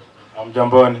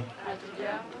 Mjamboni.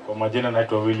 Kwa majina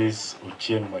naitwa Willis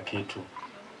Uchieng Makitu.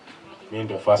 Mimi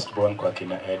ndio first born kwa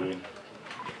kina Edwin.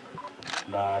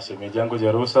 Na shemeji yangu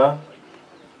Jerusa,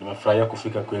 nimefurahia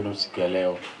kufika kwenu siku ya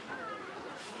leo.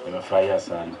 Nimefurahia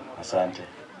sana. Asante.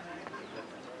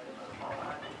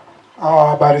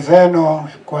 Habari zenu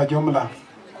kwa jumla.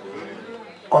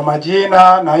 Kwa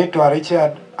majina naitwa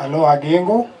Richard Alo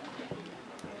Agingu.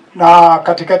 Na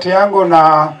katikati yangu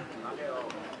na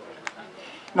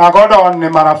Gordon ni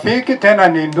marafiki, tena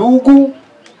ni ndugu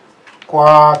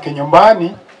kwa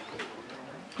kinyumbani,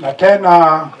 na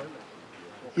tena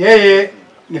yeye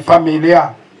ni familia.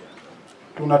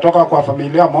 Tunatoka kwa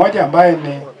familia moja ambaye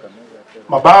ni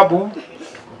mababu,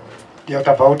 ndio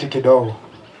tofauti kidogo,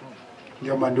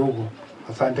 ndio mandugu.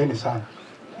 Asanteni sana.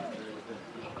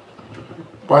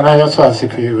 Bwana Yesu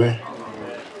asifiwe.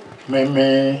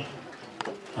 Mimi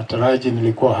nataraji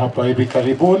nilikuwa hapa hivi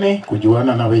karibuni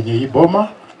kujuana na wenye hii boma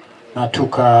na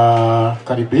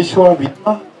tukakaribishwa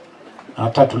vyema.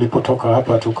 Hata tulipotoka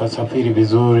hapa tukasafiri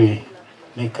vizuri.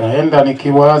 Nikaenda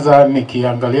nikiwaza,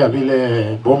 nikiangalia vile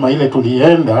boma ile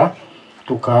tulienda,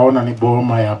 tukaona ni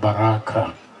boma ya baraka.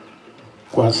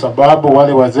 Kwa sababu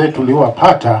wale wazee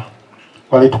tuliowapata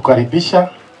walitukaribisha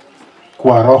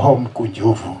kwa roho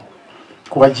mkunjufu.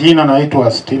 Kwa jina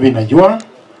naitwa Steven Najua,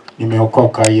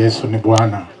 nimeokoka, Yesu ni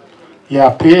Bwana. Ya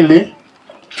pili,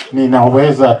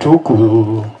 ninaweza tu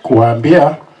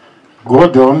kuambia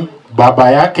Gordon,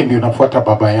 baba yake ndio nafuata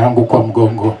baba yangu kwa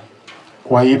mgongo.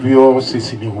 Kwa hivyo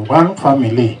sisi ni one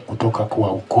family kutoka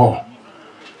kwa ukoo.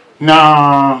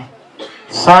 Na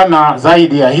sana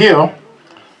zaidi ya hiyo,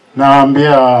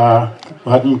 naambia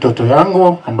mtoto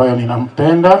yangu ambayo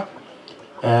ninampenda,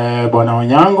 Bwana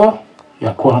Onyango,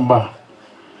 ya kwamba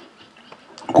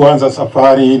kuanza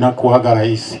safari inakuwaga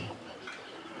rahisi,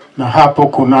 na hapo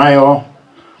kunayo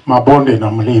mabonde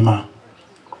na mlima,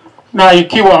 na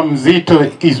ikiwa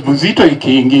mzito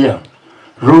ikiingia,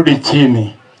 rudi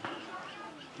chini.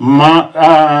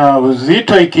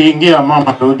 Uzito ikiingia,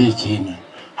 mama, rudi chini.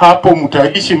 Hapo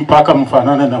mtaishi mpaka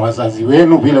mfanane na wazazi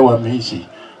wenu vile wameishi.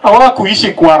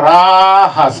 Hawakuishi kwa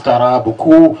raha starabu.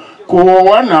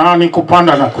 Kuoana ni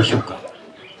kupanda na kushuka,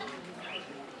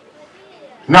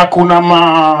 na kuna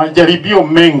majaribio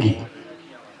mengi.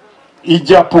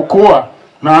 Ijapokuwa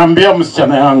naambia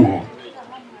msichana yangu,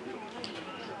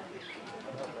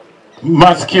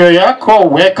 masikio yako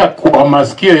weka kwa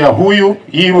masikio ya huyu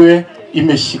iwe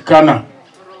imeshikana.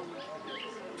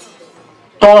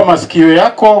 Toa masikio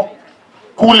yako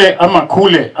kule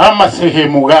ama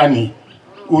sehemu gani,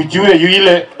 ujue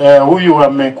yule huyu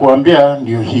amekuambia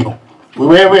ndio hiyo,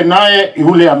 wewe naye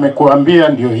yule amekuambia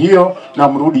ndio hiyo, na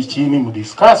mrudi chini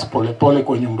mdiscuss pole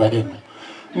kwa nyumba yenu.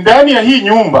 Ndani ya hii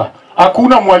nyumba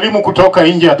hakuna mwalimu kutoka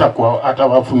nje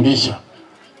atawafundisha,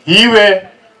 iwe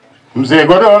mzee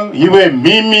Gordon, iwe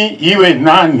mimi, iwe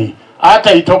nani,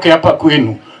 hata itoke hapa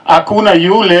kwenu. Hakuna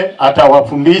yule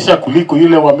atawafundisha kuliko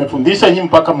yule wamefundisha nyinyi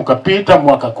mpaka mkapita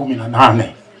mwaka 18.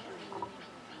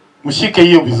 Mshike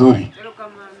hiyo vizuri.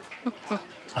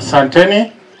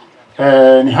 Asanteni.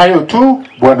 Ni hayo tu.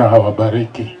 Bwana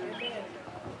hawabariki.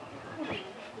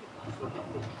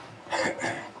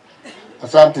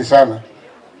 Asante sana.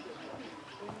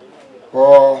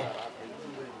 Kwa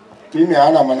mimi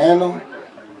hana maneno.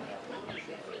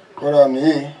 Kwa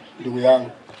ni ndugu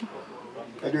yangu.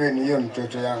 Edwin hiyo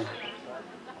mtoto yangu.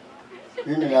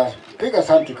 Mimi napiga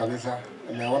asante kabisa.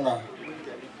 Nimeona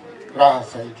raha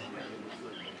zaidi.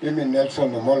 Mimi Nelson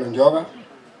Molo Njoga.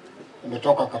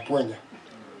 Nimetoka Kapwenya.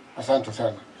 Asante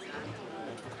sana.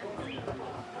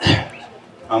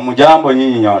 Hamjambo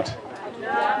nyinyi nyote.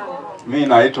 Mimi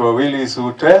naitwa Willis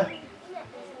Ute.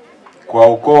 Kwa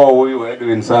ukoo huyu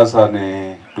Edwin sasa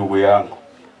ni ndugu yangu.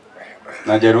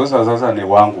 Na Jerusa sasa ni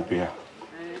wangu pia.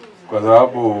 Kwa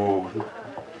sababu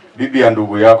bibi ya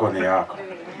ndugu yako ni yako.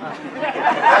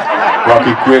 Kwa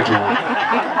kikwetu.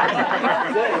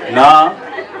 Na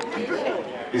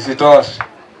isitoshe,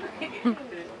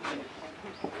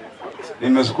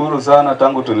 nimeshukuru sana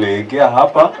tangu tuliingia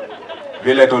hapa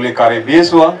vile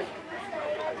tulikaribishwa.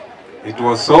 It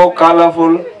was so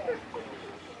colorful.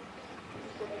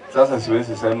 Sasa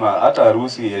siwezi sema hata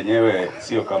harusi yenyewe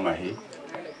sio kama hii.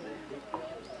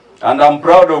 And I'm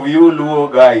proud of you Luo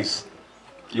guys.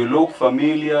 You look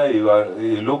familiar,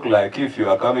 you look like if you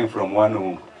are coming from one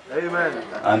home. Amen.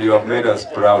 And you have made us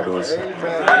proud also.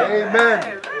 Amen.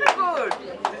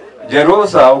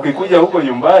 Jerusa, ukikuja huko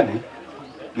nyumbani,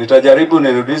 nitajaribu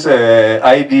nirudishe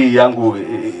ID yangu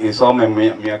isome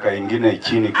miaka ingine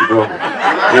chini kidogo.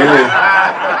 Ili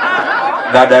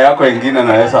dada yako ingine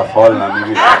naweza fall na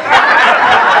mimi.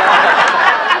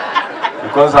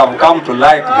 Because I've come to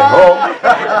like the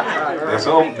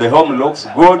home. The home looks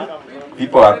good.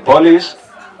 People are polished.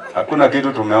 Hakuna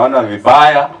kitu tumeona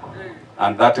vibaya.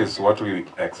 And that is what we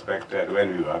expected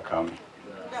when we were coming.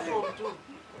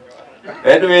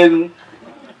 Edwin,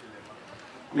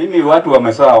 mimi watu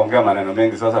wameshaongea maneno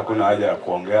mengi, sasa kuna haja ya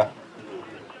kuongea.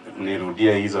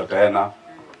 Nirudie hizo tena.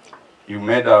 You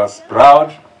made us proud.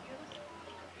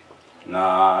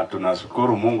 Na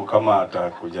tunashukuru Mungu kama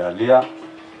atakujalia.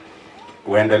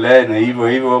 Uendelee na hivyo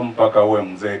hivyo mpaka uwe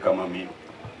mzee kama mimi.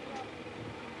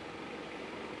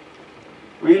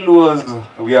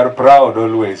 We are proud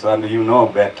always, and you know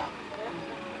better.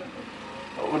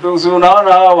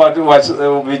 Unaona hawa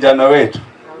watu vijana wetu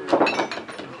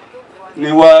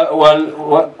ni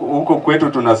huko kwetu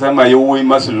tunasema we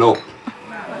must slope.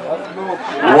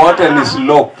 Wote ni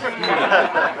slope.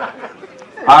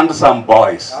 Handsome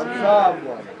boys.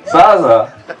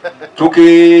 Sasa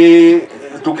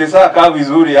tukisaa kaa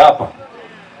vizuri hapa,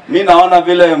 mimi naona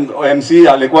vile MC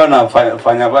alikuwa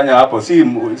anafanya hapo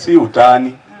si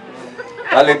utani.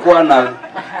 Alikuwa na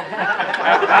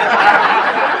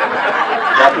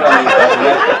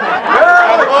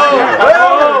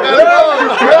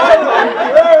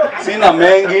sina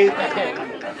mengi.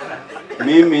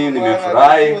 Mimi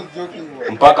nimefurahi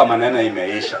mpaka maneno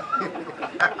imeisha.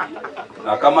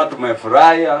 Na kama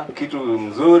tumefurahi kitu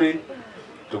mzuri,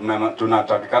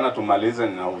 tunatakikana tumalize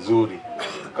na uzuri.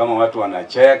 Kama watu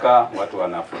wanacheka, watu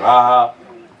wanafuraha,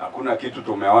 hakuna kitu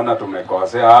tumeona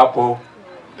tumekosea hapo.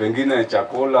 Pengine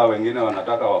chakula, wengine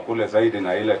wanataka wakule zaidi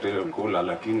na ile tulikula,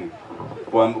 lakini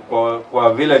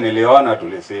kwa vile niliona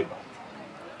tulisiba.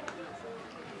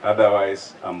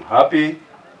 Otherwise, I'm happy.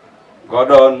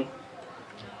 Gordon,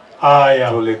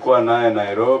 tulikuwa naye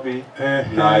Nairobi,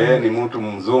 na yeye ni mtu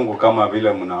mzungu kama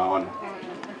vile mnaona.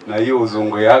 na hiyo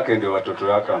uzungu yake ndio watoto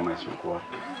wake wamechukua.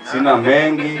 Sina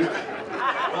mengi,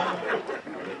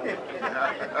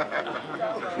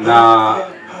 na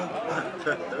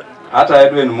hata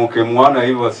Edwin mkimwona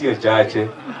hivyo sio chache,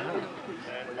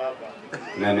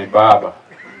 na ni baba.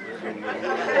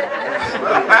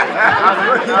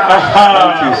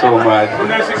 Thank you so much.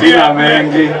 Sina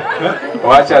mengi,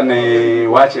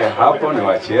 wache hapo,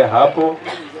 niwachie hapo.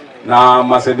 Na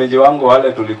masemeji wangu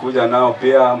wale tulikuja nao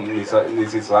pia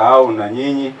nisisahau, na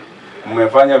nyinyi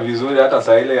mmefanya vizuri. Hata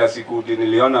saa ile ya siku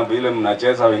niliona vile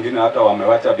mnacheza, wengine hata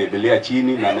wamewacha Biblia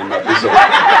chini na ni mapiso.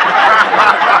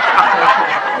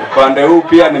 Upande huu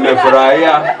pia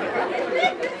nimefurahia.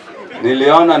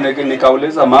 Niliona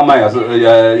nikauliza mama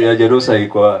ya Jerusa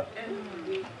iko,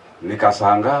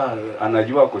 nikashangaa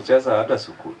anajua kucheza hata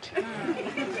sukuti.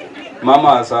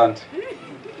 Mama asante.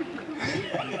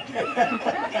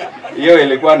 Hiyo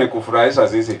ilikuwa ni kufurahisha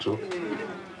sisi tu.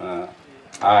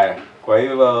 Haya, kwa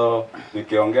hivyo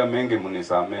nikiongea mengi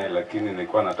mnisamee, lakini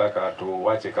nilikuwa nataka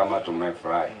tuwache kama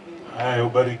tumefurahi. Haya,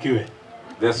 ubarikiwe.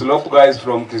 The slope guys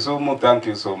from Kisumu, thank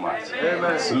you so much.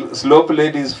 Slope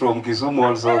ladies from Kisumu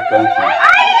also, thank you.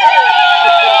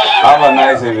 Have a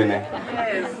nice evening.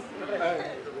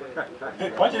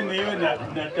 Wacha niwe na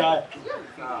tatu.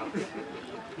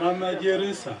 Mama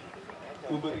Jerusa,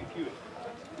 ubarikiwe.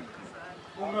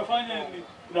 Umefanya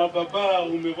na baba,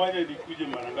 umefanya nikuje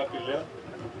mara ngapi leo?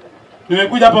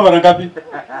 Nimekuja hapa mara ngapi?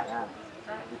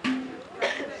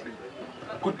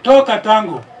 Kutoka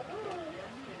tangu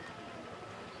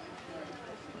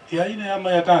ya 4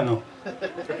 ama ya 5.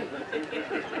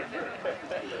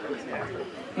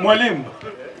 Mwalimu,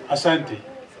 asante.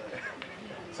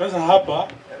 Sasa hapa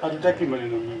hatutaki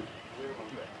maneno mengi.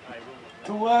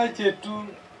 Tuache tu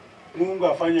Mungu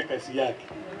afanye kazi yake.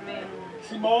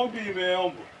 Si maombi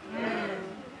imeomba.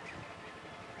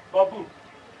 Babu,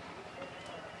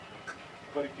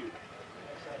 barikiwe.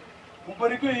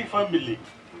 Mbarikiwe hii family.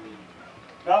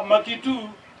 Na Makitu,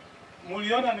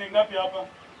 muliona ni ngapi hapa?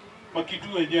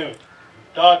 Makitu wenyewe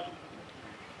 3.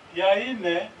 Ya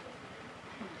 4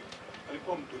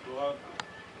 alikuwa mtoto wako.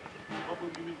 Babu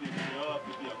mimi ndiye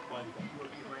bibi ya kwanza.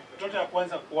 Mtoto ya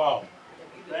kwanza kwao.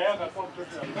 Na yeye akakuwa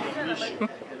mtoto wa mwisho.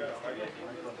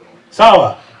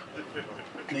 Sawa?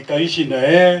 Nikaishi na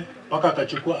yeye mpaka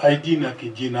akachukua ID na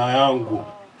kijina yangu.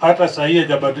 Hata saa hii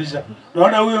hajabadilisha.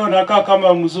 Naona huyo anakaa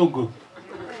kama mzungu.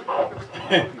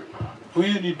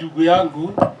 Huyu ni ndugu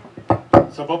yangu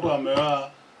sababu ameoa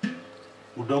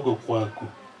udogo kwako.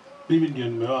 Mimi ndio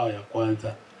nimeoa ya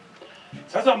kwanza.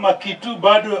 Sasa Makitu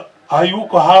bado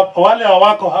hayuko hapa. Wale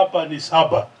hawako hapa ni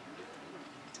 7.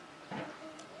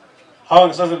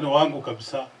 Hao sasa ni wangu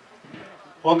kabisa.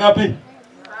 Wangapi?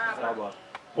 7.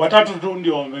 Watatu tu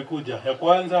ndio wamekuja. Ya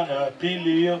kwanza, ya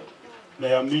pili hiyo na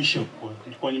ya mwisho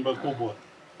kwa nyumba kubwa.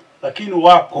 Lakini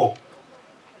wako.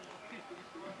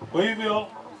 Kwa hivyo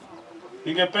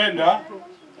ningependa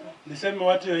niseme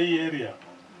watu wa hii area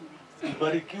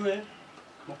mbarikiwe,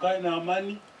 mkae na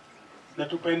amani na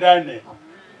tupendane.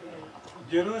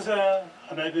 Jerusa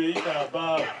anajiita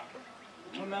baba.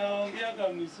 Tunaongea kama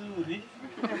mzuri.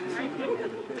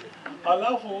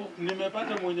 Alafu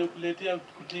nimepata mwenye kuletea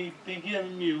kupigia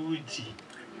mimi uji.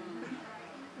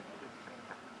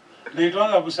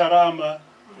 Naitwa Busarama.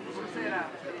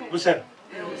 Busara.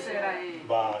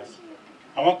 Basi.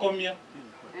 Ama komia.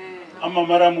 Ama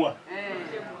maramua.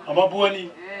 Ama buani.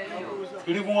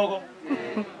 Kilimuogo.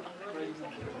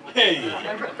 Hey.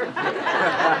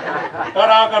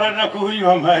 Kara na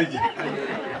kunywa maji.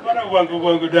 Bana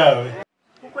wangu dawe.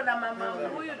 Uko na mama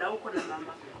huyu na uko na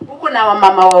mama. Uko na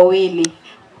wamama wawili.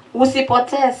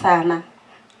 Usipotee sana.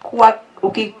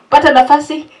 Ukipata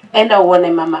nafasi enda uone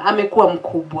mama, amekuwa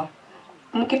mkubwa.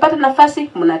 Mkipata nafasi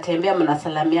mnatembea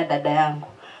mnasalamia dada yangu.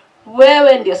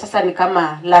 Wewe ndio sasa ni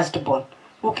kama last born.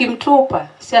 Ukimtupa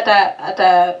si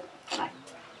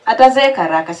atazeeka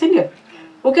haraka, si ndio?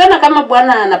 Ukiona kama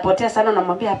bwana anapotea sana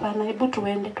unamwambia hapana, hebu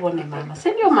tuende tuone mama.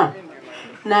 Si ndio mama?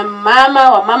 Na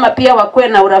mama pia wakuwe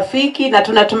na urafiki, na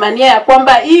tunatumania ya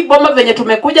kwamba hii boma venye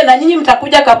tumekuja na nyinyi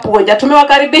mtakuja Kapuonja.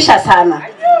 Tumewakaribisha sana.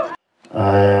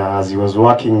 As he was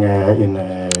working in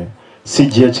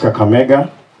CGH Kakamega,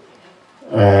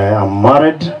 I'm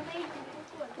married.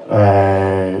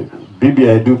 Bibi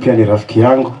Edu pia ni rafiki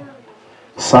yangu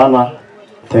sana.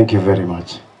 Thank you very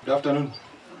much. Good afternoon.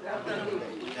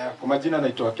 Kwa majina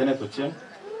naitwa Kenneth Ochieng.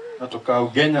 Natoka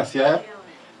Ugenya, Siaya.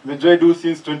 Nimejoin Edu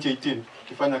since 2018.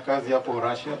 Kifanya kazi hapo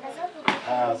Russia.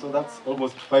 So that's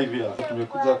almost 5 years.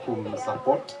 Tumekuja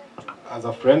kumsupport as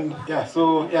a friend.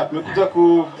 Tumekuja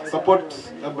kusupport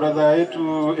brother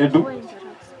yetu Edu.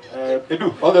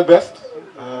 Edu, all the best.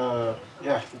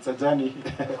 Yeah, it's a journey.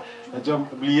 Najua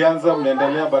mlianza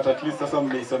mnaendelea, but at least sasa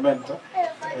mmeicement,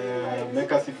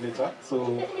 make a signature.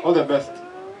 So all the best.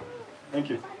 Thank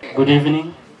you. Good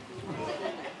evening.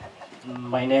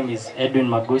 My name is Edwin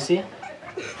Magusi.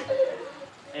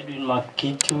 Edwin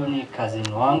Makitu ni cousin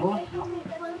wangu.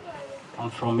 I'm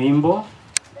from Imbo.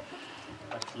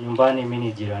 Nyumbani mimi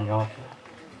ni jirani wake.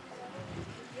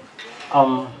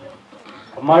 I'm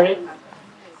married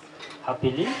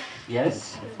happily,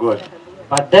 yes. Good.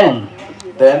 But then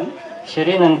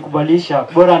sheria inanikubalisha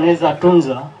bora naweza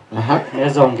tunza,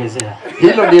 naweza ongezea.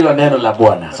 Hilo ndilo neno la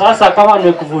Bwana. Sasa kama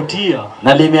nimekuvutia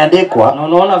na limeandikwa, na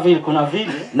unaona vile kuna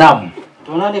vile. Naam.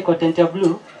 Tunaona kwa tent ya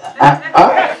blue.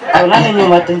 Tunaona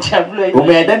nyuma tent ya blue.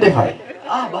 Umeidentify?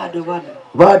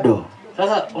 Bado.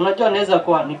 Sasa unajua naweza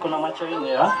kuwa niko na macho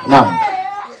nne Naam.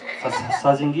 Sasa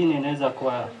saa zingine inaweza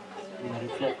kuwa ina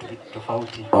reflect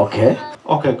tofauti. Okay.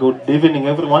 Okay, good evening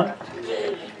everyone.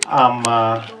 I'm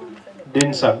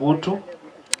Din Sagutu.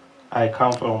 I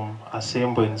come from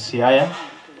Asembo in Siaya.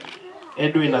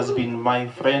 Edwin has been my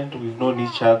friend. We've known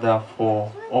each other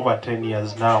for over 10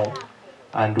 years now,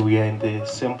 and we are in the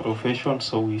same profession,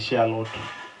 so we share a lot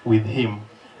with him.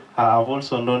 I've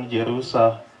also known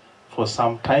Jerusa for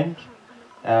some time,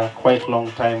 quite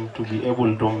long time, to be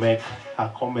able to make a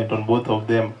comment on both of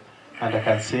them, and I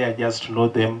can say I just know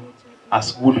them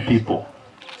as good people.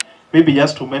 Maybe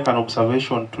just to make an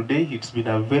observation today, it's been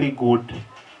a very good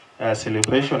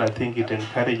celebration. I think it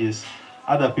encourages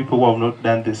other people who have not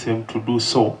done the same to do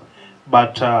so.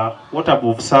 But what I've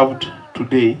observed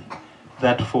today,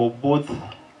 that for both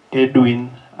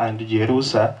Edwin and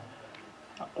Jerusa,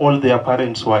 all their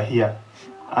parents were here.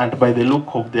 And by the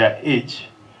look of their age,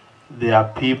 they are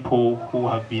people who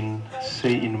have been,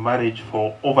 say, in marriage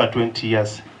for over 20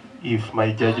 years, if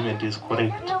my judgment is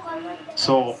correct.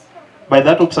 So, by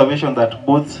that observation that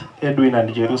both Edwin and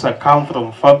Jerusa come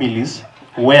from families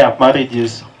where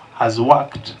marriages has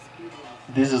worked,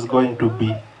 this is going to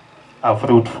be a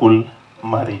fruitful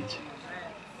marriage.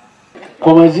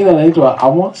 Kwa majina naitwa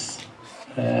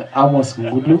Amos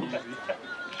Ngulu.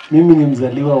 Mimi ni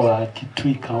mzaliwa wa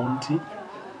Kitui County.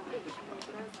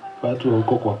 Watu wa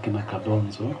huko kwa kina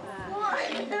Kadonzo.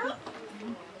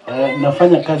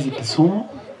 Nafanya kazi Kisumu.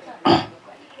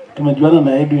 Tumejuana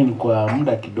na Edwin kwa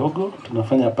muda kidogo.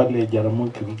 Tunafanya pale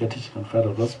Jaramogi Kikatishi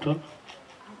Referral Hospital.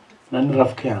 Na ni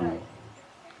rafiki yangu.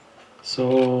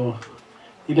 So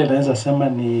ile naweza sema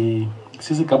ni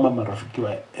sisi kama marafiki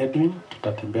wa Edwin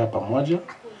tutatembea pamoja.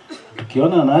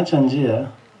 Tukiona anaacha njia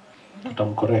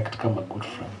tutamcorrect kama good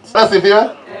friends. Asifiwe.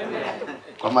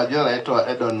 Kwa majina naitwa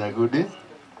Edon Nyagudi.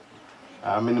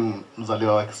 Mimi ni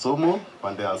mzaliwa wa Kisumu,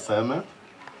 pande ya Seme.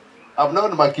 I've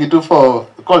known Makitu for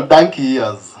called donkey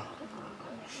years.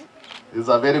 He's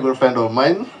a very good friend of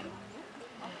mine.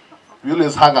 We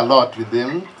always hang a lot with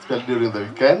him, especially during the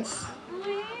weekends.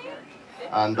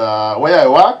 And where I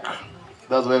work,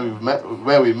 that's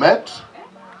where we met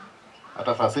at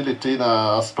a facility in a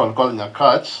hospital called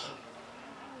Nyakach.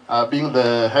 Being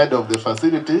the head of the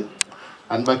facility,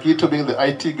 and Makitu being the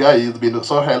IT guy, he's been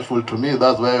so helpful to me.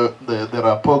 That's where the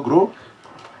rapport grew,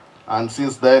 and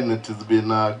since then it has been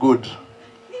good.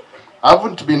 I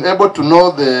haven't been able to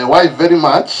know the wife very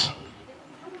much,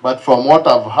 but from what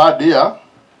I've heard here,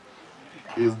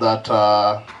 is that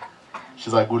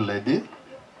she's a good lady,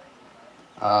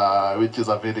 which is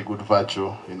a very good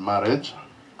virtue in marriage.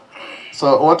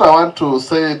 So what I want to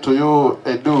say to you,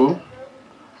 Edu,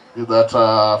 is that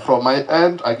from my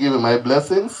end, I give you my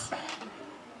blessings.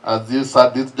 As you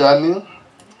start this journey,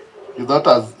 it's not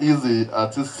as easy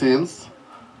as it seems,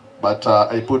 but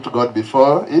I put God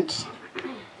before it,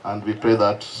 and we pray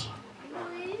that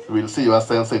we'll see your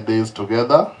sunset days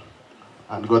together,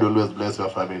 and God will always bless your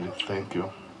family. Thank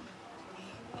you.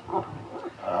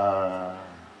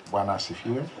 Bwana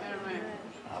asifiwe.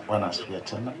 Bwana asifiwe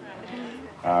tena.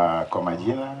 Kwa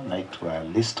majina naitwa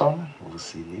Liston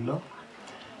Usililo.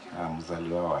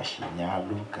 Mzaliwa wa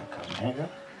Shinyalu, Kakamega.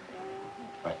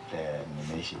 But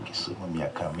nimeishi Kisumu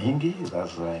miaka mingi.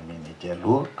 That's why mimi ni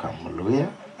Jaluo, Luo-Luyha.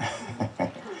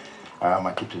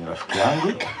 Makitu ni rafiki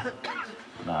yangu.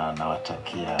 Na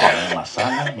nawatakia mema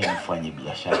sana. Mimi mfanyi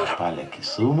biashara pale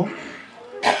Kisumu.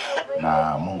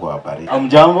 Na Mungu awabariki.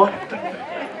 Hamjambo?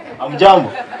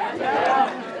 Hamjambo?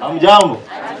 Hamjambo?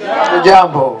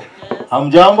 Hamjambo.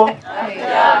 Hamjambo?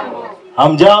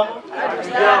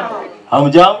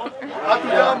 Hamjambo?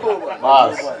 Hamjambo?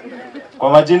 Bas. Kwa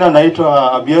majina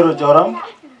naitwa Abiero Joram,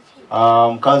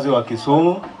 mkazi wa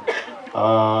Kisumu.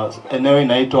 Eneo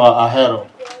inaitwa Ahero.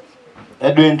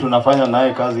 Edwin tunafanya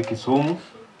naye kazi Kisumu.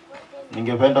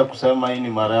 Ningependa kusema hii ni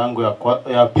mara yangu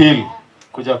ya pili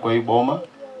kuja kwa hii boma.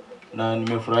 na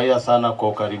nimefurahia sana kwa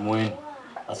ukarimu wenu.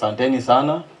 Asanteni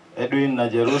sana Edwin na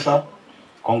Jerusa,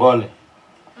 kongole.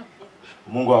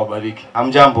 Mungu awabariki.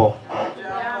 Hamjambo.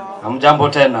 Hamjambo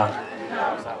tena.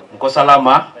 Mko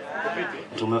salama?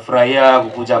 Tumefurahia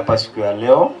kukuja hapa siku ya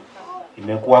leo.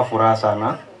 Imekuwa furaha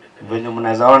sana. Venye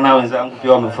mnaweza ona wenzangu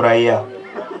pia wamefurahia.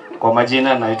 Kwa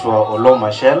majina naitwa Olo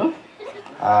Mashel.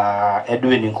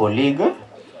 Edwin is a colleague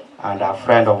and a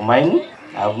friend of mine.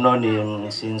 I've known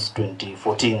him since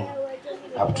 2014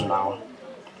 up to now.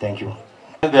 Thank you.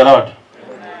 Praise the Lord.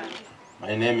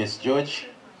 My name is George.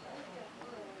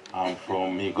 I'm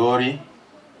from Migori.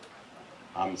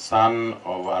 I'm son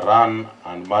of Aran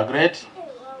and Margaret.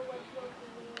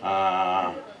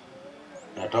 Natoka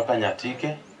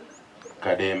Nyatike,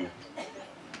 Kademe.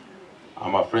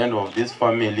 I'm a friend of this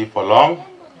family for long.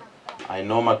 I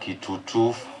know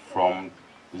Makitutu from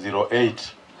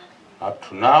 08 up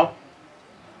to now.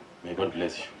 May God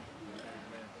bless you.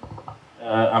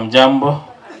 Amjambo.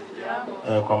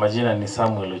 Kwa majina ni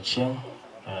Samuel Ochieng,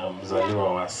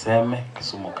 mzaliwa wa Seme,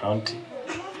 Kisumu County.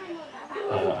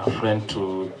 A friend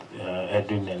to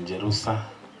Edwin and Jerusa,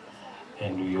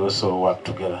 and we also work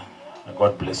together.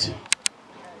 God bless you.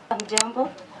 Amjambo.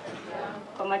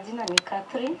 Kwa majina ni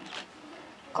Catherine,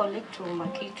 colleague to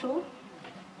Makitu.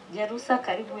 Jerusa,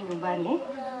 karibu nyumbani.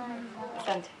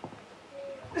 Asante.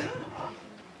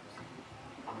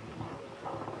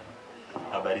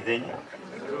 Habari zenyu?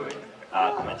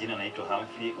 Kwa majina naitwa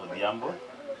Humphrey Odhiambo.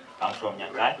 I'm from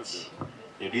Nyakach.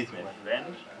 You're my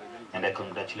friend, and I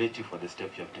congratulate you for the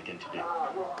step you have taken today.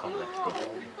 Congrats.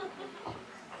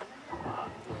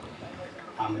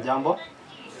 Hamjambo.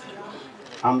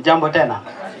 Hamjambo tena.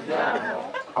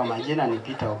 Kwa majina ni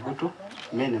Peter Ogutu.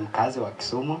 Mimi ni mkazi wa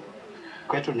Kisumu.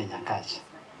 Kwetu ni Nyakach.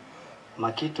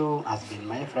 Makitu has been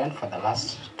my friend for the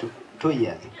last two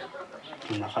years.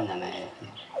 Tunafanya na yeye.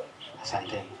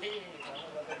 Asante.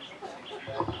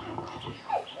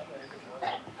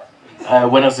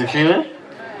 Bwana sifiwe.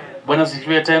 Bwana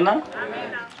sifiwe tena.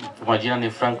 Kwa majina ni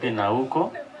Franklin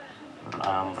Nauko.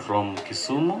 I'm from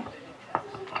Kisumu,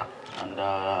 and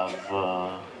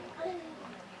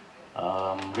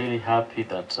I'm really happy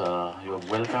that you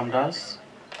have welcomed us.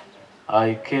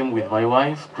 I came with my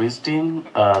wife, Christine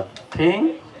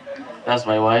Ping. That's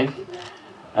my wife,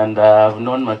 and I've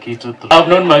known Makitu. I've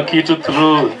known Makitu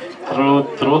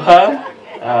through her.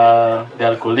 They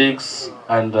are colleagues,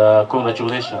 and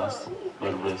congratulations.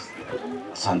 God bless.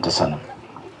 Asante sana.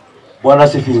 Bwana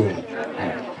sifiwe.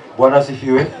 Bwana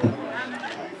sifiwe.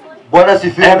 Bwana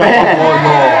sifiwe.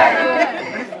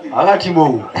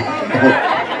 Agatimo.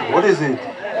 What is it?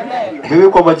 Mimi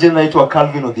kwa majina naitwa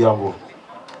Calvin Odhiambo.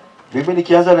 Mimi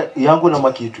nikianza yangu na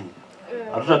Makitu,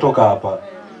 hatutatoka hapa.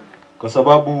 Kwa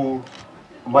sababu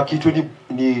Makitu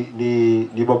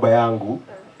ni baba yangu.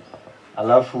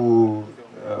 Alafu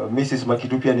Mrs.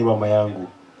 Makitu pia ni mama yangu.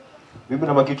 Mimi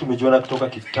na Makitu tumejuana kutoka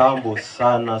kitambo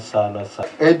sana.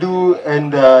 Edu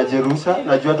and Jerusa,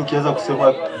 najua tukianza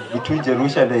kusema between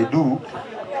Jerusa and Edu,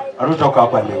 hatutatoka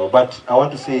hapa leo. But I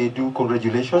want to say Edu,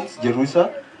 congratulations. Jerusa,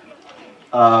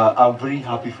 I'm very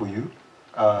happy for you.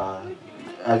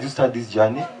 As you start this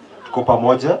journey, tuko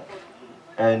pamoja,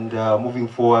 and moving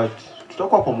forward,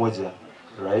 tutakuwa pamoja,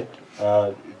 right?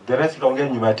 The rest tutaongea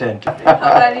nyuma ya tent.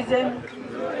 Habari zenu.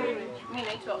 Mimi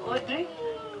naitwa Audrey.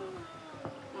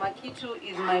 Makitu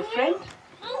is my friend.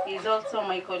 He is also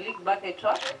my colleague back at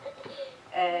work.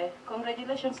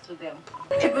 Congratulations to them.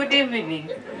 Good evening.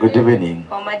 Good evening.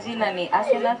 Kwa majina ni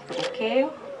Asela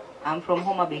Okeo. I'm from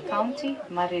Homa Bay County,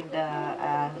 married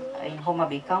in Homa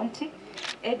Bay County.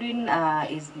 Edwin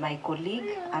is my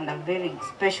colleague and a very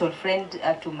special friend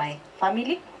to my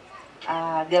family.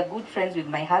 They are good friends with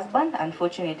my husband.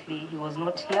 Unfortunately, he was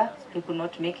not here. He could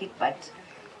not make it, but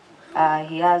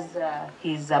he has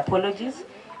his apologies.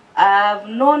 I've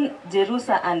known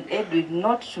Jerusa and Edwin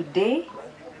not today,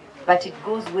 but it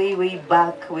goes way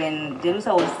back when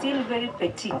Jerusa was still very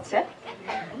petite.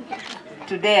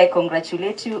 Today I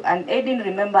congratulate you, and Edwin,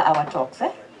 remember our talks.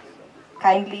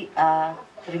 Kindly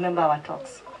remember our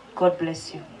talks. God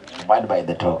bless you. Abide by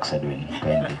the talks, Edwin.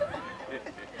 Kindly.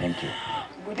 Thank you.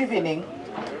 Good evening.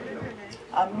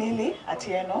 I'm Millie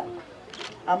Atieno.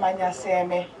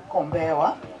 Amanyaseme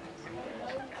Kombewa,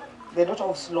 the daughter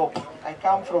of Slope. I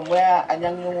come from where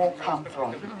Anyanyongo come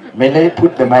from. May I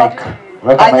put the mic?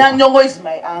 Anyanyongo is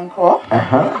my uncle.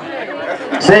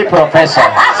 Say professor.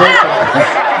 Say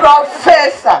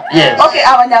Professor. Yes. Okay,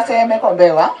 Amanyaseme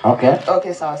Kombewa. Okay.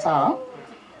 Okay, sawa.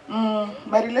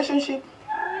 My relationship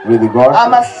with God.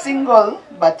 I'm a single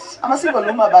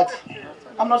woman, but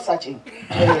I'm not searching.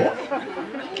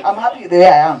 I'm happy the way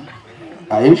I am.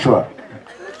 Are you sure?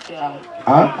 Yeah.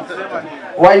 Huh?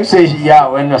 Why you say yeah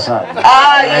when you're sad?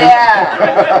 Ah, yeah.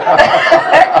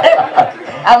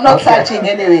 I'm not searching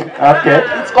anyway. Okay.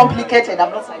 It's complicated.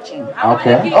 I'm not searching.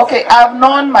 Okay. Okay, I've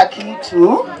known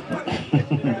Makitu,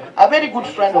 a very good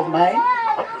friend of mine.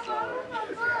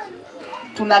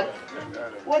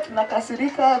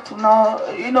 Tunakasirika,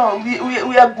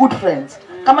 we are good friends.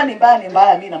 Kama ni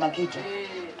mbaya mimi na Makitu.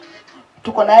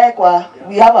 Tuko naye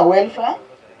we have a welfare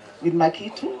with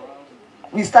Makitu.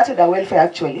 We started a welfare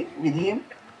actually with him,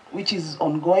 which is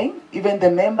ongoing. Even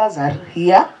the members are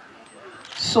here.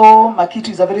 So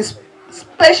Makitu is a very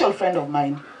special friend of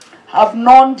mine. I've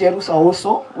known Jerusa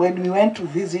also when we went to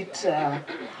visit,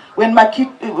 when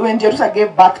Jerusa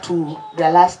gave back to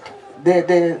their last, I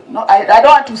don't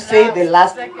want to say the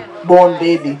last born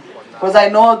baby, because I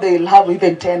know they'll have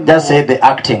even 10 Just more. say the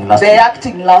acting last. The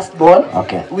acting last born.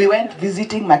 Okay. We went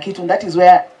visiting Makitu, and that is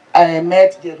where I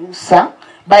met Jerusa.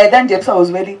 By then Jerusa was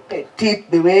very petite,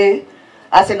 the way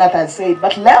Asenath has said.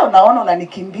 But leo naona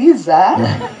unanikimbiza.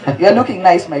 You're looking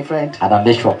nice, my friend.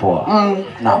 Analishwa poa.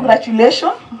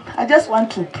 Congratulations. I just want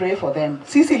to pray for them.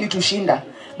 Sisi ilitushinda.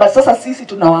 But sasa sisi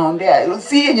tunawaombea.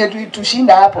 Si yenye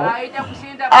tushinda hapo.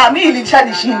 Mimi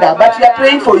ilishanishinda, but we are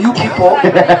praying for you people.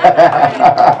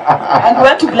 And we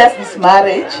want to bless this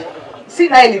marriage. Si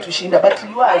na ilitushinda, but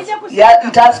yours, yeah,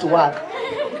 it has to work.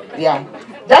 Yeah.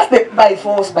 Just by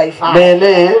force, by fire.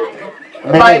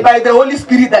 By the Holy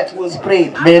Spirit that was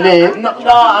prayed. No,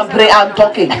 I'm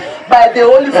talking. By the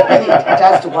Holy Spirit, it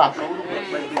has to work.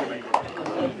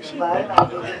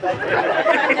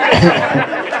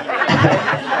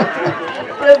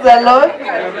 Praise the Lord.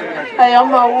 I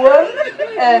am Awol,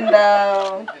 and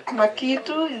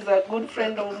Makitu is a good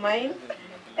friend of mine,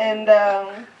 and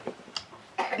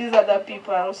these other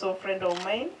people are also a friend of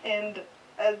mine. And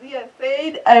as he has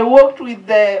said, I worked with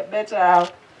the better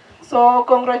half. So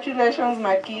congratulations,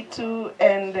 Makitu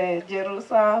and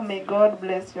Jerusa. May God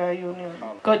bless your union.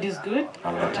 God is good.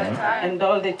 All the time. And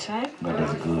all the time. God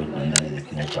is good.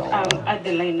 I'm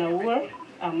Adeline Awol.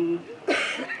 I'm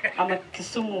a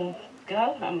Kisumu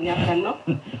girl. I'm Nyakano.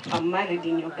 I'm married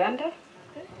in Uganda.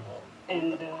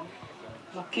 And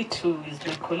Makitu is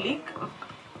my colleague.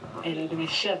 And we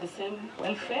share the same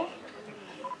welfare.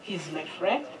 He's my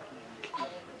friend.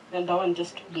 And I want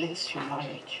just to bless your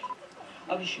marriage.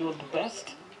 I wish you all the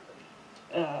best.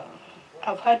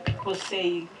 I've heard people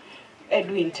say,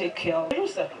 Edwin, take care of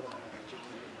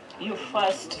your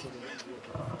first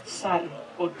son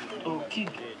or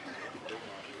kid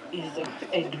is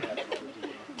Edu.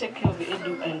 Take care of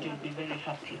Edu and you'll be very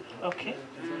happy. Okay?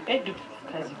 Edu,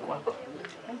 kazi kwako.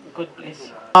 God bless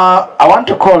you. I want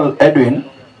to call Edwin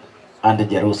and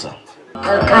Jerusa.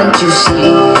 Can't you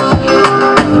see,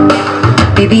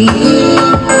 baby?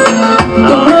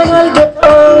 You never get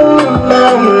on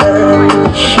my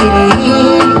mind. She,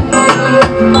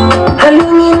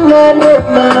 halungin na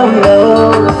mama.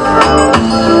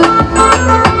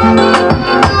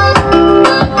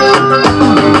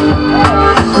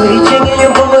 Kuichenye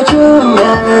nyumbo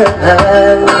chunga,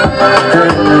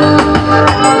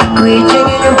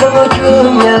 kuichenye nyumbo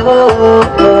chunga.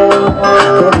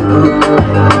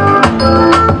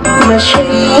 Mashi,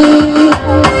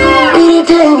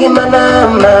 iritengi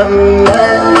manama,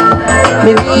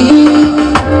 baby,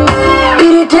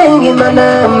 iritengi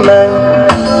manama,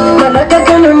 manaka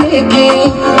kano miki,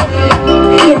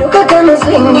 kinuka kano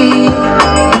singi,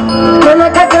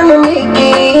 manaka kano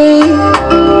miki,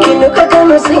 kinuka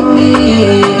kano singi.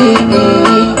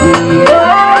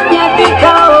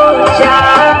 Nyatika ocha,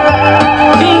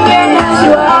 bingena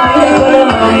swai,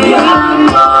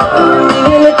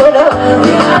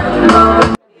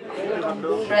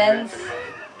 friends,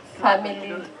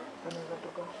 family,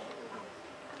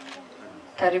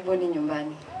 karibuni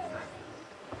nyumbani.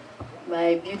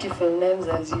 My beautiful names,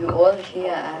 as you all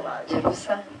hear, are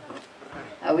Jerusa,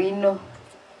 Awino,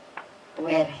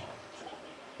 Were.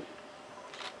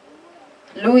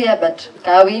 Luya, but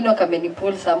Kawino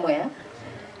kamenipull somewhere.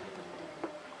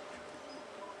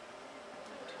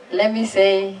 Let me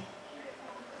say,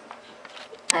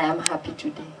 I am happy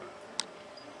today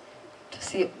to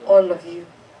see all of you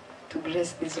to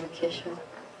grace this occasion.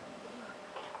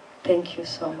 Thank you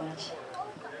so much.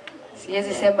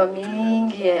 Siwezi sema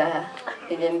mingi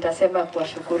yenye nitasema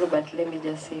kuwashukuru, but let me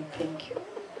just say thank you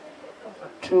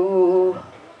to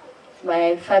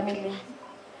my family,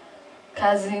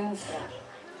 cousins,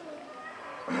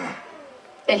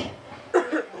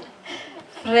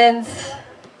 friends,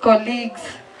 colleagues.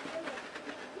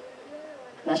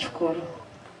 Nashukuru.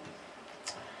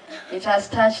 It has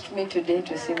touched me today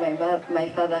to see my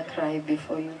father cry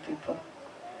before you people.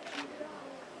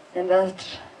 And that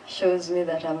shows me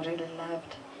that I'm really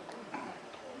loved.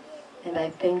 and I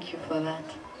thank you for that.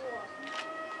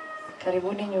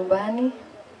 Karibuni nyumbani.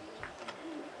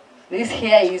 This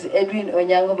here is Edwin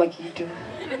Onyango Makitu.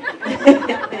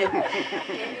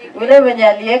 Ule mwenye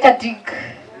alieka tik.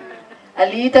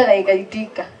 Aliita na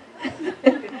ikaitika.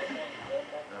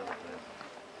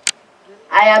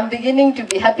 I am beginning to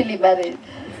be happily married.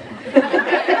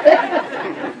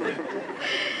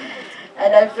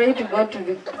 And I pray to God to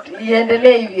be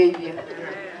iendelee hivyo hivyo.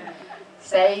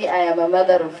 Say I am a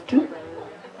mother of 2.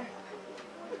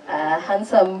 A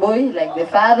handsome boy like the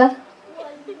father,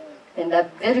 and a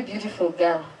very beautiful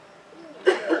girl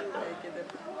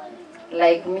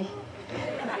like me.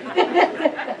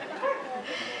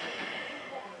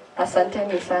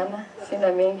 Asanteni sana,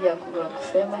 sina mengi ya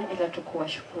kusema ila tu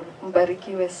kuwashukuru.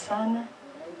 Mbarikiwe sana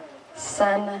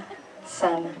sana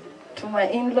sana. To my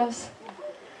in-laws,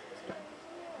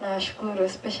 nawashukuru,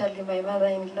 especially my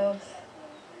mother-in-laws.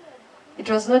 It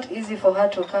was not easy for her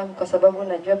to come kwa sababu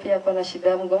najua pia kuna shida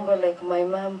ya mgongo like my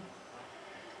mom.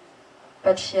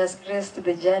 But she has graced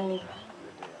the journey,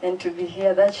 and to be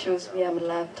here, that shows me I'm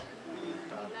loved.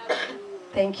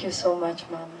 Thank you so much,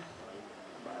 Mama.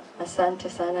 Asante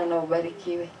sana na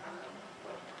ubarikiwe.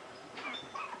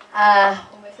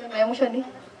 Umesema ya mwisho ni?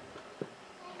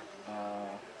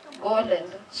 Golden.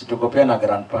 Situkopea na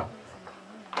grandpa.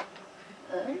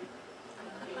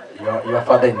 Your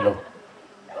father-in-law.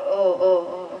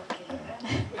 Oh, okay.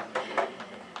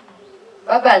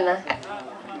 Baba na.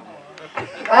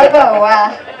 Baba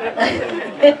wa.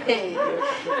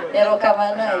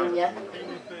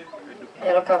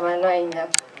 Erokamano inya.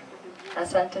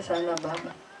 Asante sana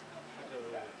baba.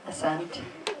 Asante.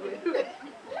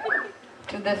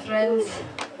 To the friends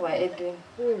who are Edwin,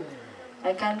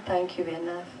 I can't thank you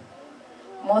enough.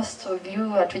 Most of you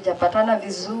hatujapatana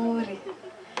vizuri,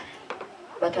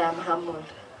 but I am humbled.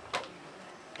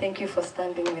 Thank you for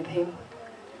standing with him.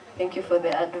 Thank you for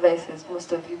the advices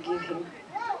most of you give him.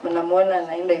 Mnamwona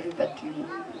anaenda hivi but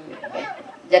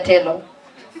jatelo.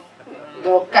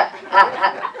 Boka.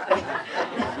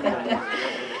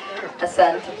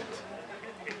 Asante.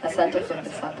 Asante for the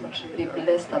support. Be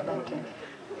blessed about it.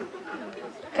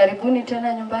 Karibuni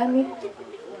tena nyumbani.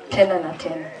 Tena na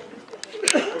tena.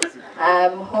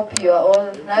 Hope you are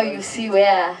all, now you see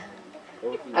where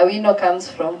Awino comes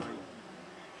from.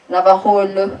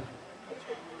 Navaholo.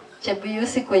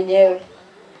 Chebuyusi kwenyewe.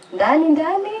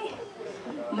 Ndani.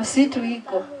 Msitu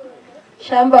iko.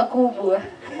 Shamba kubwa.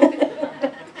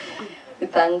 We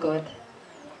thank God.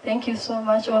 Thank you so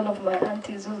much, all of my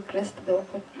aunties who graced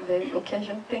the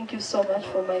occasion. Thank you so much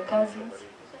for my cousins.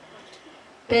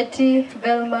 Betty,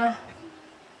 Velma,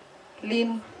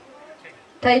 Lynn.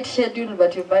 Tight schedule,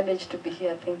 but you managed to be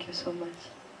here. Thank you so much.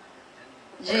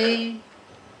 Jay,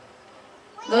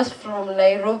 those from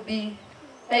Nairobi.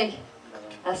 Hey,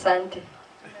 asante.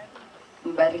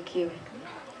 Mbarikiwe.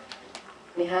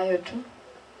 Ni hayo tu.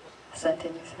 Asante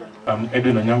sana. I'm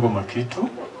Edwin Onyango Makitu.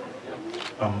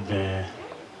 I'm the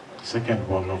second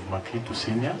born of Makitu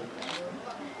Senior.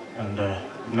 And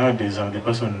nowadays I'm the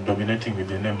person dominating with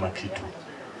the name Makitu.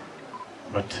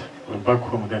 But back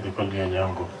home there they call me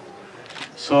Onyango.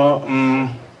 So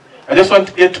I just want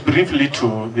to get briefly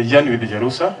to the journey with the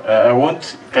Jerusa. I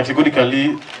won't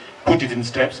categorically put it in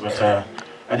steps, but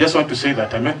I just want to say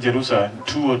that I met Jerusa in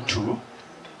 2002.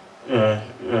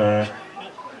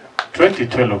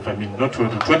 2012, I mean, not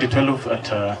 2012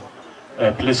 at a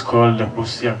place called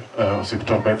Busia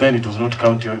Hospital. By then it was not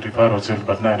County Referral Hospital,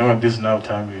 but now I know this now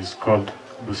time is called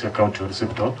Busia County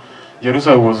Hospital.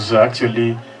 Jerusa was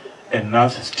actually a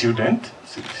nurse student.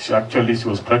 She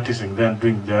was practicing then,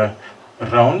 doing the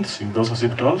rounds in those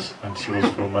hospitals, and she was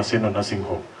from Maseno Nursing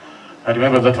Home. I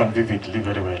remember that one vividly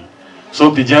very well. So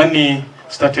the journey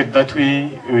started that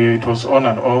way. It was on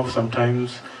and off,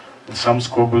 sometimes with some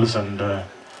squabbles and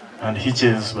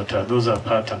hitches, but those are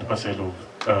part and parcel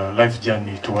of life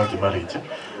journey towards marriage,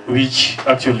 which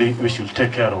actually we should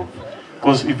take care of.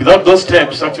 Because without those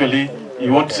steps, actually,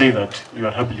 you won't say that you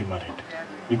are happily married.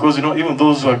 Because, you know, even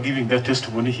those who are giving their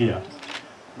testimony here,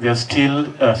 they are still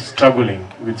struggling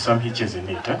with some hitches in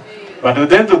it. But at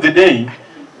the end of the day,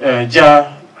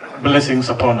 Jah blessings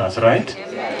upon us, right?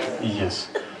 Yes.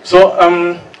 So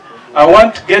I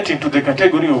want to get into the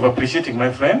category of appreciating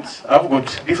my friends. I've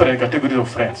got different categories of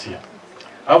friends here.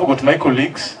 I've got my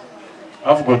colleagues.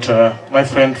 I've got my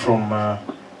friend from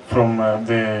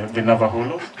the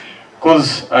Navajolo,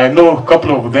 because I know a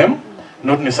couple of them,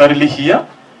 not necessarily here.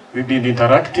 We've been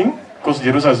interacting, because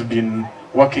Jerusa has been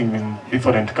working in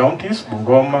different counties,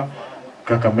 Bungoma,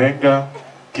 Kakamega,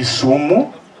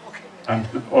 Kisumu, and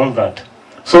all that.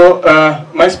 So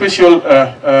my special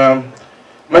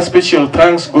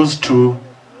thanks goes to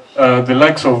the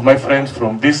likes of my friends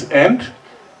from this end.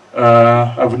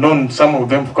 I've known some of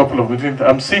them for a couple of minutes.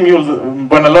 I'm seeing you,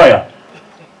 Bwana Lawyer.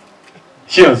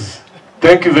 Cheers.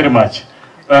 Thank you very much.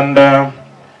 And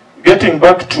getting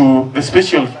back to the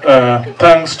special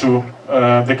thanks to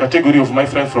the category of my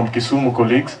friends from Kisumu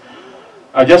colleagues,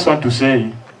 I just want to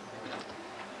say,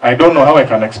 I don't know how I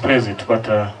can express it, but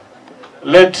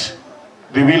let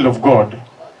the will of God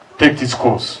take its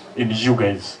course in you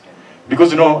guys.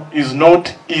 Because, you know, it's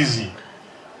not easy.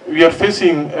 We are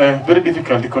facing very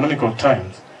difficult economical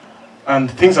times,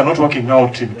 and things are not working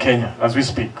out in Kenya as we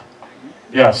speak.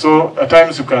 Yeah, so at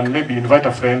times you can maybe invite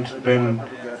a friend, then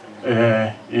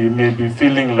you may be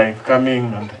feeling like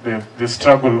coming, and the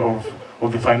struggle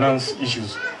of the finance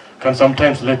issues can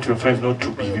sometimes let your friends not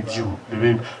to be with you.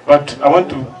 But I want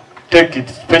to take it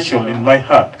special in my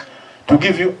heart to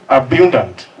give you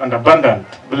abundant and abundant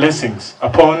blessings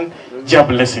upon your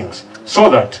blessings, so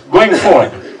that going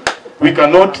forward, we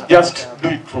cannot just do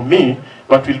it for me,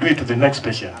 but we'll do it to the next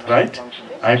patient, right?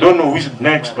 I don't know who's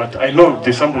next, but I know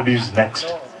there's somebody who's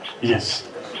next. Yes.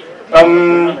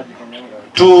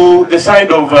 To the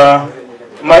side of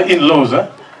my in-laws,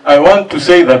 I want to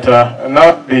say that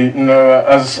now,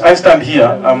 as I stand here,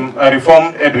 I'm a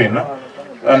reformed Edwin,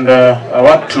 and I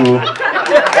want to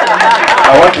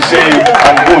say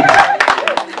I'm good.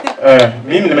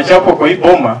 Mimi nimechapo kwa hii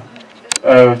boma.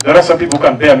 There are some people who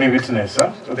can bear me witness.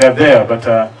 They are there, but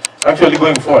actually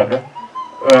going forward,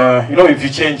 you know, if you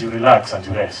change, you relax and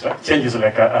you rest. Change is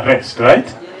like a rest, right?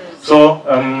 So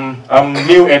I'm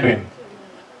new Edwin,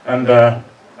 and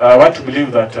I want to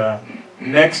believe that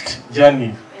next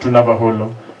journey to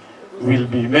Navaholo will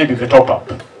be maybe the top up.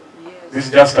 This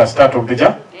is just a start of the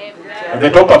journey. And the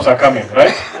top ups are coming,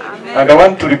 right? And I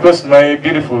want to request my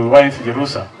beautiful wife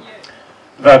Jerusa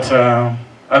that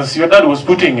as your dad was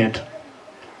putting it,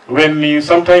 when you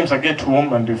sometimes I get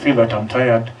home and you feel that I'm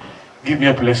tired, give me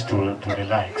a place to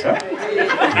relax. Huh?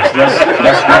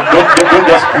 Don't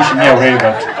just push me away.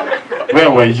 That where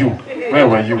were you? Where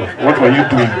were you? What were you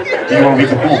doing? You were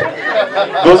with who?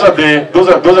 Those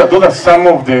are some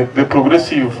of the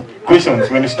progressive questions.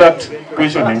 When you start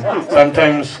questioning,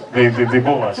 sometimes they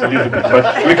bore us a little bit,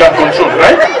 but we can control,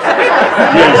 right?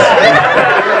 Yes.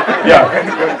 Yeah.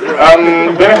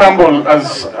 I'm very humble.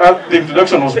 As the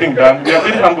introduction was being done, we are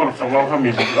very humble from our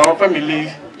family. Our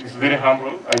family is very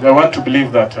humble. I want to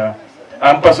believe that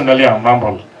I'm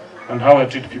humble, and how I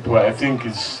treat people, I think,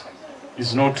 is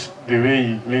not the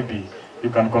way maybe you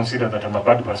can consider that I'm a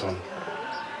bad person.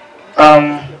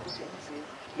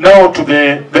 Now to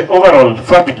the overall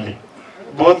family,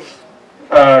 both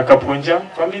Kapunja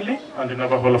family and the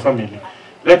Navajo family.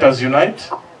 Let us unite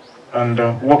and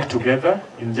work together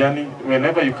in journey.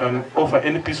 Whenever you can offer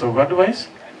any piece of advice,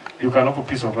 you can offer a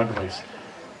piece of advice.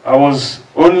 I was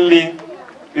only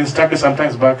instructed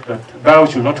sometimes back that thou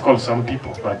should not call some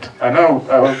people, but I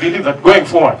believe that going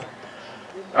forward,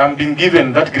 I'm being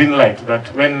given that green light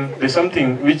that when there's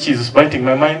something which is biting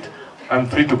my mind, I'm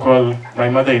free to call my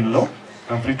mother-in-law,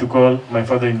 I'm free to call my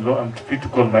father-in-law, I'm free to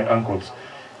call my uncles.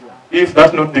 If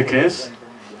that's not the case,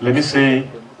 let me say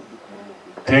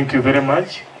thank you very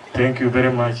much, thank you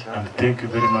very much, and thank you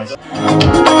very much.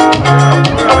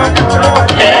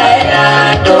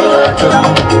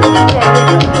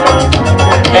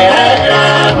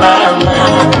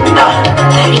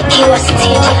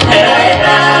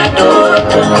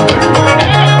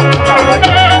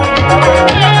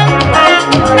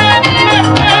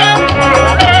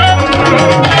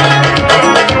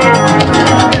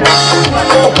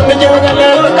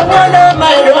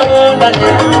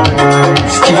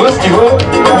 Stivo,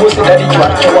 você deve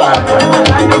chuar.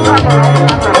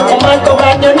 Uma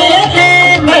covarde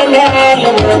nele,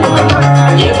 menino.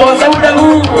 E você muda o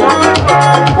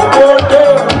porto.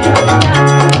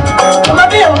 Uma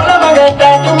vez uma magata,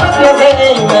 uma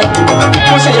nazeina.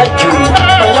 Você já chuou,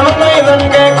 mas a mãe não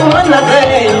ninguém com uma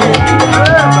nazeina.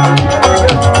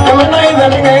 A mãe não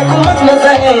ninguém com uma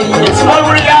nazeina. Se for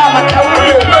mulher, mata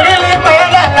mulher. Ele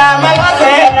pega na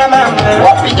magazeira, mamãe. O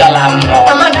pijalam,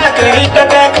 a mana querida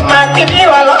que makini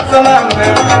waloso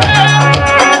mamãe.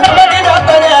 A mana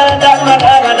tonya da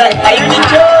maraga da ai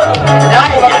bicho.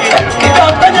 Que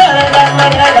tonya da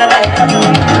maraga da.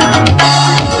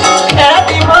 É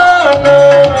timono,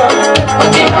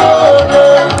 timono,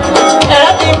 é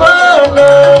timono,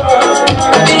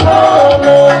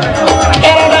 timono.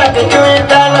 Era que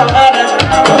chuita na mara,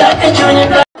 era que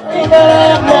chuita.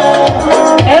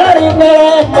 Era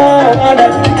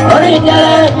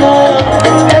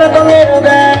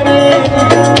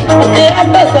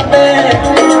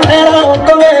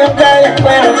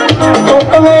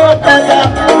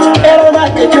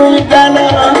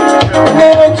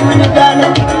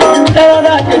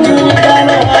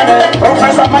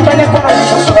Wakane kwa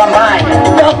mshoso wa mai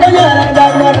Wakanyara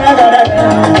daga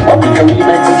Wapika wili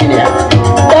maksinia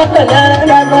Wakanyara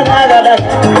daga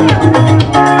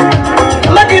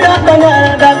Makida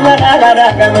kanyara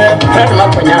daga Frati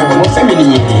makonyango musemi ni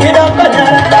nyingi Kida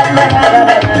kanyara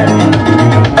daga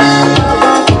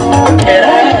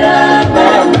Era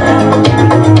mama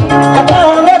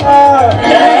Kapanga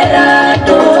Era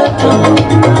toto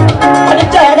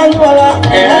Alichara nyuala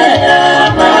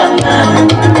Era mama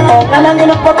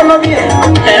Kanangina papa mabie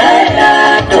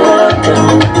Era toto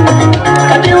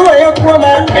Kati uwe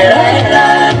yokuama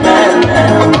Era mama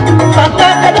Papa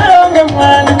kadaronge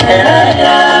mwana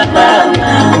Era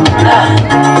mama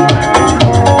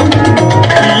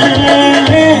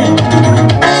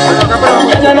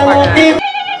Kanyana mwakibu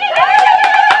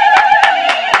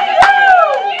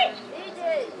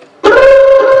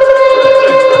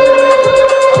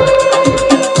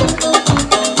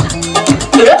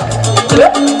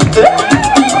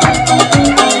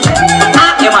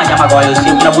Magoyo si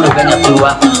na bulu kanya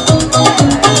keluar.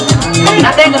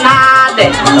 Nade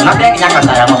nyaka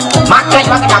saya mo. Makai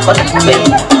waka nyako be.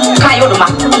 Kayo duma.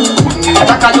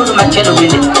 Kata kayo duma chelo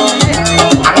bini.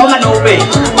 Ako manobe.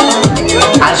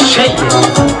 Ashei.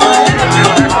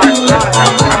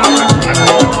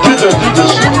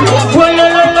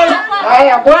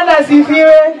 Haya, Bwana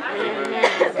asifiwe.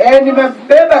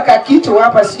 Nimebeba kakitu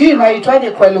hapa, sijui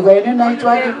naitwaje kwa lugha yenu,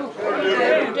 naitwaje?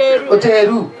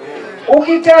 Uteru.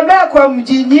 Ukitembea kwa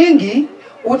mji nyingi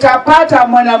utapata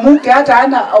mwanamke hata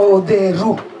ana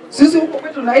odheru. Sisi huko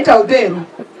kwetu tunaita odheru.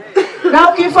 Na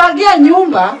ukifagia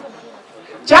nyumba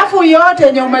chafu yote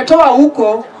yenye umetoa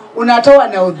huko unatoa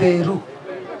na odheru.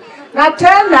 Na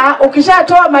tena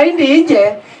ukishatoa mahindi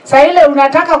nje, saa ile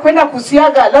unataka kwenda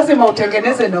kusiaga lazima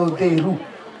utengeneze na odheru.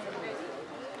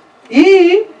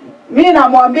 Hii mimi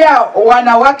namwambia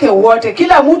wanawake wote,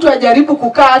 kila mtu ajaribu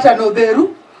kukaa hata na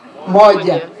odheru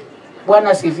moja.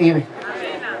 Bwana sifiwe.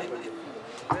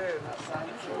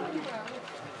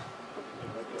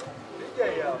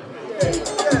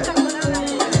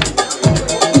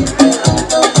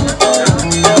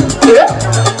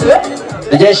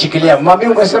 Nije shikilia. Mami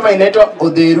umesema inaitwa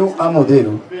odheru ama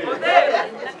odheru?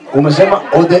 Umesema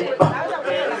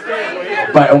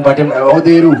umpate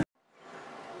odheru.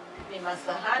 Ni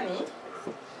masahani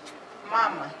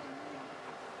mama.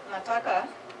 Nataka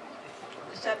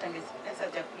ushatengeneza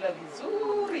chakula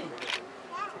vizuri.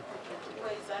 Chukua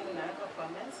izani naweka kwa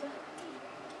meza.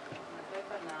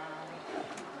 Naweka na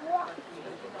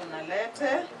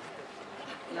unalete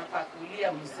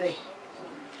unapakulia mzee.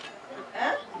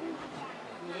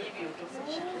 Ni hivyo tu.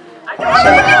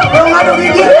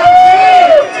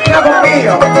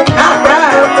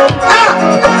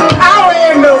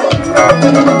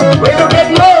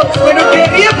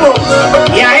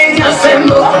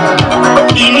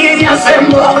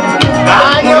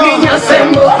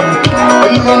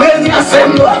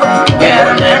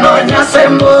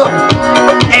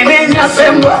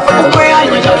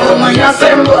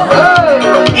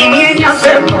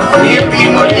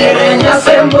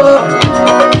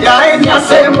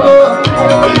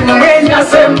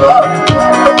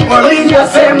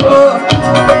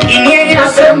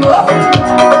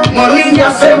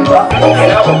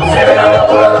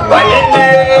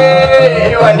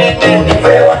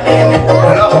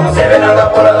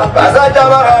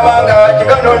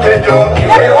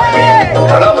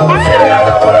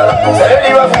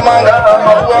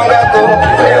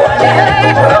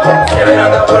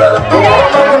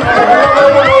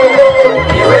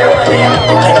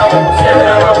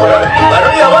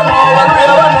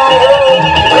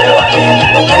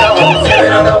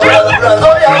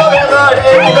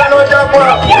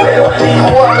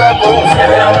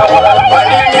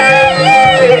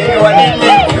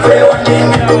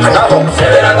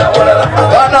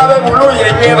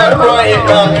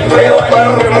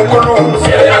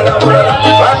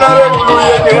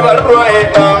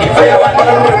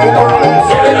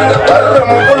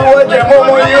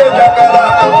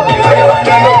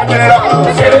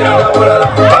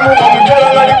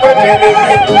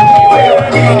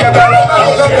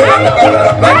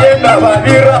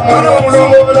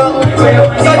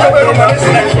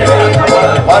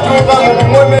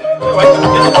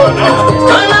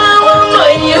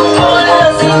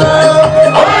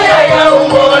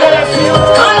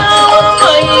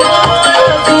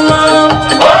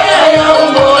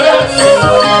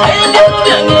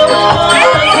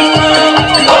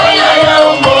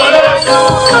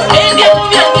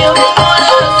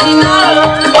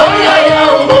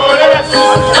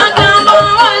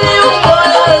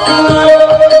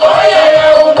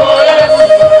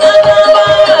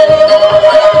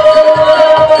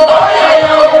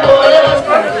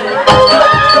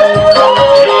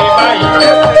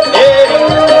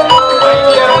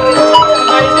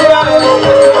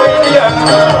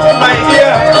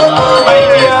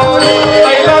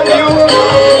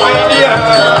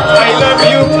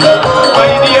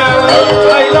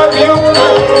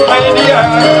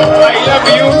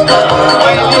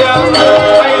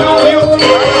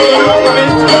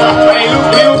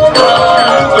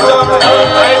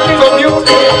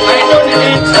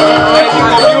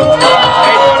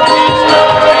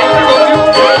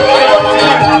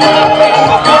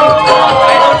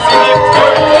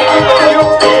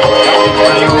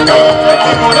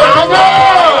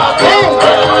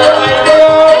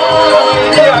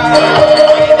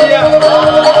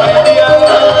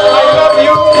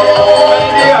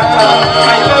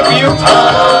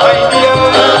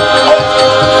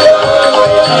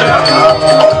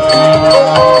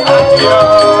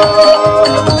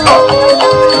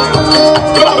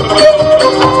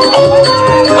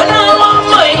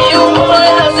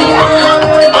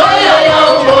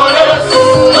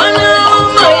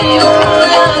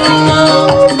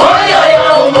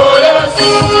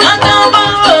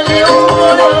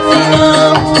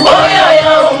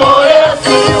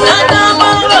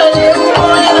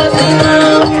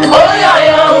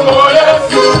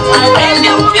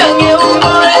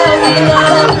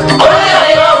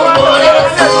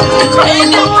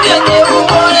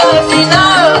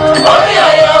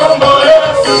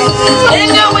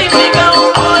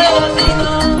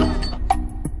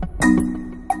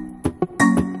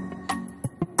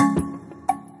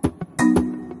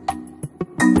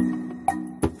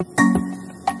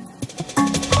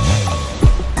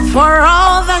 For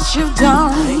all that you've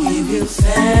done, I give you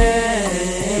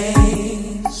thanks.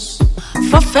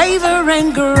 For favor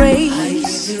and grace, I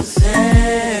give you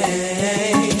thanks.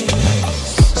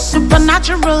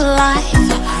 Supernatural life,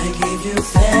 I give you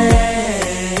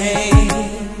thanks.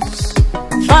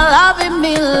 For loving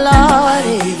me, Lord,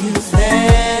 I give you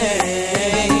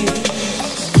thanks.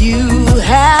 You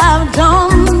have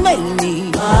done many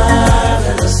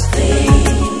marvelous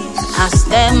things. I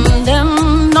stand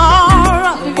in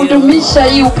awe. Kudumisha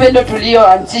hii upendo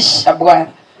tulioanzisha Bwana.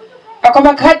 Na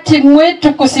kwamba kati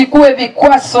mwetu kusikue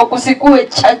vikwaso, kusikue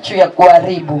chachu ya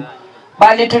kuharibu,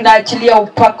 bali tunaachilia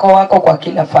upako wako kwa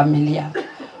kila familia.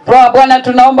 Roho Bwana,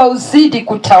 tunaomba uzidi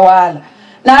kutawala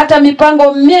na hata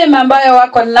mipango mema ambayo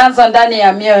wako nazo ndani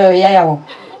ya mioyo yao.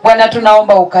 Bwana,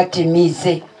 tunaomba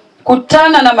ukatimize.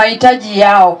 Kutana na mahitaji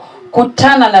yao,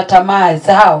 kutana na tamaa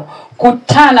zao,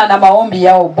 kutana na maombi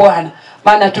yao Bwana.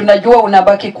 Maana tunajua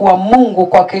unabaki kuwa Mungu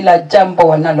kwa kila jambo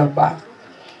wanalobaki.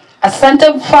 Asante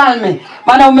Mfalme,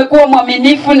 maana umekuwa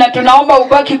mwaminifu na tunaomba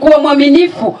ubaki kuwa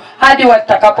mwaminifu hadi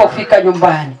watakapofika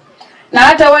nyumbani. Na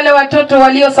hata wale watoto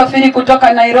waliosafiri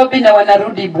kutoka Nairobi na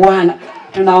wanarudi Bwana,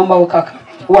 tunaomba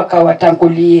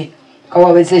wakawatangulie,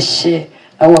 kawawezeshe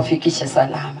na uwafikishe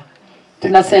salama.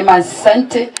 Tunasema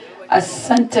asante,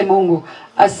 asante Mungu.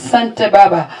 Asante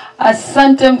Baba,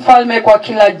 asante Mfalme kwa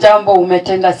kila jambo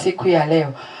umetenda siku ya leo.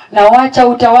 Na wacha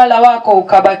utawala wako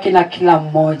ukabaki na kila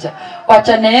mmoja.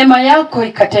 Wacha neema yako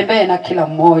ikatembee na kila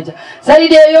mmoja.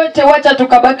 Zaidi ya yote wacha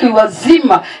tukabaki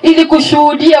wazima ili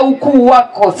kushuhudia ukuu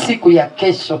wako siku ya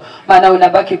kesho. Maana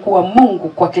unabaki kuwa Mungu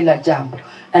kwa kila jambo.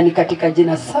 Na ni katika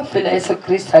jina safi la Yesu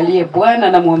Kristo aliye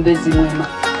Bwana na mwombezi mwema.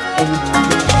 Amen.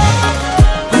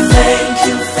 Thank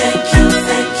you.